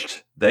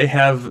pushed. They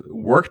have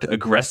worked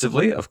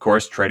aggressively, of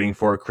course, trading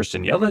for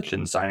Christian Yelich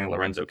and signing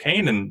Lorenzo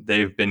Cain, and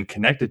they've been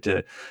connected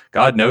to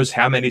God knows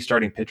how many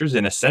starting pitchers.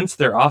 In a sense,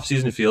 their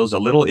offseason feels a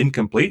little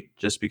incomplete,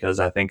 just because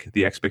I think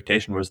the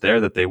expectation was there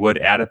that they would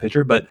add a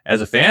pitcher. But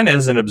as a fan,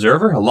 as an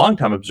observer, a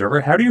longtime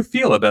observer, how do you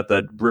feel about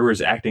the Brewers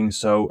acting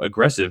so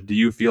aggressive? Do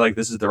you feel like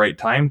this is the right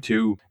time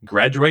to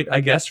graduate, I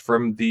guess,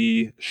 from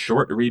the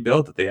short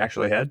rebuild that they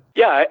actually had?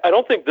 Yeah, I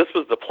don't think this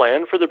was the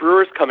plan for the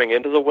Brewers coming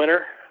into the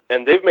winter.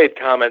 And they've made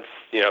comments,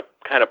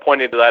 kind of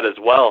pointing to that as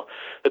well,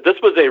 that this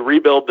was a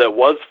rebuild that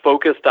was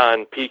focused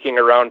on peaking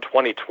around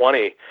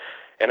 2020.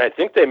 And I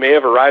think they may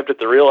have arrived at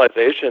the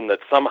realization that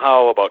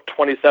somehow about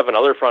 27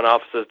 other front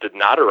offices did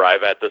not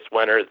arrive at this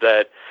winter,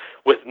 that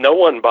with no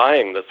one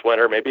buying this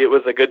winter, maybe it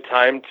was a good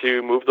time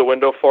to move the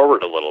window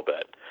forward a little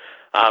bit.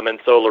 And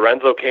so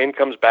Lorenzo Cain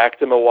comes back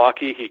to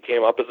Milwaukee. He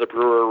came up as a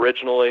Brewer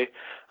originally.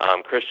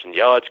 Christian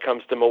Yelich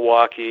comes to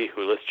Milwaukee.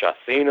 Jhoulys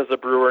Chacin is a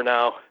Brewer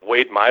now.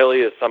 Wade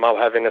Miley is somehow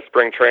having a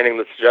spring training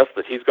that suggests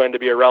that he's going to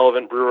be a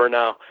relevant Brewer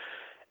now.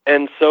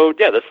 And so,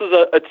 yeah, this is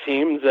a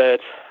team that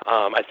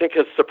I think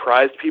has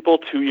surprised people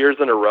 2 years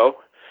in a row.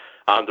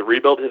 The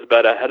rebuild has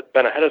been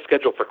ahead of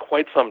schedule for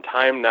quite some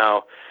time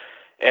now.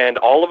 And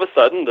all of a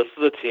sudden, this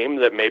is a team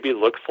that maybe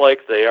looks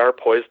like they are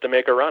poised to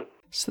make a run.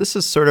 So this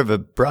is sort of a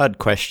broad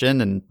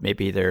question, and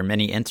maybe there are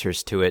many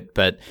answers to it,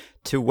 but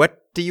to what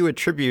do you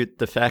attribute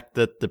the fact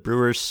that the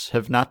Brewers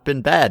have not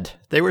been bad?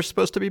 They were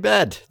supposed to be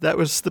bad. That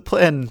was the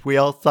plan. We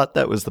all thought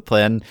that was the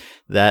plan.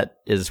 That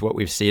is what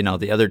we've seen all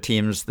the other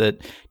teams that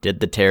did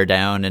the tear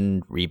down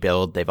and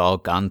rebuild. They've all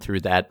gone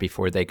through that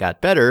before they got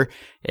better,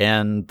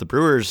 and the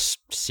Brewers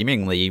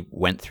seemingly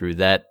went through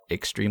that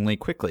extremely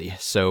quickly.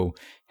 So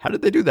how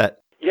did they do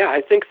that? Yeah,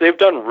 I think they've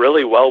done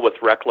really well with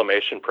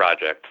reclamation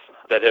projects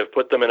that have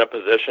put them in a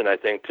position, I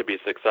think, to be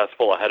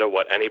successful ahead of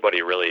what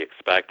anybody really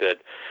expected.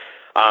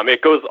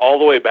 It goes all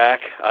the way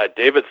back.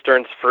 David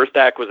Stern's first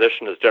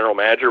acquisition as general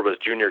manager was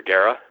Junior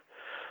Guerra,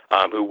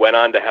 who went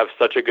on to have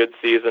such a good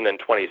season in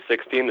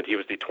 2016 that he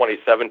was the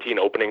 2017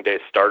 opening day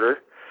starter,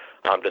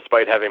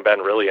 despite having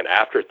been really an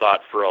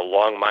afterthought for a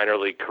long minor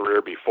league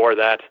career before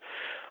that.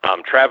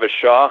 Travis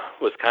Shaw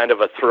was kind of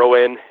a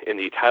throw-in in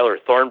the Tyler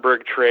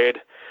Thornburg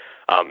trade.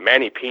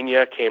 Manny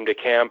Pena came to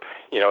camp,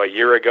 a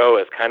year ago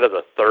as kind of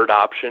the third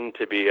option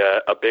to be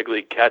a big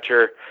league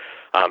catcher,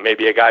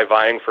 maybe a guy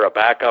vying for a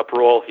backup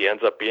role. He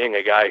ends up being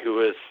a guy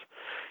who is,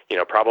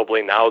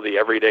 probably now the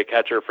everyday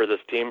catcher for this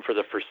team for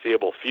the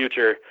foreseeable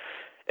future.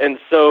 And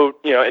so,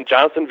 and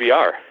Jonathan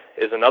Villar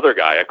is another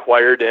guy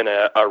acquired in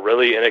a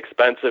really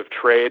inexpensive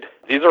trade.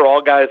 These are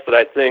all guys that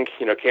I think,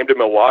 came to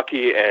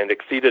Milwaukee and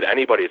exceeded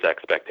anybody's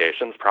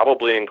expectations,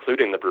 probably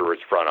including the Brewers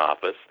front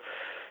office.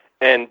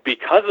 And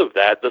because of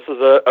that, this is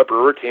a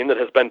Brewer team that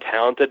has been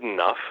talented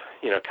enough,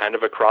 kind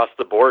of across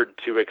the board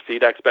to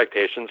exceed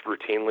expectations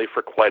routinely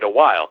for quite a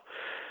while.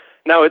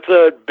 Now, it's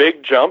a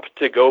big jump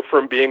to go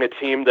from being a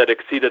team that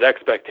exceeded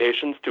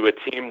expectations to a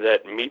team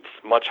that meets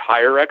much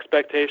higher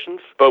expectations.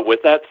 But with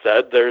that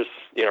said, there's,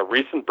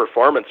 recent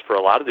performance for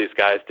a lot of these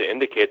guys to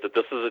indicate that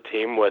this is a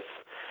team with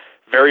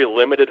very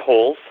limited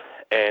holes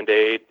and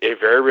a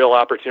very real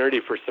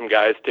opportunity for some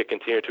guys to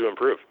continue to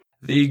improve.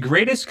 The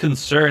greatest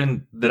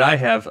concern that I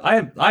have,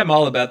 I'm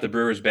all about the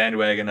Brewers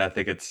bandwagon. I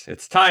think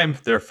it's time.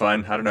 They're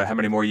fun. I don't know how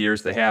many more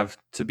years they have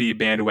to be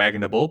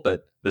bandwagonable,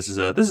 but this is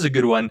a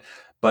good one.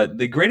 But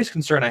the greatest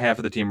concern I have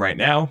for the team right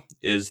now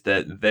is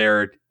that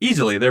their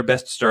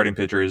best starting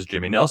pitcher is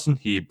Jimmy Nelson.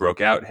 He broke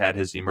out, had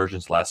his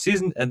emergence last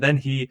season, and then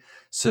he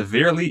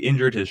severely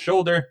injured his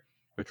shoulder,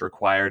 which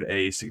required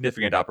a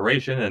significant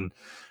operation. And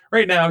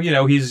right now,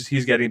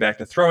 he's getting back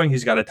to throwing.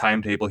 He's got a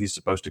timetable. He's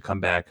supposed to come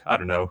back,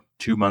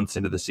 2 months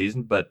into the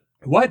season. But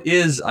what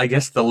is, I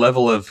guess, the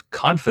level of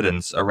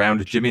confidence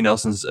around Jimmy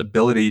Nelson's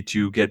ability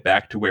to get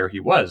back to where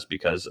he was?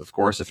 Because, of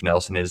course, if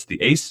Nelson is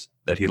the ace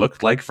that he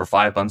looked like for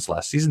 5 months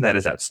last season, that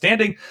is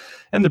outstanding.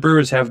 And the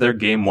Brewers have their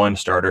Game 1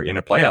 starter in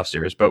a playoff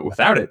series. But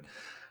without it,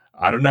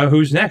 I don't know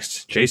who's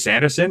next. Chase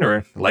Anderson,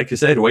 or like you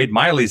said, Wade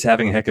Miley's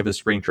having a heck of a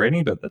spring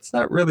training, but that's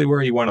not really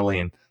where you want to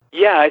lean.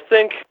 Yeah, I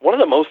think one of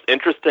the most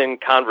interesting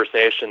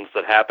conversations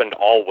that happened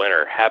all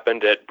winter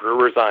happened at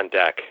Brewers on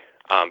Deck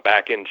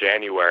back in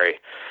January.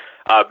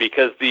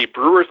 Because the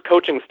Brewers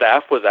coaching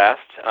staff was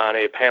asked on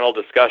a panel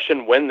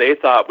discussion when they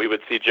thought we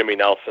would see Jimmy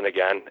Nelson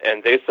again,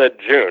 and they said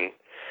June.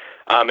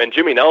 And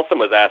Jimmy Nelson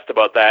was asked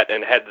about that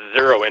and had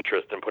zero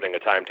interest in putting a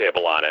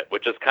timetable on it,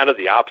 which is kind of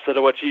the opposite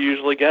of what you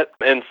usually get.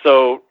 And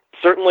so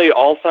certainly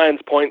all signs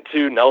point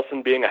to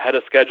Nelson being ahead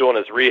of schedule in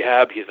his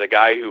rehab. He's a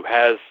guy who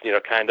has,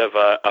 kind of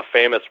a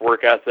famous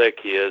work ethic.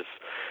 He is,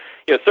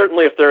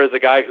 certainly if there is a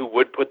guy who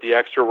would put the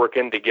extra work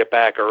in to get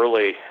back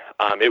early,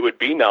 it would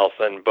be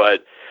Nelson.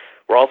 But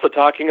we're also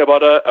talking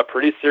about a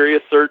pretty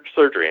serious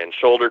surgery and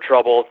shoulder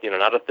trouble,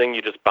 not a thing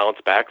you just bounce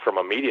back from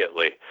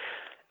immediately.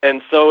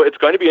 And so it's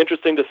going to be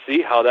interesting to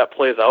see how that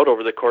plays out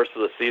over the course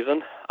of the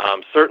season.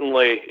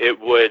 Certainly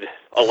it would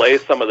allay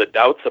some of the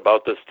doubts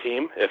about this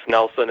team if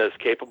Nelson is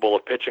capable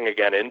of pitching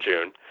again in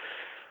June.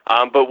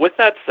 But with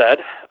that said,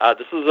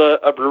 this is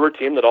a Brewer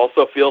team that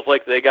also feels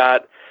like they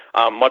got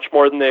much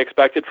more than they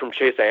expected from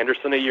Chase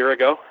Anderson a year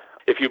ago.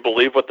 If you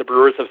believe what the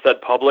Brewers have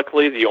said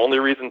publicly, the only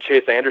reason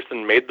Chase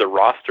Anderson made the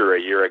roster a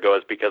year ago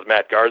is because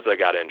Matt Garza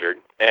got injured.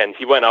 And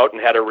he went out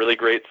and had a really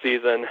great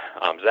season.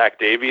 Zach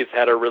Davies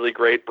had a really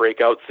great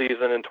breakout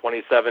season in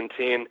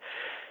 2017.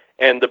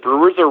 And the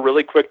Brewers are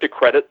really quick to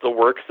credit the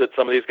work that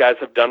some of these guys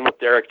have done with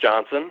Derek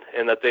Johnson,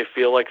 and that they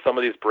feel like some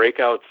of these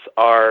breakouts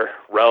are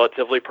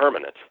relatively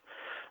permanent.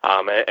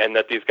 And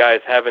that these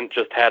guys haven't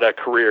just had a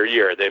career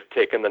year. They've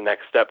taken the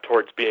next step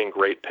towards being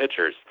great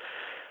pitchers.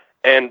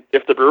 And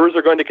if the Brewers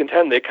are going to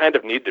contend, they kind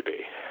of need to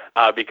be.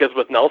 Because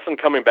with Nelson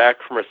coming back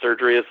from a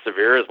surgery as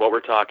severe as what we're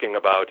talking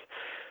about,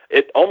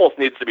 it almost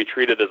needs to be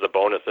treated as a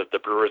bonus if the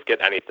Brewers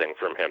get anything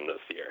from him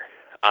this year.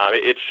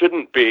 It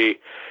shouldn't be,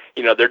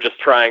 they're just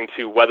trying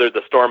to weather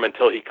the storm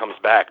until he comes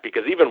back.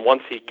 Because even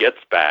once he gets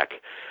back,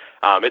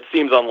 it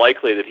seems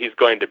unlikely that he's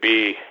going to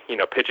be,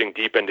 pitching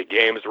deep into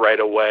games right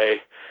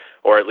away,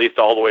 or at least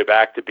all the way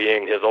back to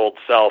being his old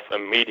self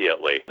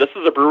immediately. This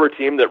is a Brewer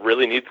team that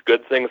really needs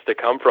good things to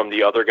come from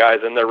the other guys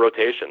in their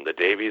rotation, the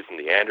Davies and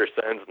the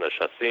Andersons and the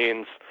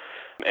Chacins,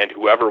 and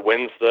whoever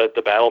wins the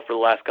battle for the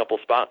last couple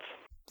spots.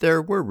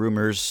 There were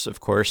rumors, of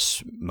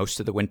course,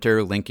 most of the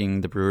winter linking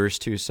the Brewers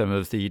to some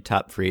of the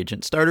top free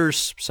agent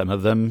starters, some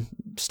of them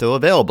still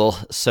available.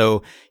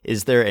 So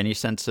is there any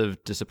sense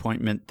of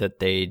disappointment that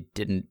they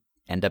didn't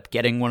end up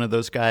getting one of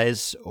those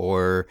guys,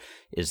 or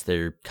is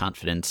there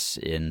confidence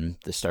in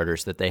the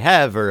starters that they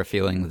have, or a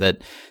feeling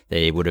that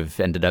they would have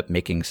ended up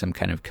making some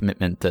kind of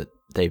commitment that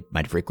they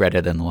might have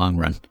regretted in the long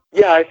run?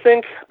 Yeah, I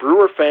think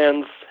Brewer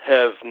fans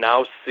have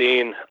now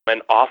seen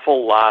an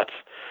awful lot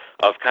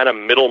of kind of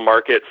middle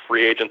market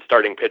free agent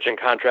starting pitching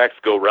contracts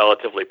go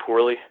relatively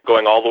poorly,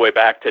 going all the way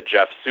back to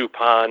Jeff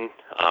Suppan,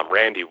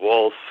 Randy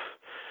Wolf,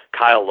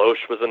 Kyle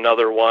Loesch was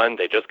another one.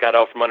 They just got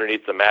out from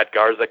underneath the Matt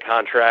Garza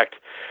contract.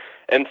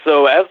 And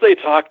so as they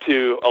talked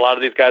to a lot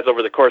of these guys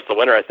over the course of the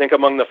winter, I think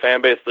among the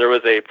fan base, there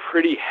was a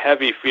pretty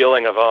heavy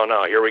feeling of, oh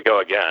no, here we go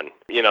again.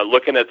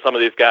 Looking at some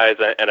of these guys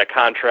and a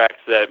contract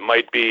that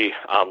might be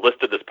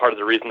listed as part of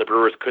the reason the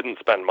Brewers couldn't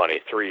spend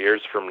money 3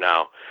 years from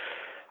now.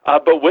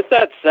 But with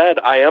that said,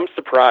 I am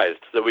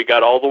surprised that we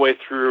got all the way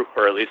through,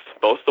 or at least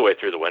most of the way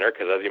through the winter,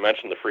 because as you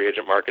mentioned, the free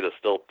agent market is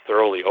still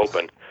thoroughly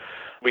open.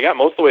 We got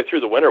most of the way through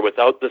the winter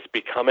without this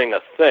becoming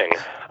a thing,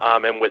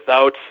 and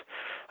without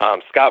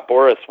Scott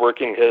Boras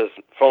working his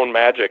phone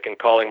magic and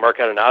calling Mark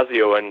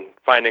Atanasio and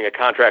finding a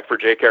contract for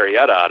Jake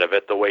Arrieta out of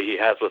it the way he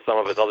has with some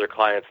of his other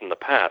clients in the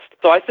past.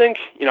 So I think,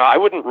 I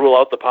wouldn't rule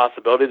out the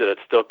possibility that it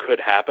still could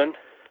happen,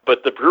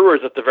 but the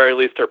Brewers at the very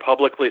least are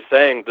publicly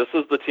saying this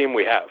is the team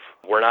we have.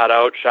 We're not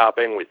out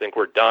shopping. We think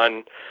we're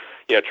done,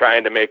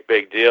 trying to make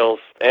big deals.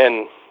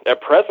 And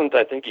at present,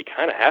 I think you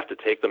kind of have to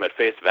take them at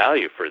face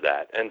value for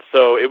that. And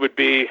so it would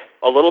be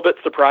a little bit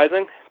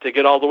surprising to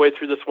get all the way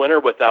through this winter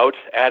without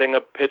adding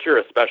a pitcher,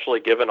 especially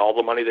given all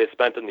the money they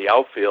spent in the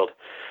outfield.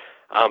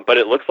 But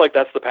it looks like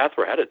that's the path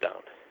we're headed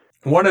down.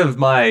 One of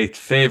my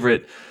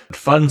favorite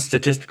fun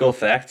statistical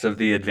facts of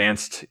the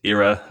advanced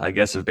era, I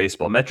guess, of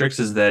baseball metrics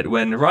is that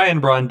when Ryan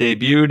Braun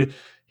debuted,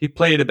 he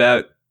played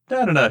about,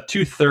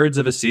 2/3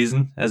 of a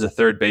season as a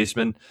third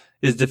baseman.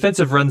 His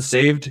defensive runs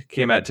saved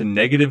came out to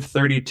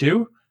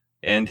 -32,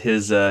 and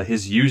his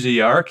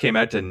UZR came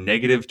out to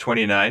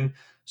 -29.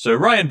 So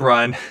Ryan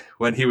Braun,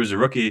 when he was a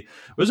rookie,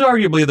 was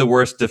arguably the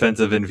worst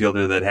defensive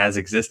infielder that has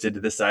existed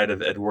this side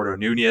of Eduardo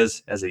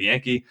Nunez as a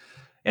Yankee.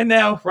 And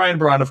now Ryan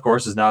Braun, of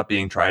course, is not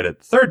being tried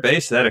at third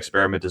base. That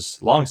experiment is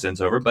long since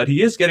over, but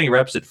he is getting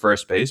reps at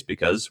first base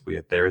because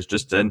there is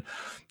just an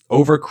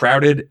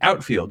overcrowded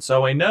outfield.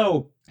 So I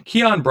know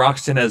Keon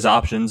Broxton has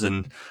options,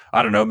 and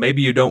I don't know,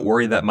 maybe you don't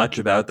worry that much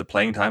about the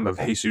playing time of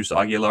Jesus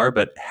Aguilar,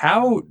 but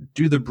how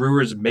do the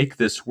Brewers make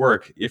this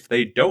work if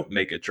they don't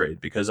make a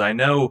trade? Because I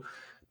know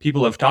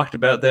people have talked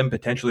about them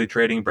potentially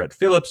trading Brett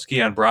Phillips,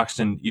 Keon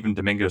Broxton, even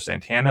Domingo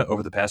Santana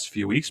over the past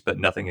few weeks, but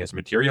nothing has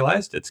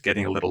materialized. It's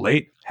getting a little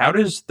late. How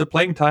does the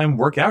playing time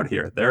work out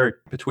here? They're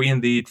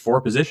between the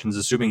four positions,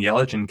 assuming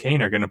Yelich and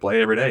Kane are going to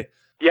play every day.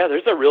 Yeah,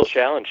 there's a real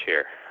challenge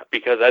here.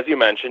 Because as you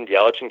mentioned,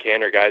 Yelich and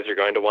Kane are guys you're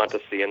going to want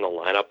to see in the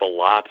lineup a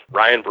lot.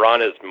 Ryan Braun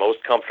is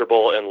most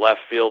comfortable in left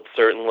field,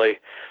 certainly.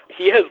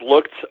 He has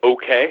looked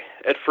okay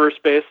at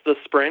first base this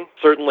spring.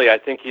 Certainly, I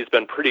think he's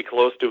been pretty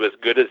close to as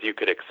good as you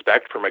could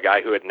expect from a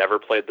guy who had never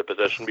played the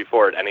position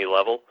before at any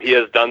level. He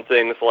has done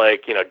things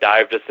like,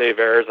 dive to save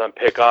errors on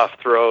pickoff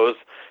throws.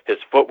 His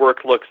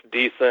footwork looks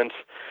decent.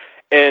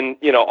 And,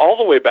 all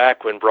the way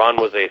back when Braun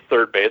was a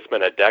third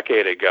baseman a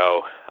decade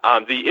ago,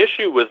 the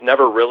issue was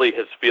never really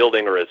his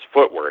fielding or his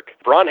footwork.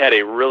 Braun had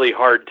a really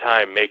hard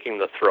time making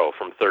the throw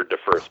from third to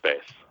first base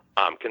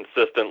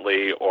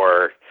consistently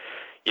or,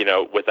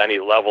 with any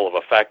level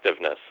of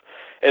effectiveness.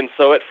 And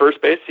so at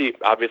first base, he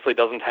obviously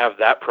doesn't have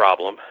that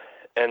problem.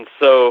 And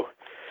so,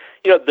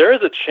 there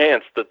is a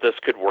chance that this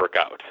could work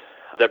out,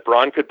 that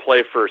Braun could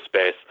play first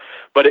base,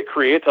 but it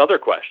creates other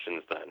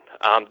questions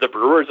then. The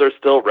Brewers are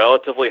still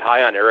relatively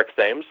high on Eric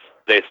Thames.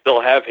 They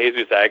still have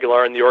Jesus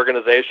Aguilar in the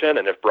organization,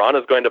 and if Braun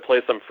is going to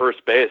play some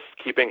first base,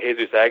 keeping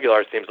Jesus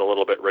Aguilar seems a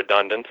little bit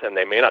redundant, and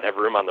they may not have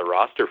room on the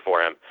roster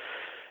for him.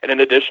 And in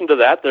addition to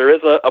that, there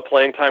is a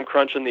playing time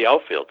crunch in the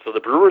outfield. So the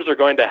Brewers are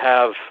going to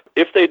have,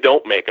 if they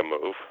don't make a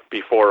move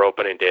before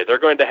opening day, they're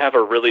going to have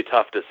a really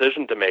tough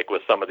decision to make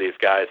with some of these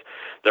guys.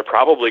 They're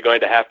probably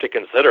going to have to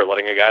consider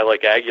letting a guy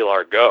like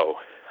Aguilar go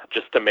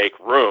just to make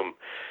room,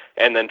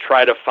 and then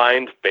try to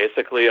find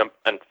basically a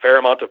fair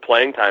amount of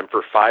playing time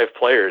for 5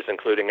 players,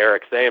 including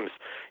Eric Thames,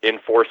 in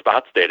 4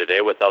 spots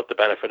day-to-day without the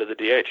benefit of the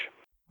DH.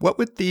 What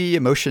would the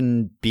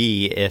emotion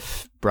be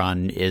if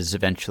Braun is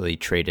eventually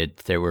traded?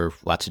 There were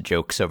lots of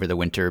jokes over the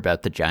winter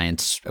about the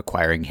Giants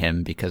acquiring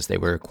him because they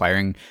were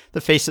acquiring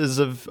the faces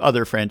of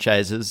other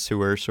franchises who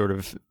were sort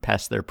of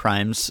past their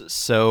primes.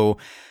 So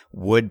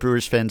would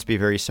Brewers fans be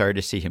very sorry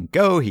to see him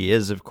go? He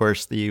is, of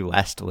course, the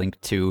last link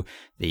to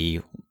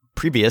the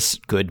previous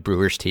good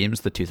Brewers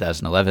teams, the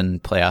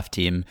 2011 playoff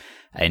team.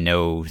 I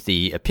know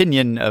the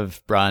opinion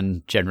of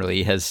Braun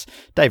generally has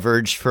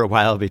diverged for a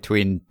while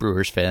between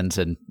Brewers fans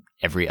and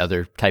every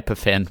other type of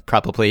fan,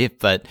 probably.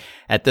 But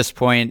at this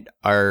point,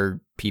 are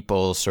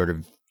people sort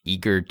of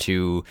eager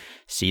to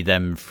see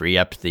them free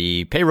up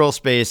the payroll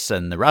space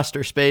and the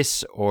roster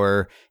space,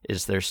 or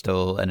is there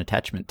still an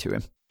attachment to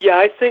him? Yeah,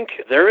 I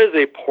think there is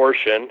a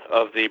portion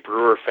of the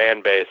Brewer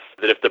fan base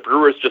that if the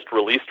Brewers just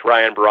released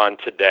Ryan Braun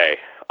today,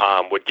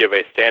 would give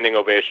a standing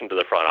ovation to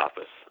the front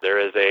office. There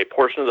is a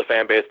portion of the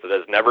fan base that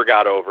has never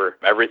got over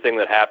everything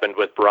that happened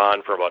with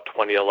Braun from about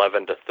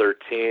 2011 to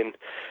 13.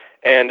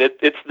 And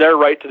it's their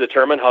right to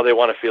determine how they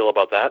want to feel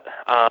about that.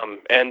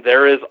 And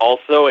there is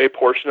also a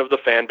portion of the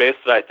fan base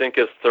that I think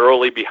is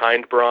thoroughly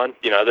behind Braun.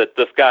 That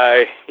this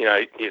guy,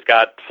 he's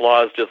got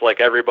flaws just like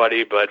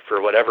everybody, but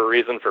for whatever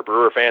reason, for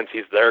Brewer fans,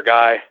 he's their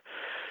guy.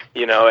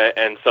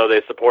 And so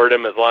they support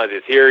him as long as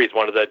he's here. He's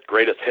one of the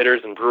greatest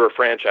hitters in Brewer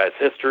franchise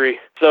history.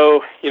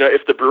 So,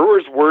 if the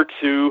Brewers were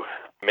to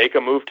make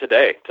a move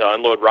today to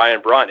unload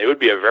Ryan Braun, it would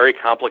be a very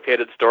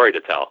complicated story to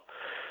tell,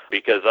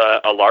 because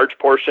a large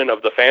portion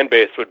of the fan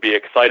base would be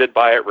excited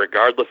by it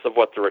regardless of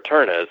what the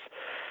return is.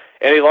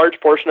 And a large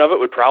portion of it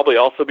would probably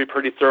also be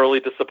pretty thoroughly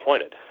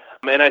disappointed.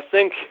 And I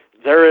think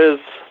there is,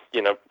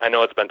 I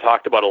know it's been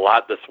talked about a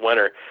lot this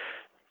winter,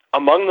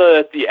 among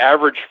the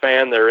average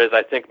fan, there is,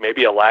 I think,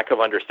 maybe a lack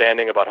of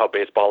understanding about how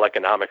baseball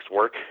economics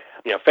work.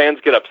 Fans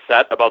get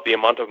upset about the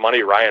amount of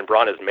money Ryan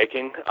Braun is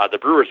making. The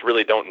Brewers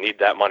really don't need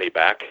that money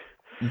back.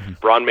 Mm-hmm.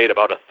 Braun made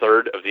about a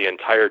third of the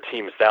entire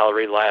team's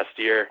salary last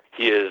year.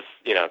 He is,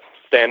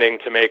 standing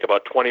to make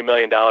about $20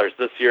 million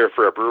this year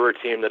for a Brewer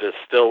team that is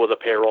still with a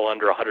payroll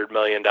under $100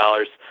 million.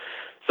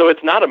 So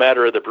it's not a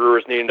matter of the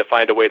Brewers needing to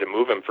find a way to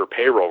move him for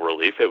payroll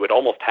relief. It would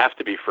almost have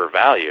to be for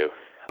value.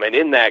 And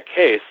in that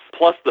case,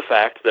 plus the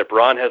fact that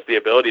Braun has the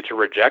ability to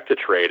reject a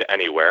trade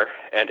anywhere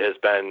and has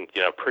been,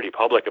 pretty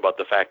public about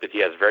the fact that he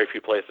has very few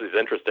places he's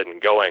interested in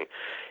going,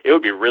 it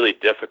would be really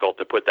difficult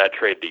to put that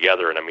trade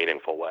together in a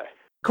meaningful way.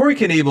 Corey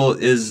Knebel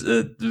is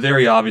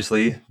very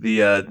obviously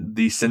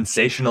the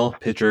sensational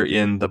pitcher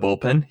in the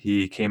bullpen.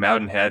 He came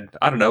out and had,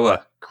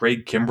 a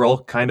Craig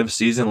Kimbrell kind of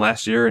season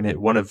last year and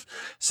hit one of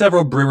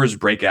several Brewers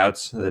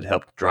breakouts that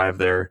helped drive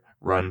their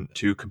run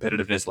to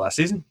competitiveness last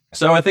season.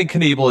 So I think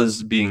Knebel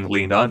is being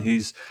leaned on.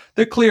 He's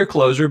the clear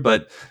closer,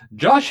 but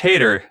Josh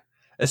Hader,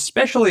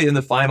 especially in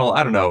the final,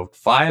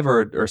 5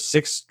 or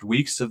 6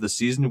 weeks of the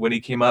season when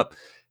he came up,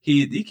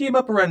 he came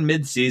up around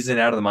mid-season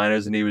out of the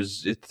minors and he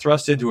was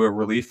thrust into a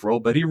relief role,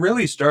 but he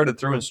really started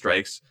throwing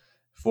strikes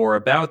for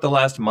about the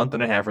last month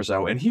and a half or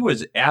so, and he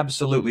was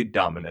absolutely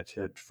dominant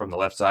from the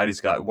left side.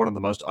 He's got one of the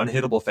most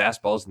unhittable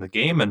fastballs in the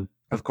game, and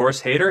of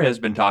course Hader has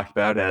been talked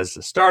about as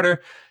a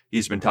starter.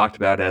 He's been talked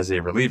about as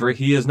a reliever.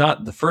 He is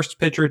not the first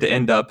pitcher to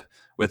end up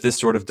with this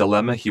sort of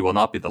dilemma. He will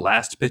not be the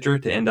last pitcher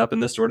to end up in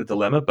this sort of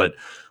dilemma, but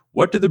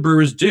what do the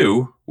Brewers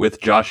do with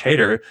Josh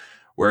Hader,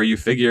 where you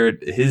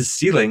figured his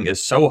ceiling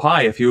is so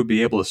high if he would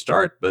be able to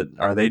start, but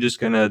are they just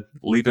going to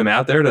leave him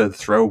out there to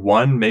throw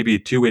 1, maybe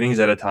 2 innings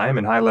at a time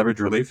in high leverage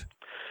relief?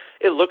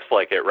 It looks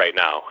like it right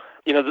now.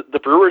 You know, the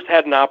Brewers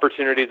had an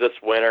opportunity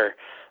this winter,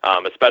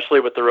 especially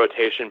with the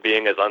rotation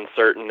being as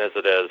uncertain as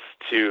it is,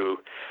 to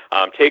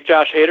take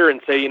Josh Hader and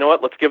say, you know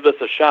what, let's give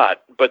this a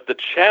shot. But the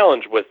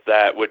challenge with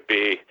that would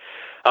be,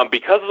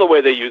 because of the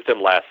way they used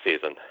him last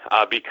season,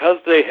 because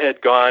they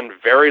had gone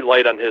very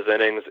light on his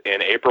innings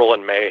in April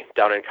and May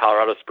down in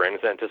Colorado Springs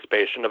in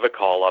anticipation of a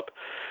call-up,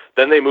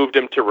 then they moved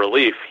him to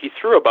relief. He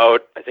threw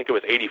about, I think it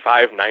was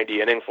 85,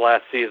 90 innings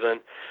last season.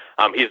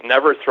 He's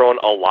never thrown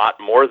a lot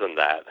more than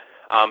that.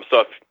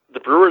 So if the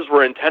Brewers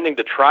were intending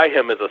to try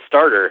him as a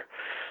starter,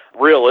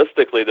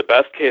 realistically, the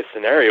best case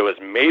scenario is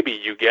maybe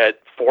you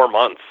get 4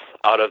 months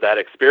out of that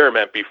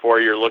experiment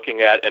before you're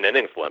looking at an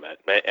innings limit,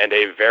 and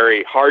a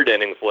very hard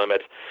innings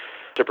limit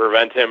to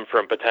prevent him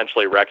from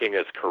potentially wrecking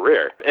his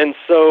career. And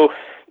so,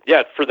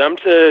 yeah, for them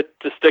to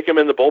stick him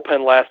in the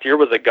bullpen last year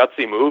was a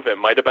gutsy move. It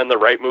might have been the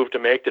right move to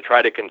make to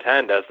try to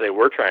contend, as they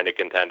were trying to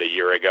contend a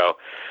year ago.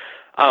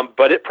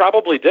 But it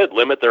probably did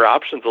limit their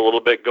options a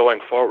little bit going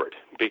forward,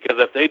 because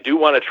if they do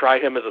want to try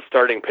him as a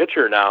starting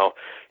pitcher now,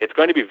 it's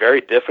going to be very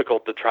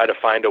difficult to try to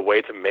find a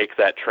way to make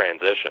that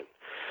transition.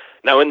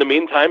 Now, in the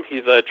meantime,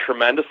 he's a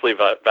tremendously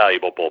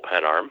valuable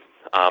bullpen arm,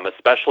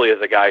 especially as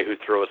a guy who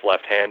throws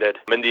left-handed.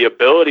 And the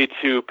ability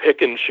to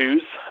pick and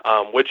choose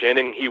which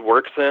inning he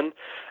works in,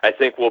 I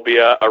think, will be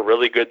a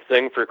really good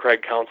thing for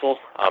Craig Counsell.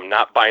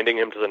 Not binding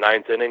him to the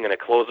 9th inning in a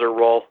closer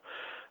role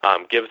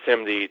gives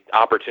him the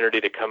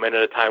opportunity to come in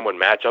at a time when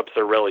matchups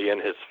are really in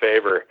his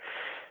favor.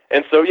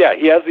 And so, yeah,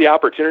 he has the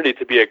opportunity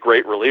to be a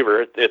great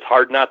reliever. It's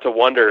hard not to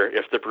wonder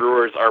if the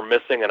Brewers are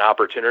missing an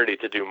opportunity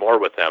to do more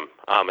with him,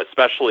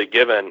 especially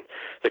given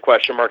the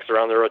question marks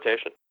around the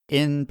rotation.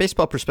 In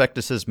Baseball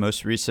Prospectus's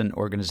most recent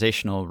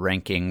organizational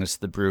rankings,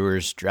 the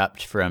Brewers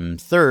dropped from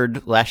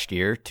 3rd last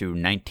year to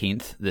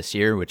 19th this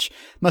year, which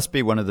must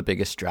be one of the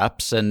biggest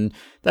drops, and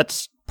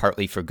that's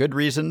partly for good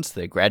reasons.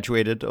 They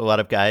graduated a lot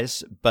of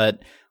guys,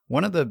 but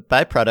one of the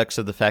byproducts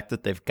of the fact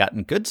that they've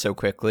gotten good so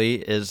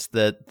quickly is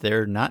that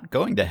they're not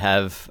going to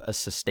have a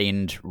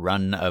sustained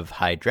run of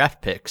high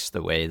draft picks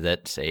the way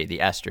that, say, the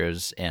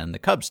Astros and the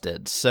Cubs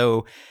did.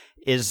 So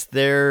is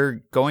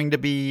there going to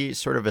be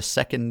sort of a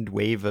second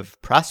wave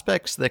of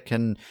prospects that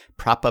can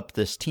prop up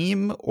this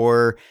team,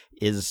 or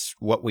is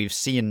what we've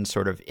seen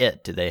sort of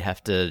it? Do they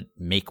have to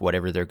make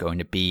whatever they're going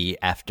to be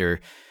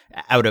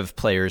out of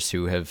players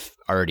who have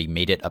already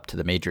made it up to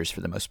the majors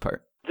for the most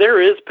part?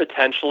 There is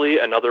potentially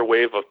another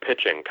wave of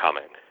pitching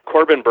coming.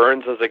 Corbin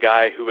Burns is a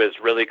guy who has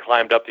really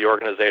climbed up the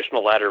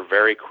organizational ladder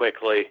very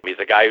quickly. He's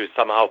a guy who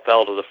somehow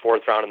fell to the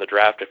 4th round in the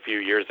draft a few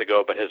years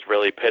ago, but has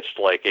really pitched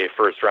like a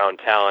first-round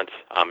talent,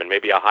 and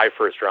maybe a high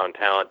first-round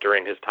talent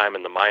during his time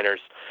in the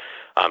minors.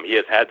 He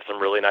has had some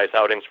really nice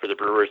outings for the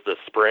Brewers this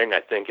spring.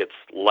 I think it's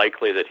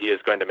likely that he is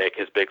going to make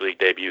his big league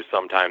debut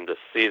sometime this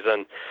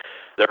season.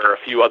 There are a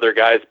few other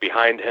guys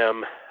behind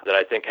him that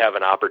I think have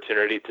an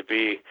opportunity to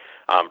be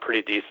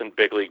pretty decent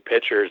big league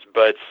pitchers.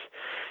 But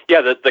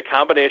yeah, the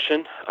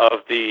combination of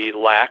the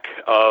lack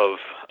of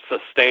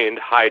sustained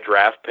high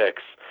draft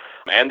picks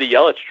and the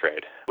Yelich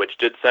trade, which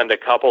did send a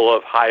couple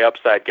of high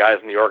upside guys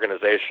in the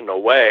organization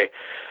away,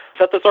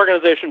 set this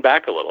organization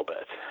back a little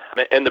bit.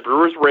 And the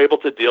Brewers were able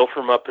to deal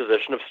from a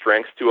position of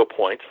strength to a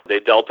point. They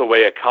dealt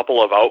away a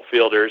couple of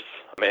outfielders,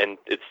 and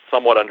it's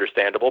somewhat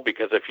understandable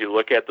because if you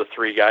look at the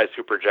 3 guys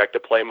who project to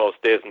play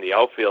most days in the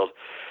outfield,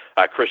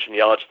 Christian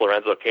Yelich,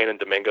 Lorenzo Cain, and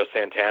Domingo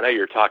Santana,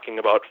 you're talking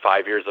about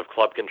 5 years of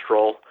club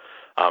control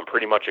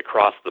pretty much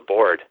across the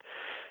board.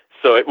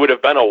 So it would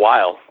have been a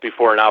while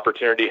before an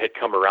opportunity had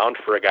come around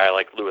for a guy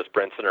like Lewis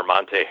Brinson or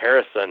Monte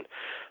Harrison.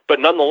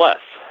 But nonetheless,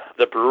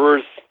 the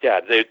Brewers,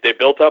 they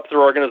built up their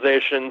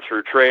organization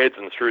through trades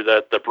and through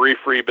the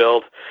brief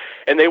rebuild,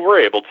 and they were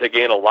able to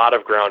gain a lot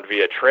of ground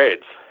via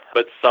trades.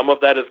 But some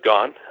of that is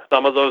gone.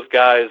 Some of those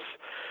guys,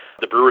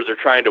 the Brewers are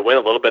trying to win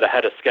a little bit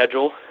ahead of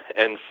schedule,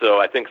 and so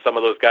I think some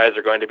of those guys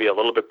are going to be a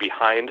little bit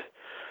behind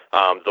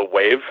the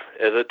wave,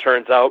 as it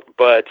turns out.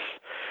 But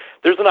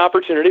there's an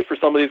opportunity for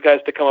some of these guys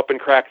to come up and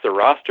crack the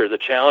roster. The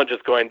challenge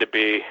is going to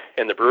be,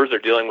 and the Brewers are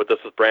dealing with this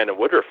with Brandon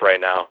Woodruff right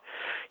now,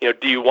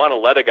 do you want to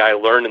let a guy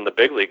learn in the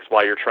big leagues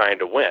while you're trying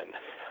to win?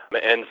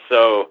 And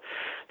so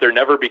there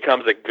never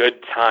becomes a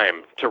good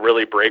time to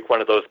really break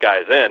one of those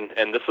guys in,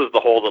 and this is the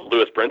hole that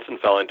Lewis Brinson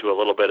fell into a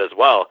little bit as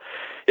well.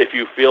 If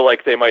you feel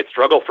like they might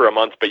struggle for a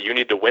month, but you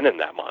need to win in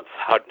that month,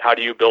 how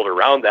do you build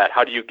around that?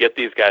 How do you get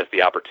these guys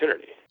the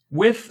opportunity?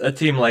 With a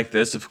team like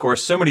this, of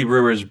course, so many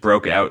Brewers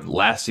broke out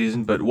last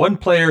season, but one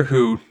player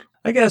who,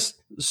 I guess,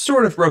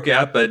 sort of broke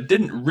out, but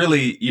didn't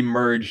really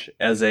emerge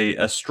as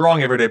a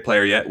strong everyday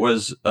player yet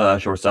was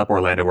shortstop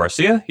Orlando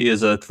Arcia. He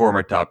is a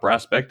former top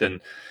prospect, and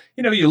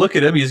you look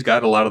at him, he's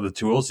got a lot of the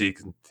tools. He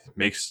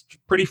makes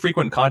pretty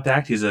frequent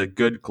contact. He's a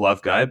good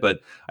glove guy.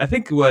 But I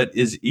think what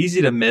is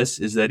easy to miss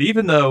is that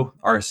even though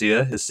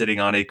Arcia is sitting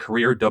on a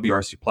career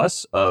WRC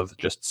plus of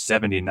just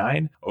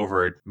 79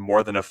 over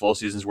more than a full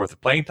season's worth of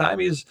playing time,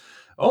 he's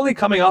only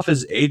coming off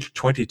his age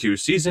 22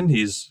 season.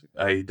 He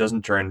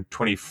doesn't turn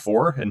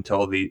 24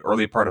 until the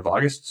early part of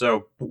August.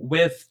 So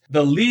with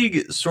the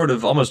league sort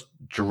of almost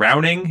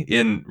drowning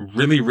in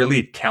really,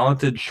 really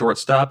talented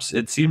shortstops,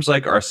 it seems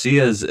like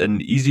Arcia is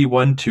an easy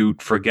one to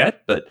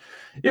forget. But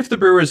if the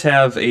Brewers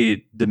have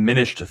a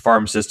diminished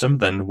farm system,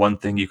 then one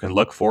thing you can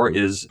look for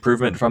is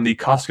improvement from the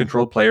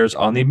cost-controlled players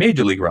on the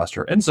Major League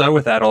roster. And so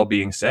with that all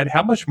being said,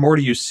 how much more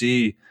do you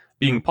see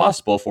being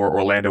possible for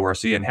Orlando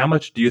Arcia, and how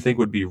much do you think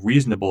would be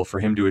reasonable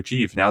for him to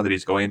achieve now that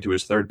he's going into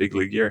his third big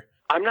league year?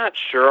 I'm not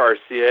sure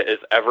Arcia is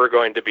ever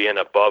going to be an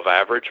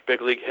above-average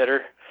big league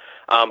hitter,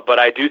 but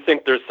I do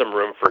think there's some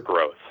room for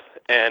growth.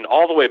 And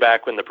all the way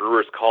back when the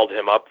Brewers called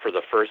him up for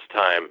the first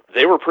time,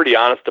 they were pretty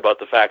honest about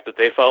the fact that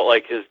they felt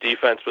like his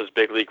defense was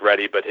big league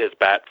ready, but his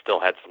bat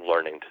still had some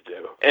learning to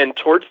do. And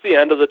towards the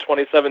end of the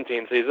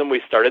 2017 season, we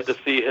started to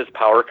see his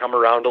power come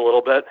around a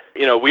little bit.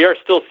 We are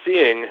still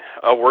seeing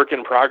a work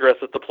in progress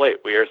at the plate.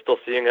 We are still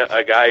seeing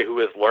a guy who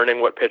is learning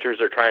what pitchers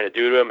are trying to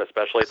do to him,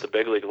 especially at the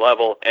big league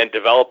level, and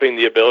developing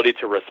the ability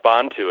to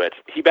respond to it.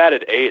 He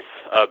batted eighth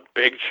a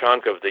big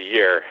chunk of the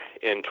year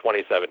in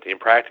 2017,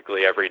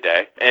 practically every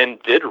day, and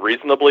did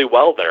reasonably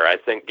well there, I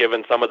think,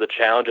 given some of the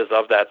challenges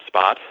of that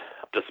spot,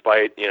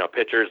 despite,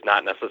 pitchers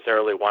not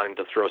necessarily wanting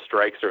to throw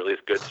strikes, or at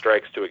least good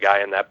strikes, to a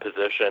guy in that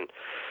position.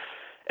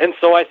 And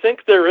so I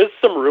think there is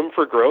some room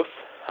for growth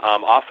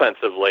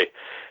offensively.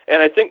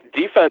 And I think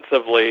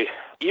defensively,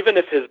 even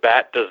if his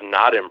bat does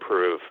not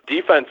improve,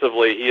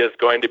 defensively he is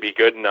going to be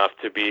good enough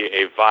to be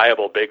a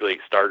viable big league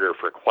starter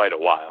for quite a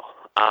while.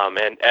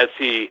 And as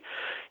he,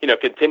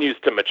 continues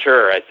to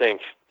mature, I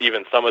think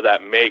even some of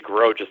that may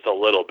grow just a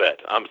little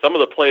bit. Some of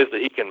the plays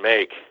that he can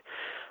make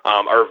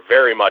are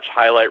very much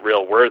highlight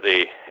reel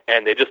worthy,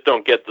 and they just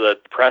don't get the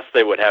press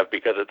they would have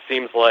because it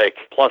seems like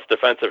plus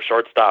defensive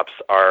shortstops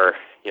are,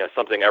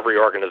 something every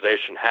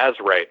organization has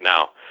right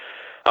now.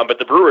 But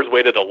the Brewers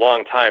waited a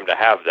long time to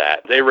have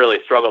that. They really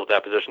struggled with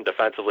that position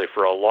defensively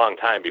for a long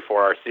time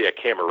before Arcia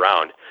came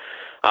around.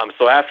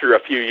 So after a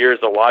few years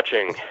of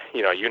watching,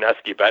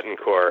 Yuniesky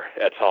Betancourt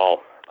et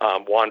al.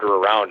 Wander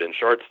around in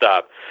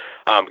shortstop,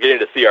 getting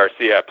to see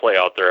Arcia play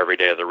out there every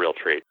day is a real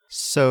treat.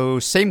 So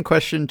same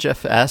question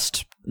Jeff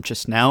asked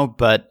just now,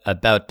 but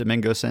about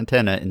Domingo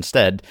Santana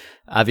instead.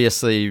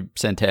 Obviously,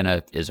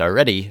 Santana is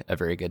already a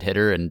very good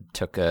hitter and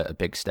took a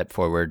big step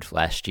forward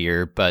last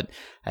year, but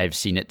I've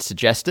seen it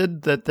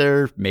suggested that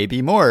there may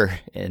be more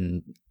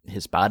in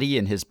his body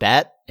and his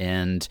bat,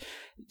 and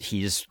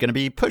he's going to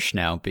be pushed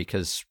now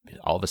because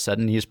all of a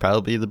sudden he's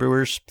probably the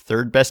Brewers'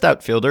 third best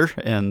outfielder,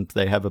 and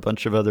they have a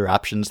bunch of other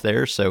options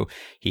there. So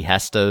he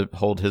has to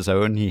hold his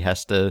own. He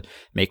has to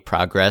make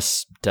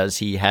progress. Does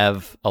he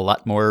have a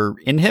lot more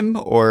in him,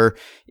 or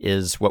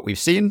is what we've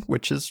seen,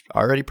 which is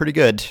already pretty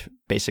good,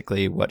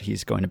 basically what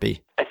he's going to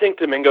be? I think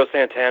Domingo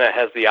Santana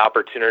has the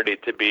opportunity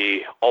to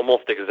be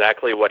almost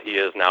exactly what he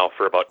is now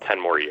for about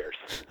 10 more years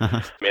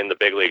in the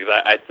big leagues.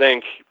 I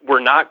think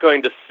we're not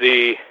going to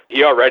see,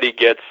 he already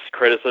gets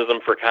criticism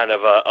for kind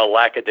of a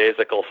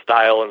lackadaisical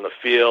style in the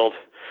field.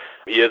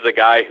 He is a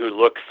guy who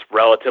looks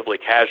relatively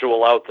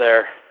casual out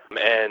there,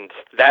 and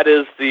that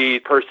is the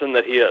person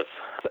that he is.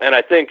 And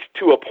I think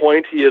to a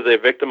point he is a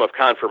victim of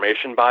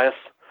confirmation bias.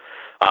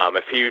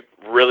 If he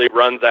really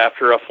runs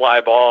after a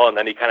fly ball and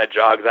then he kind of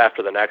jogs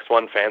after the next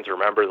one, fans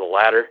remember the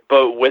latter.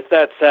 But with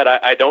that said,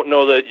 I don't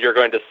know that you're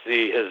going to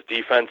see his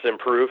defense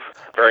improve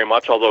very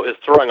much, although his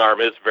throwing arm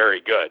is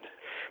very good.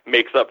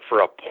 Makes up for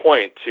a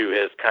point to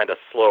his kind of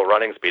slow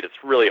running speed.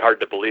 It's really hard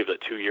to believe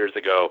that 2 years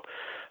ago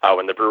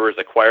when the Brewers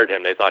acquired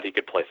him, they thought he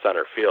could play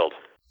center field.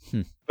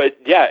 But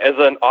yeah, as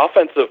an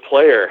offensive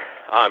player,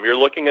 you're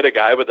looking at a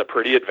guy with a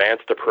pretty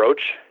advanced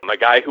approach, a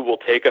guy who will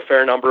take a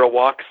fair number of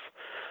walks.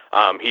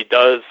 He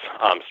does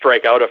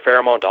strike out a fair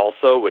amount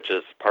also, which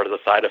is part of the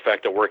side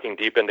effect of working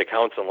deep into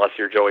counts unless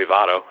you're Joey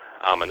Votto,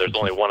 and there's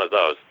only one of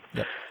those.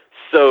 Yep.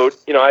 So,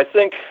 I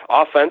think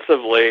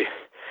offensively,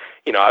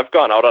 I've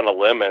gone out on a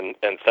limb and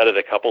said it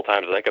a couple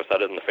times. I think I've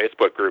said it in the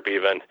Facebook group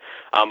even.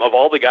 Of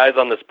all the guys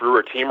on this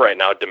Brewer team right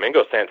now,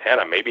 Domingo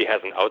Santana maybe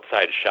has an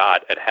outside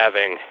shot at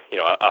having,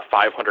 a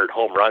 500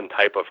 home run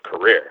type of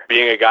career.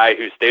 Being a guy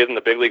who stays in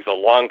the big leagues a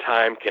long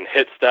time, can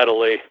hit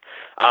steadily,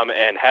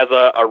 and has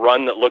a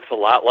run that looks a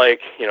lot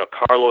like,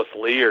 Carlos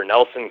Lee or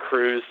Nelson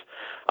Cruz,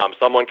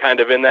 someone kind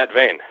of in that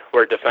vein,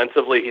 where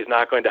defensively he's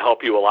not going to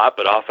help you a lot,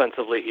 but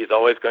offensively he's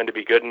always going to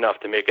be good enough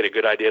to make it a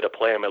good idea to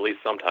play him at least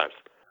sometimes.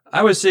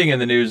 I was seeing in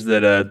the news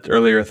that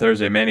earlier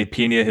Thursday, Manny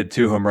Pena hit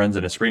 2 home runs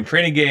in a spring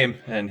training game,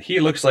 and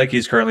he looks like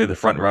he's currently the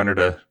front runner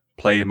to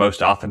play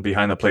most often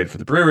behind the plate for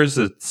the Brewers.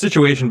 The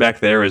situation back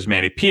there is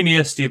Manny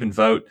Pena, Stephen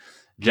Vogt,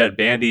 Jet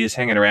Bandy is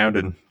hanging around,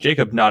 and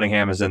Jacob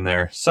Nottingham is in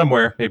there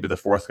somewhere, maybe the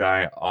fourth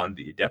guy on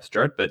the depth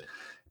chart. But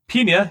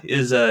Pena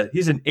is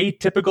he's an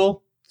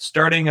atypical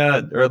starting,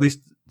 or at least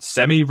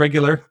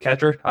semi-regular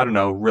catcher. I don't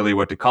know really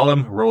what to call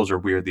him. Roles are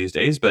weird these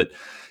days, but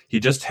he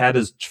just had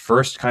his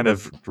first kind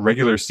of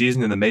regular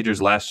season in the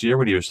majors last year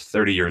when he was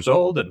 30 years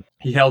old, and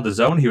he held his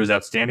own. He was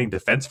outstanding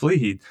defensively.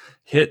 He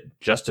hit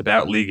just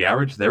about league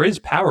average. There is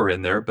power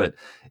in there, but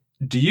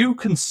do you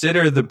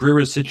consider the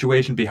Brewers'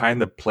 situation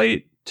behind the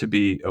plate to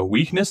be a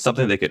weakness,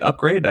 something they could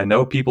upgrade? I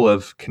know people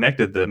have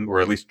connected them, or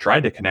at least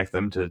tried to connect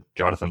them to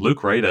Jonathan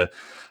Lucroy to,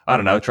 I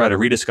don't know, try to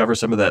rediscover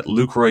some of that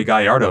Lucroy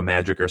Gallardo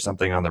magic or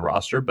something on the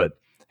roster. But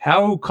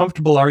how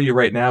comfortable are you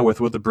right now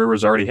with what the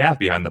Brewers already have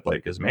behind the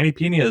plate? Because Manny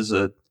Pena is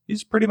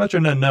he's pretty much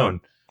an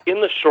unknown. In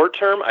the short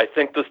term, I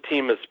think this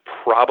team is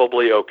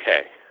probably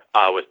okay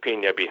with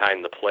Pena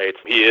behind the plate.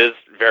 He is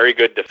very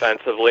good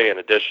defensively, in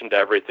addition to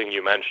everything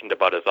you mentioned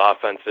about his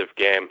offensive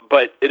game.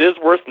 But it is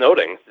worth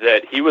noting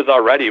that he was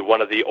already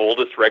one of the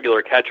oldest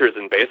regular catchers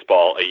in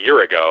baseball a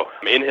year ago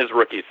in his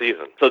rookie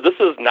season. So this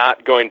is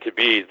not going to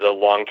be the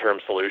long-term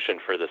solution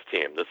for this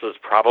team. This is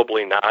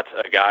probably not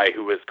a guy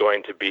who is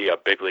going to be a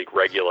big league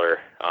regular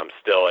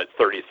still at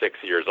 36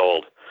 years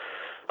old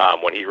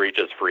when he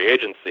reaches free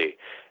agency.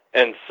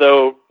 And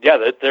so,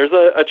 yeah, there's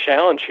a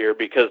challenge here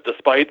because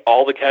despite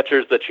all the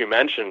catchers that you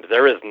mentioned,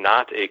 there is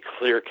not a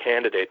clear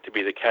candidate to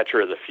be the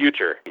catcher of the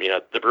future. You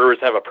know, the Brewers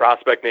have a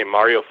prospect named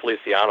Mario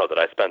Feliciano that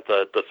I spent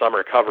the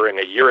summer covering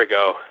a year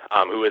ago,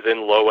 who was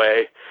in low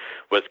A,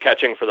 was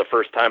catching for the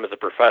first time as a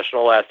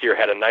professional last year,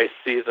 had a nice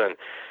season,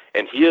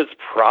 and he is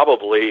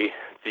probably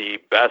the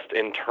best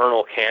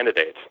internal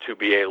candidate to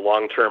be a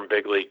long-term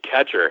big league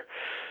catcher.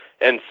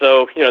 And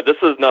so, you know, this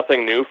is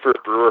nothing new for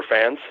Brewer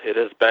fans. It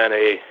has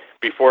been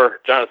before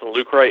Jonathan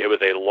Lucroy, it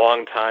was a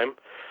long time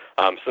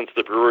since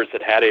the Brewers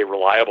had a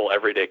reliable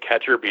everyday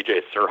catcher.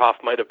 B.J. Surhoff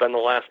might have been the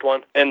last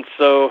one. And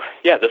so,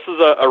 yeah, this is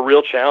a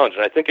real challenge.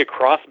 And I think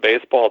across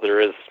baseball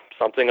there is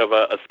something of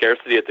a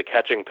scarcity at the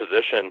catching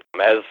position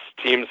as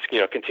teams,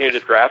 you know, continue to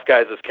draft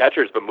guys as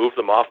catchers but move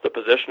them off the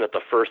position at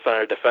the first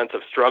sign of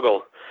defensive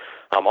struggle.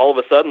 All of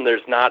a sudden,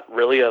 there's not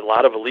really a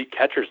lot of elite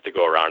catchers to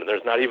go around, and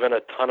there's not even a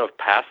ton of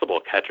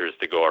passable catchers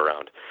to go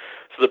around.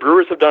 So the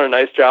Brewers have done a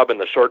nice job in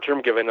the short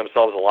term, giving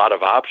themselves a lot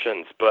of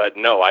options. But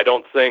no, I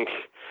don't think,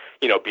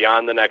 you know,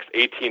 beyond the next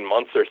 18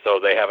 months or so,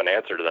 they have an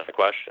answer to that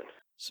question.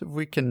 So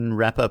we can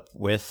wrap up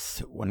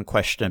with one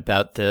question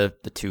about the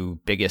two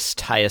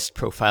biggest, highest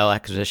profile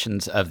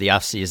acquisitions of the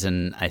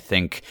offseason. I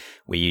think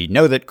we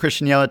know that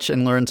Christian Yelich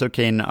and Lorenzo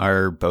Cain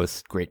are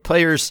both great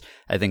players.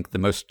 I think the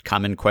most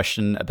common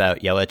question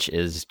about Yelich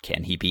is,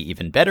 can he be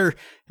even better?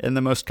 And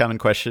the most common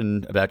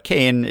question about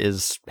Cain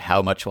is,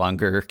 how much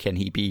longer can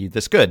he be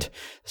this good?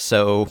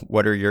 So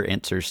what are your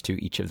answers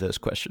to each of those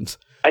questions?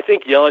 I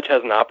think Yelich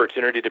has an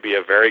opportunity to be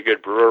a very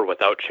good Brewer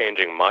without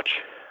changing much.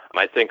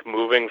 I think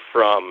moving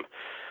from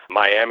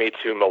Miami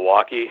to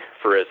Milwaukee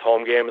for his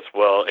home games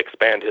will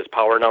expand his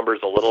power numbers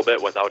a little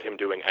bit without him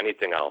doing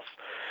anything else.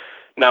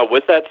 Now,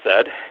 with that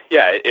said,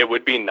 yeah, it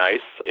would be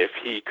nice if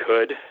he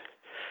could,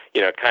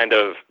 you know, kind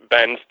of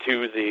bend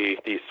to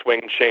the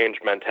swing change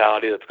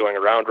mentality that's going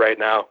around right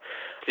now,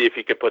 see if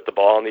he could put the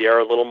ball in the air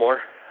a little more.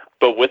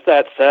 But with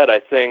that said, I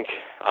think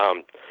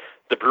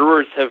the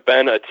Brewers have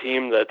been a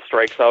team that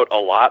strikes out a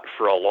lot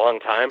for a long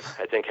time.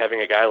 I think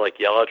having a guy like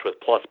Yelich with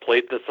plus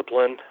plate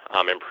discipline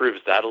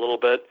improves that a little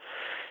bit.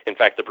 In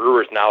fact, the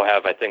Brewers now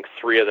have, I think,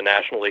 3 of the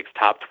National League's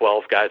top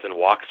 12 guys in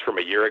walks from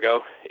a year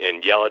ago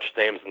in Yelich,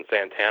 Thames, and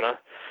Santana.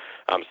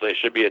 So they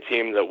should be a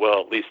team that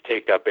will at least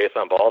take base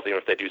on balls, even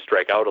if they do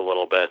strike out a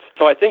little bit.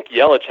 So I think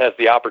Yelich has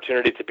the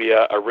opportunity to be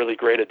a really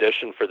great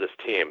addition for this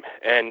team.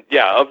 And,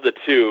 yeah, of the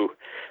two,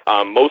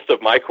 most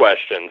of my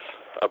questions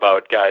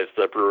about guys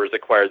the Brewers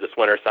acquired this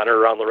winter center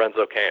around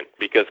Lorenzo Cain,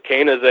 because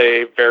Cain is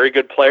a very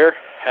good player,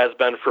 has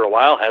been for a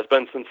while, has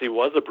been since he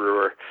was a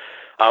Brewer.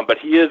 But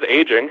he is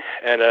aging,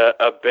 and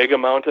a big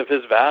amount of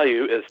his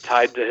value is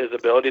tied to his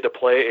ability to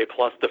play a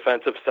plus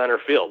defensive center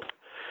field.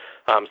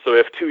 So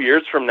if 2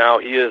 years from now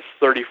he is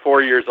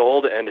 34 years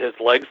old and his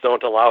legs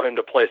don't allow him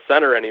to play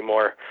center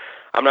anymore,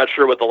 I'm not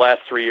sure what the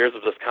last 3 years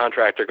of this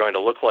contract are going to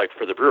look like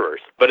for the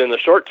Brewers. But in the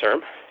short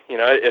term, you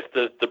know, if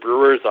the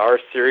Brewers are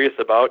serious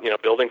about, you know,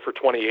 building for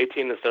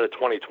 2018 instead of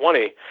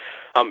 2020,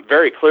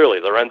 very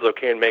clearly Lorenzo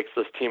Cain makes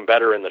this team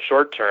better in the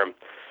short term.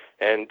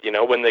 And, you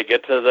know, when they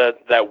get to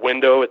that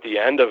window at the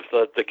end of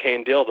the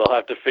Cain deal, they'll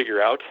have to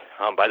figure out,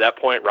 by that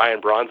point,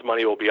 Ryan Braun's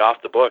money will be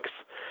off the books,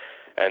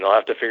 and they'll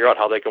have to figure out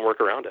how they can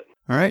work around it.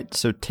 All right,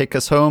 so take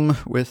us home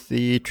with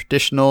the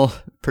traditional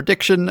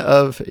prediction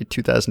of a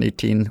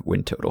 2018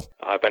 win total.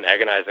 I've been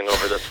agonizing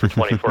over this for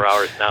 24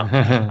 hours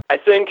now. I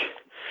think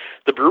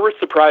the Brewers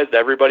surprised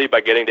everybody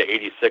by getting to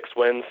 86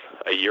 wins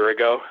a year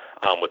ago.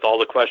 With all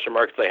the question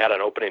marks they had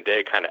on opening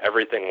day, kind of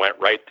everything went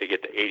right to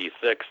get to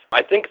 86.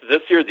 I think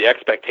this year the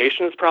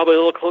expectation is probably a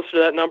little closer to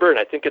that number, and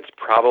I think it's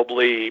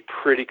probably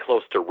pretty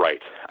close to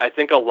right. I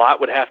think a lot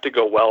would have to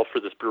go well for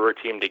this Brewer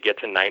team to get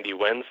to 90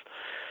 wins,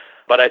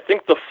 but I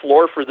think the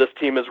floor for this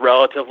team is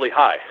relatively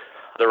high.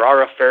 There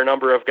are a fair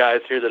number of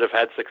guys here that have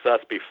had success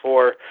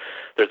before.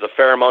 There's a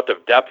fair amount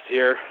of depth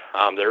here.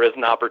 There is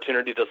an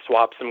opportunity to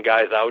swap some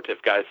guys out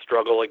if guys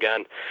struggle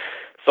again.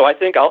 So I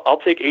think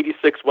I'll take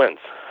 86 wins.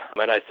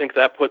 And I think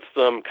that puts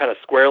them kind of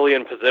squarely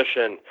in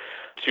position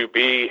to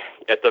be,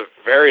 at the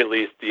very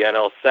least, the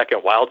NL's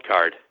second wild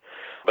card.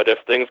 But if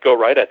things go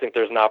right, I think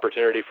there's an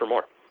opportunity for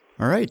more.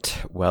 All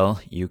right. Well,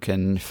 you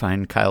can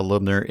find Kyle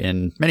Lindner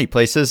in many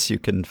places. You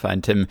can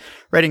find him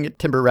writing at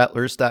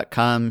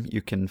timberrattlers.com.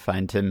 You can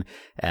find him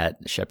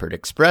at Shepherd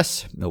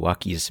Express,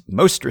 Milwaukee's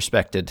most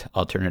respected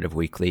alternative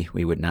weekly.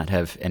 We would not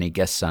have any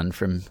guests on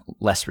from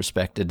less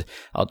respected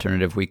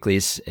alternative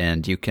weeklies.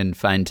 And you can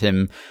find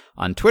him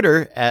on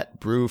Twitter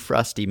at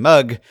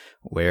BrewFrostyMug,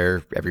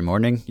 where every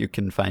morning you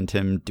can find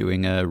him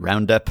doing a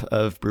roundup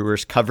of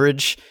Brewers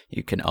coverage.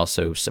 You can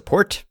also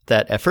support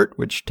that effort,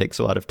 which takes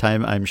a lot of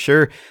time, I'm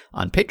sure,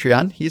 on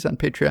Patreon. He's on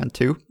Patreon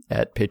too,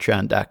 at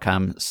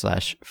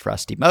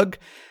patreon.com/FrostyMug.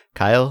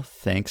 Kyle,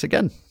 thanks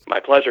again. My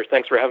pleasure.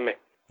 Thanks for having me.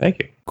 Thank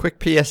you.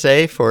 Quick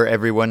PSA for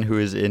everyone who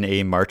is in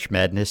a March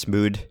Madness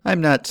mood. I'm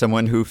not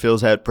someone who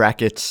fills out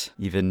brackets.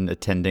 Even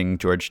attending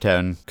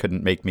Georgetown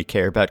couldn't make me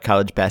care about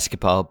college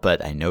basketball,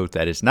 but I know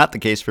that is not the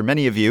case for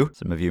many of you.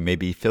 Some of you may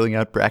be filling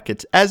out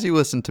brackets as you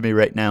listen to me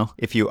right now.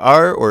 If you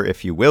are, or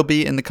if you will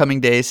be in the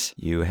coming days,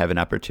 you have an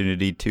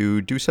opportunity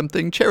to do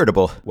something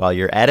charitable. While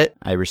you're at it,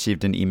 I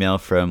received an email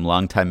from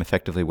longtime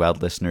Effectively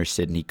Wild listener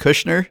Sydney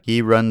Kushner.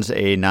 He runs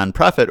a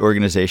nonprofit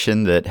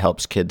organization that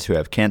helps kids who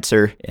have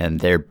cancer, and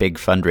their big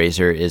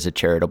fundraiser is a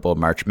charitable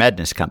March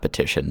Madness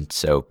competition.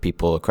 So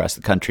people across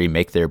the country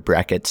make their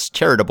brackets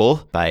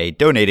charitable by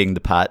donating the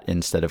pot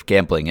instead of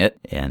gambling it,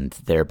 and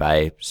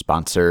thereby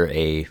sponsor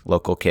a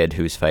local kid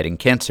who's fighting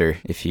cancer.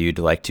 If you'd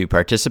like to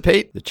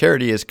participate, the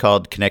charity is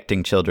called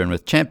Connecting Children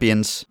with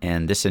Champions,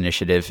 and this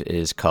initiative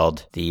is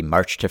called the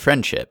March to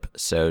Friendship.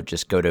 So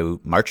just go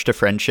to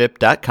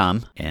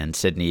marchtofriendship.com, and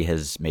Sydney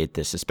has made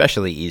this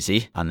especially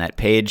easy. On that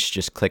page,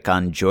 just click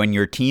on Join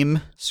Your Team,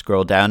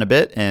 scroll down a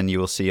bit, and you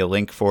will see a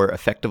link for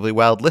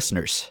Effectively Wild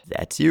listeners.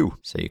 That's you.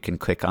 So you can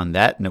click on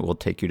that and it will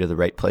take you to the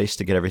right place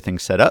to get everything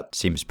set up.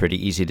 Seems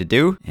pretty easy to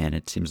do, and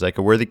it seems like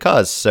a worthy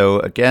cause. So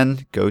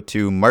again, go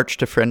to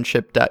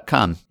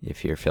marchtofriendship.com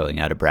if you're filling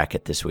out a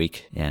bracket this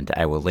week, and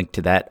I will link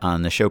to that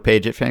on the show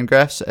page at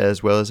Fangraphs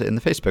as well as in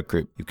the Facebook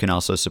group. You can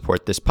also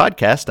support this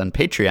podcast on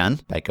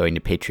Patreon by going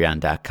to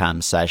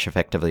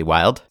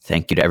patreon.com/effectivelywild.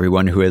 Thank you to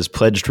everyone who has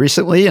pledged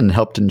recently and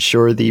helped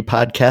ensure the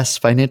podcast's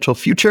financial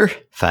future.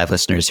 5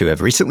 listeners who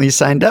have recently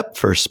signed up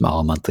for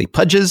small monthly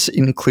pledges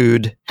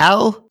include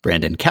Al,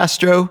 Brandon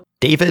Castro,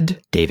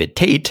 David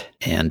Tate,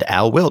 and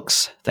Al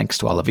Wilkes. Thanks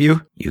to all of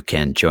you. You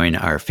can join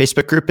our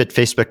Facebook group at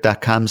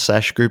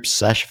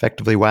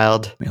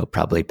facebook.com/groups/effectivelywild. We'll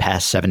probably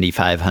pass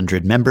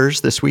 7,500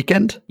 members this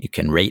weekend. You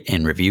can rate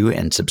and review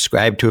and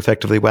subscribe to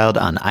Effectively Wild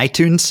on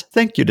iTunes.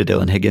 Thank you to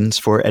Dylan Higgins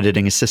for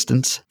editing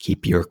assistance.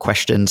 Keep your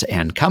questions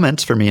and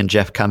comments for me and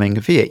Jeff coming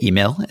via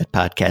email at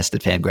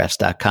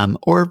podcast@fangraphs.com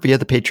or via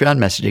the Patreon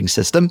messaging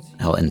system.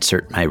 I'll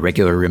insert my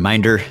regular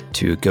reminder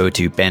to go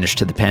to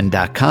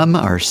banishtothepen.com,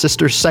 our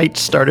sister site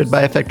started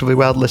by Effectively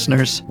Wild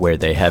listeners, where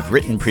they have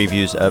written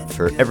previews up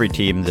for every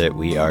team that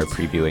we are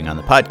previewing on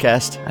the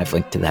podcast. I've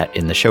linked to that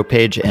in the show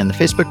page and the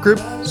Facebook group.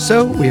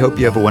 So we hope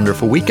you have a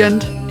wonderful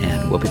weekend,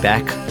 and we'll be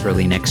back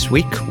early next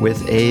week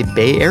with a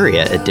Bay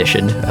Area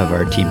edition of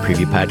our team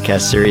preview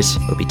podcast series.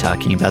 We'll be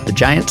talking about the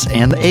Giants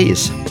and the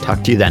A's.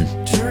 Talk to you then.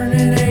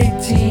 Turning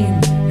 18.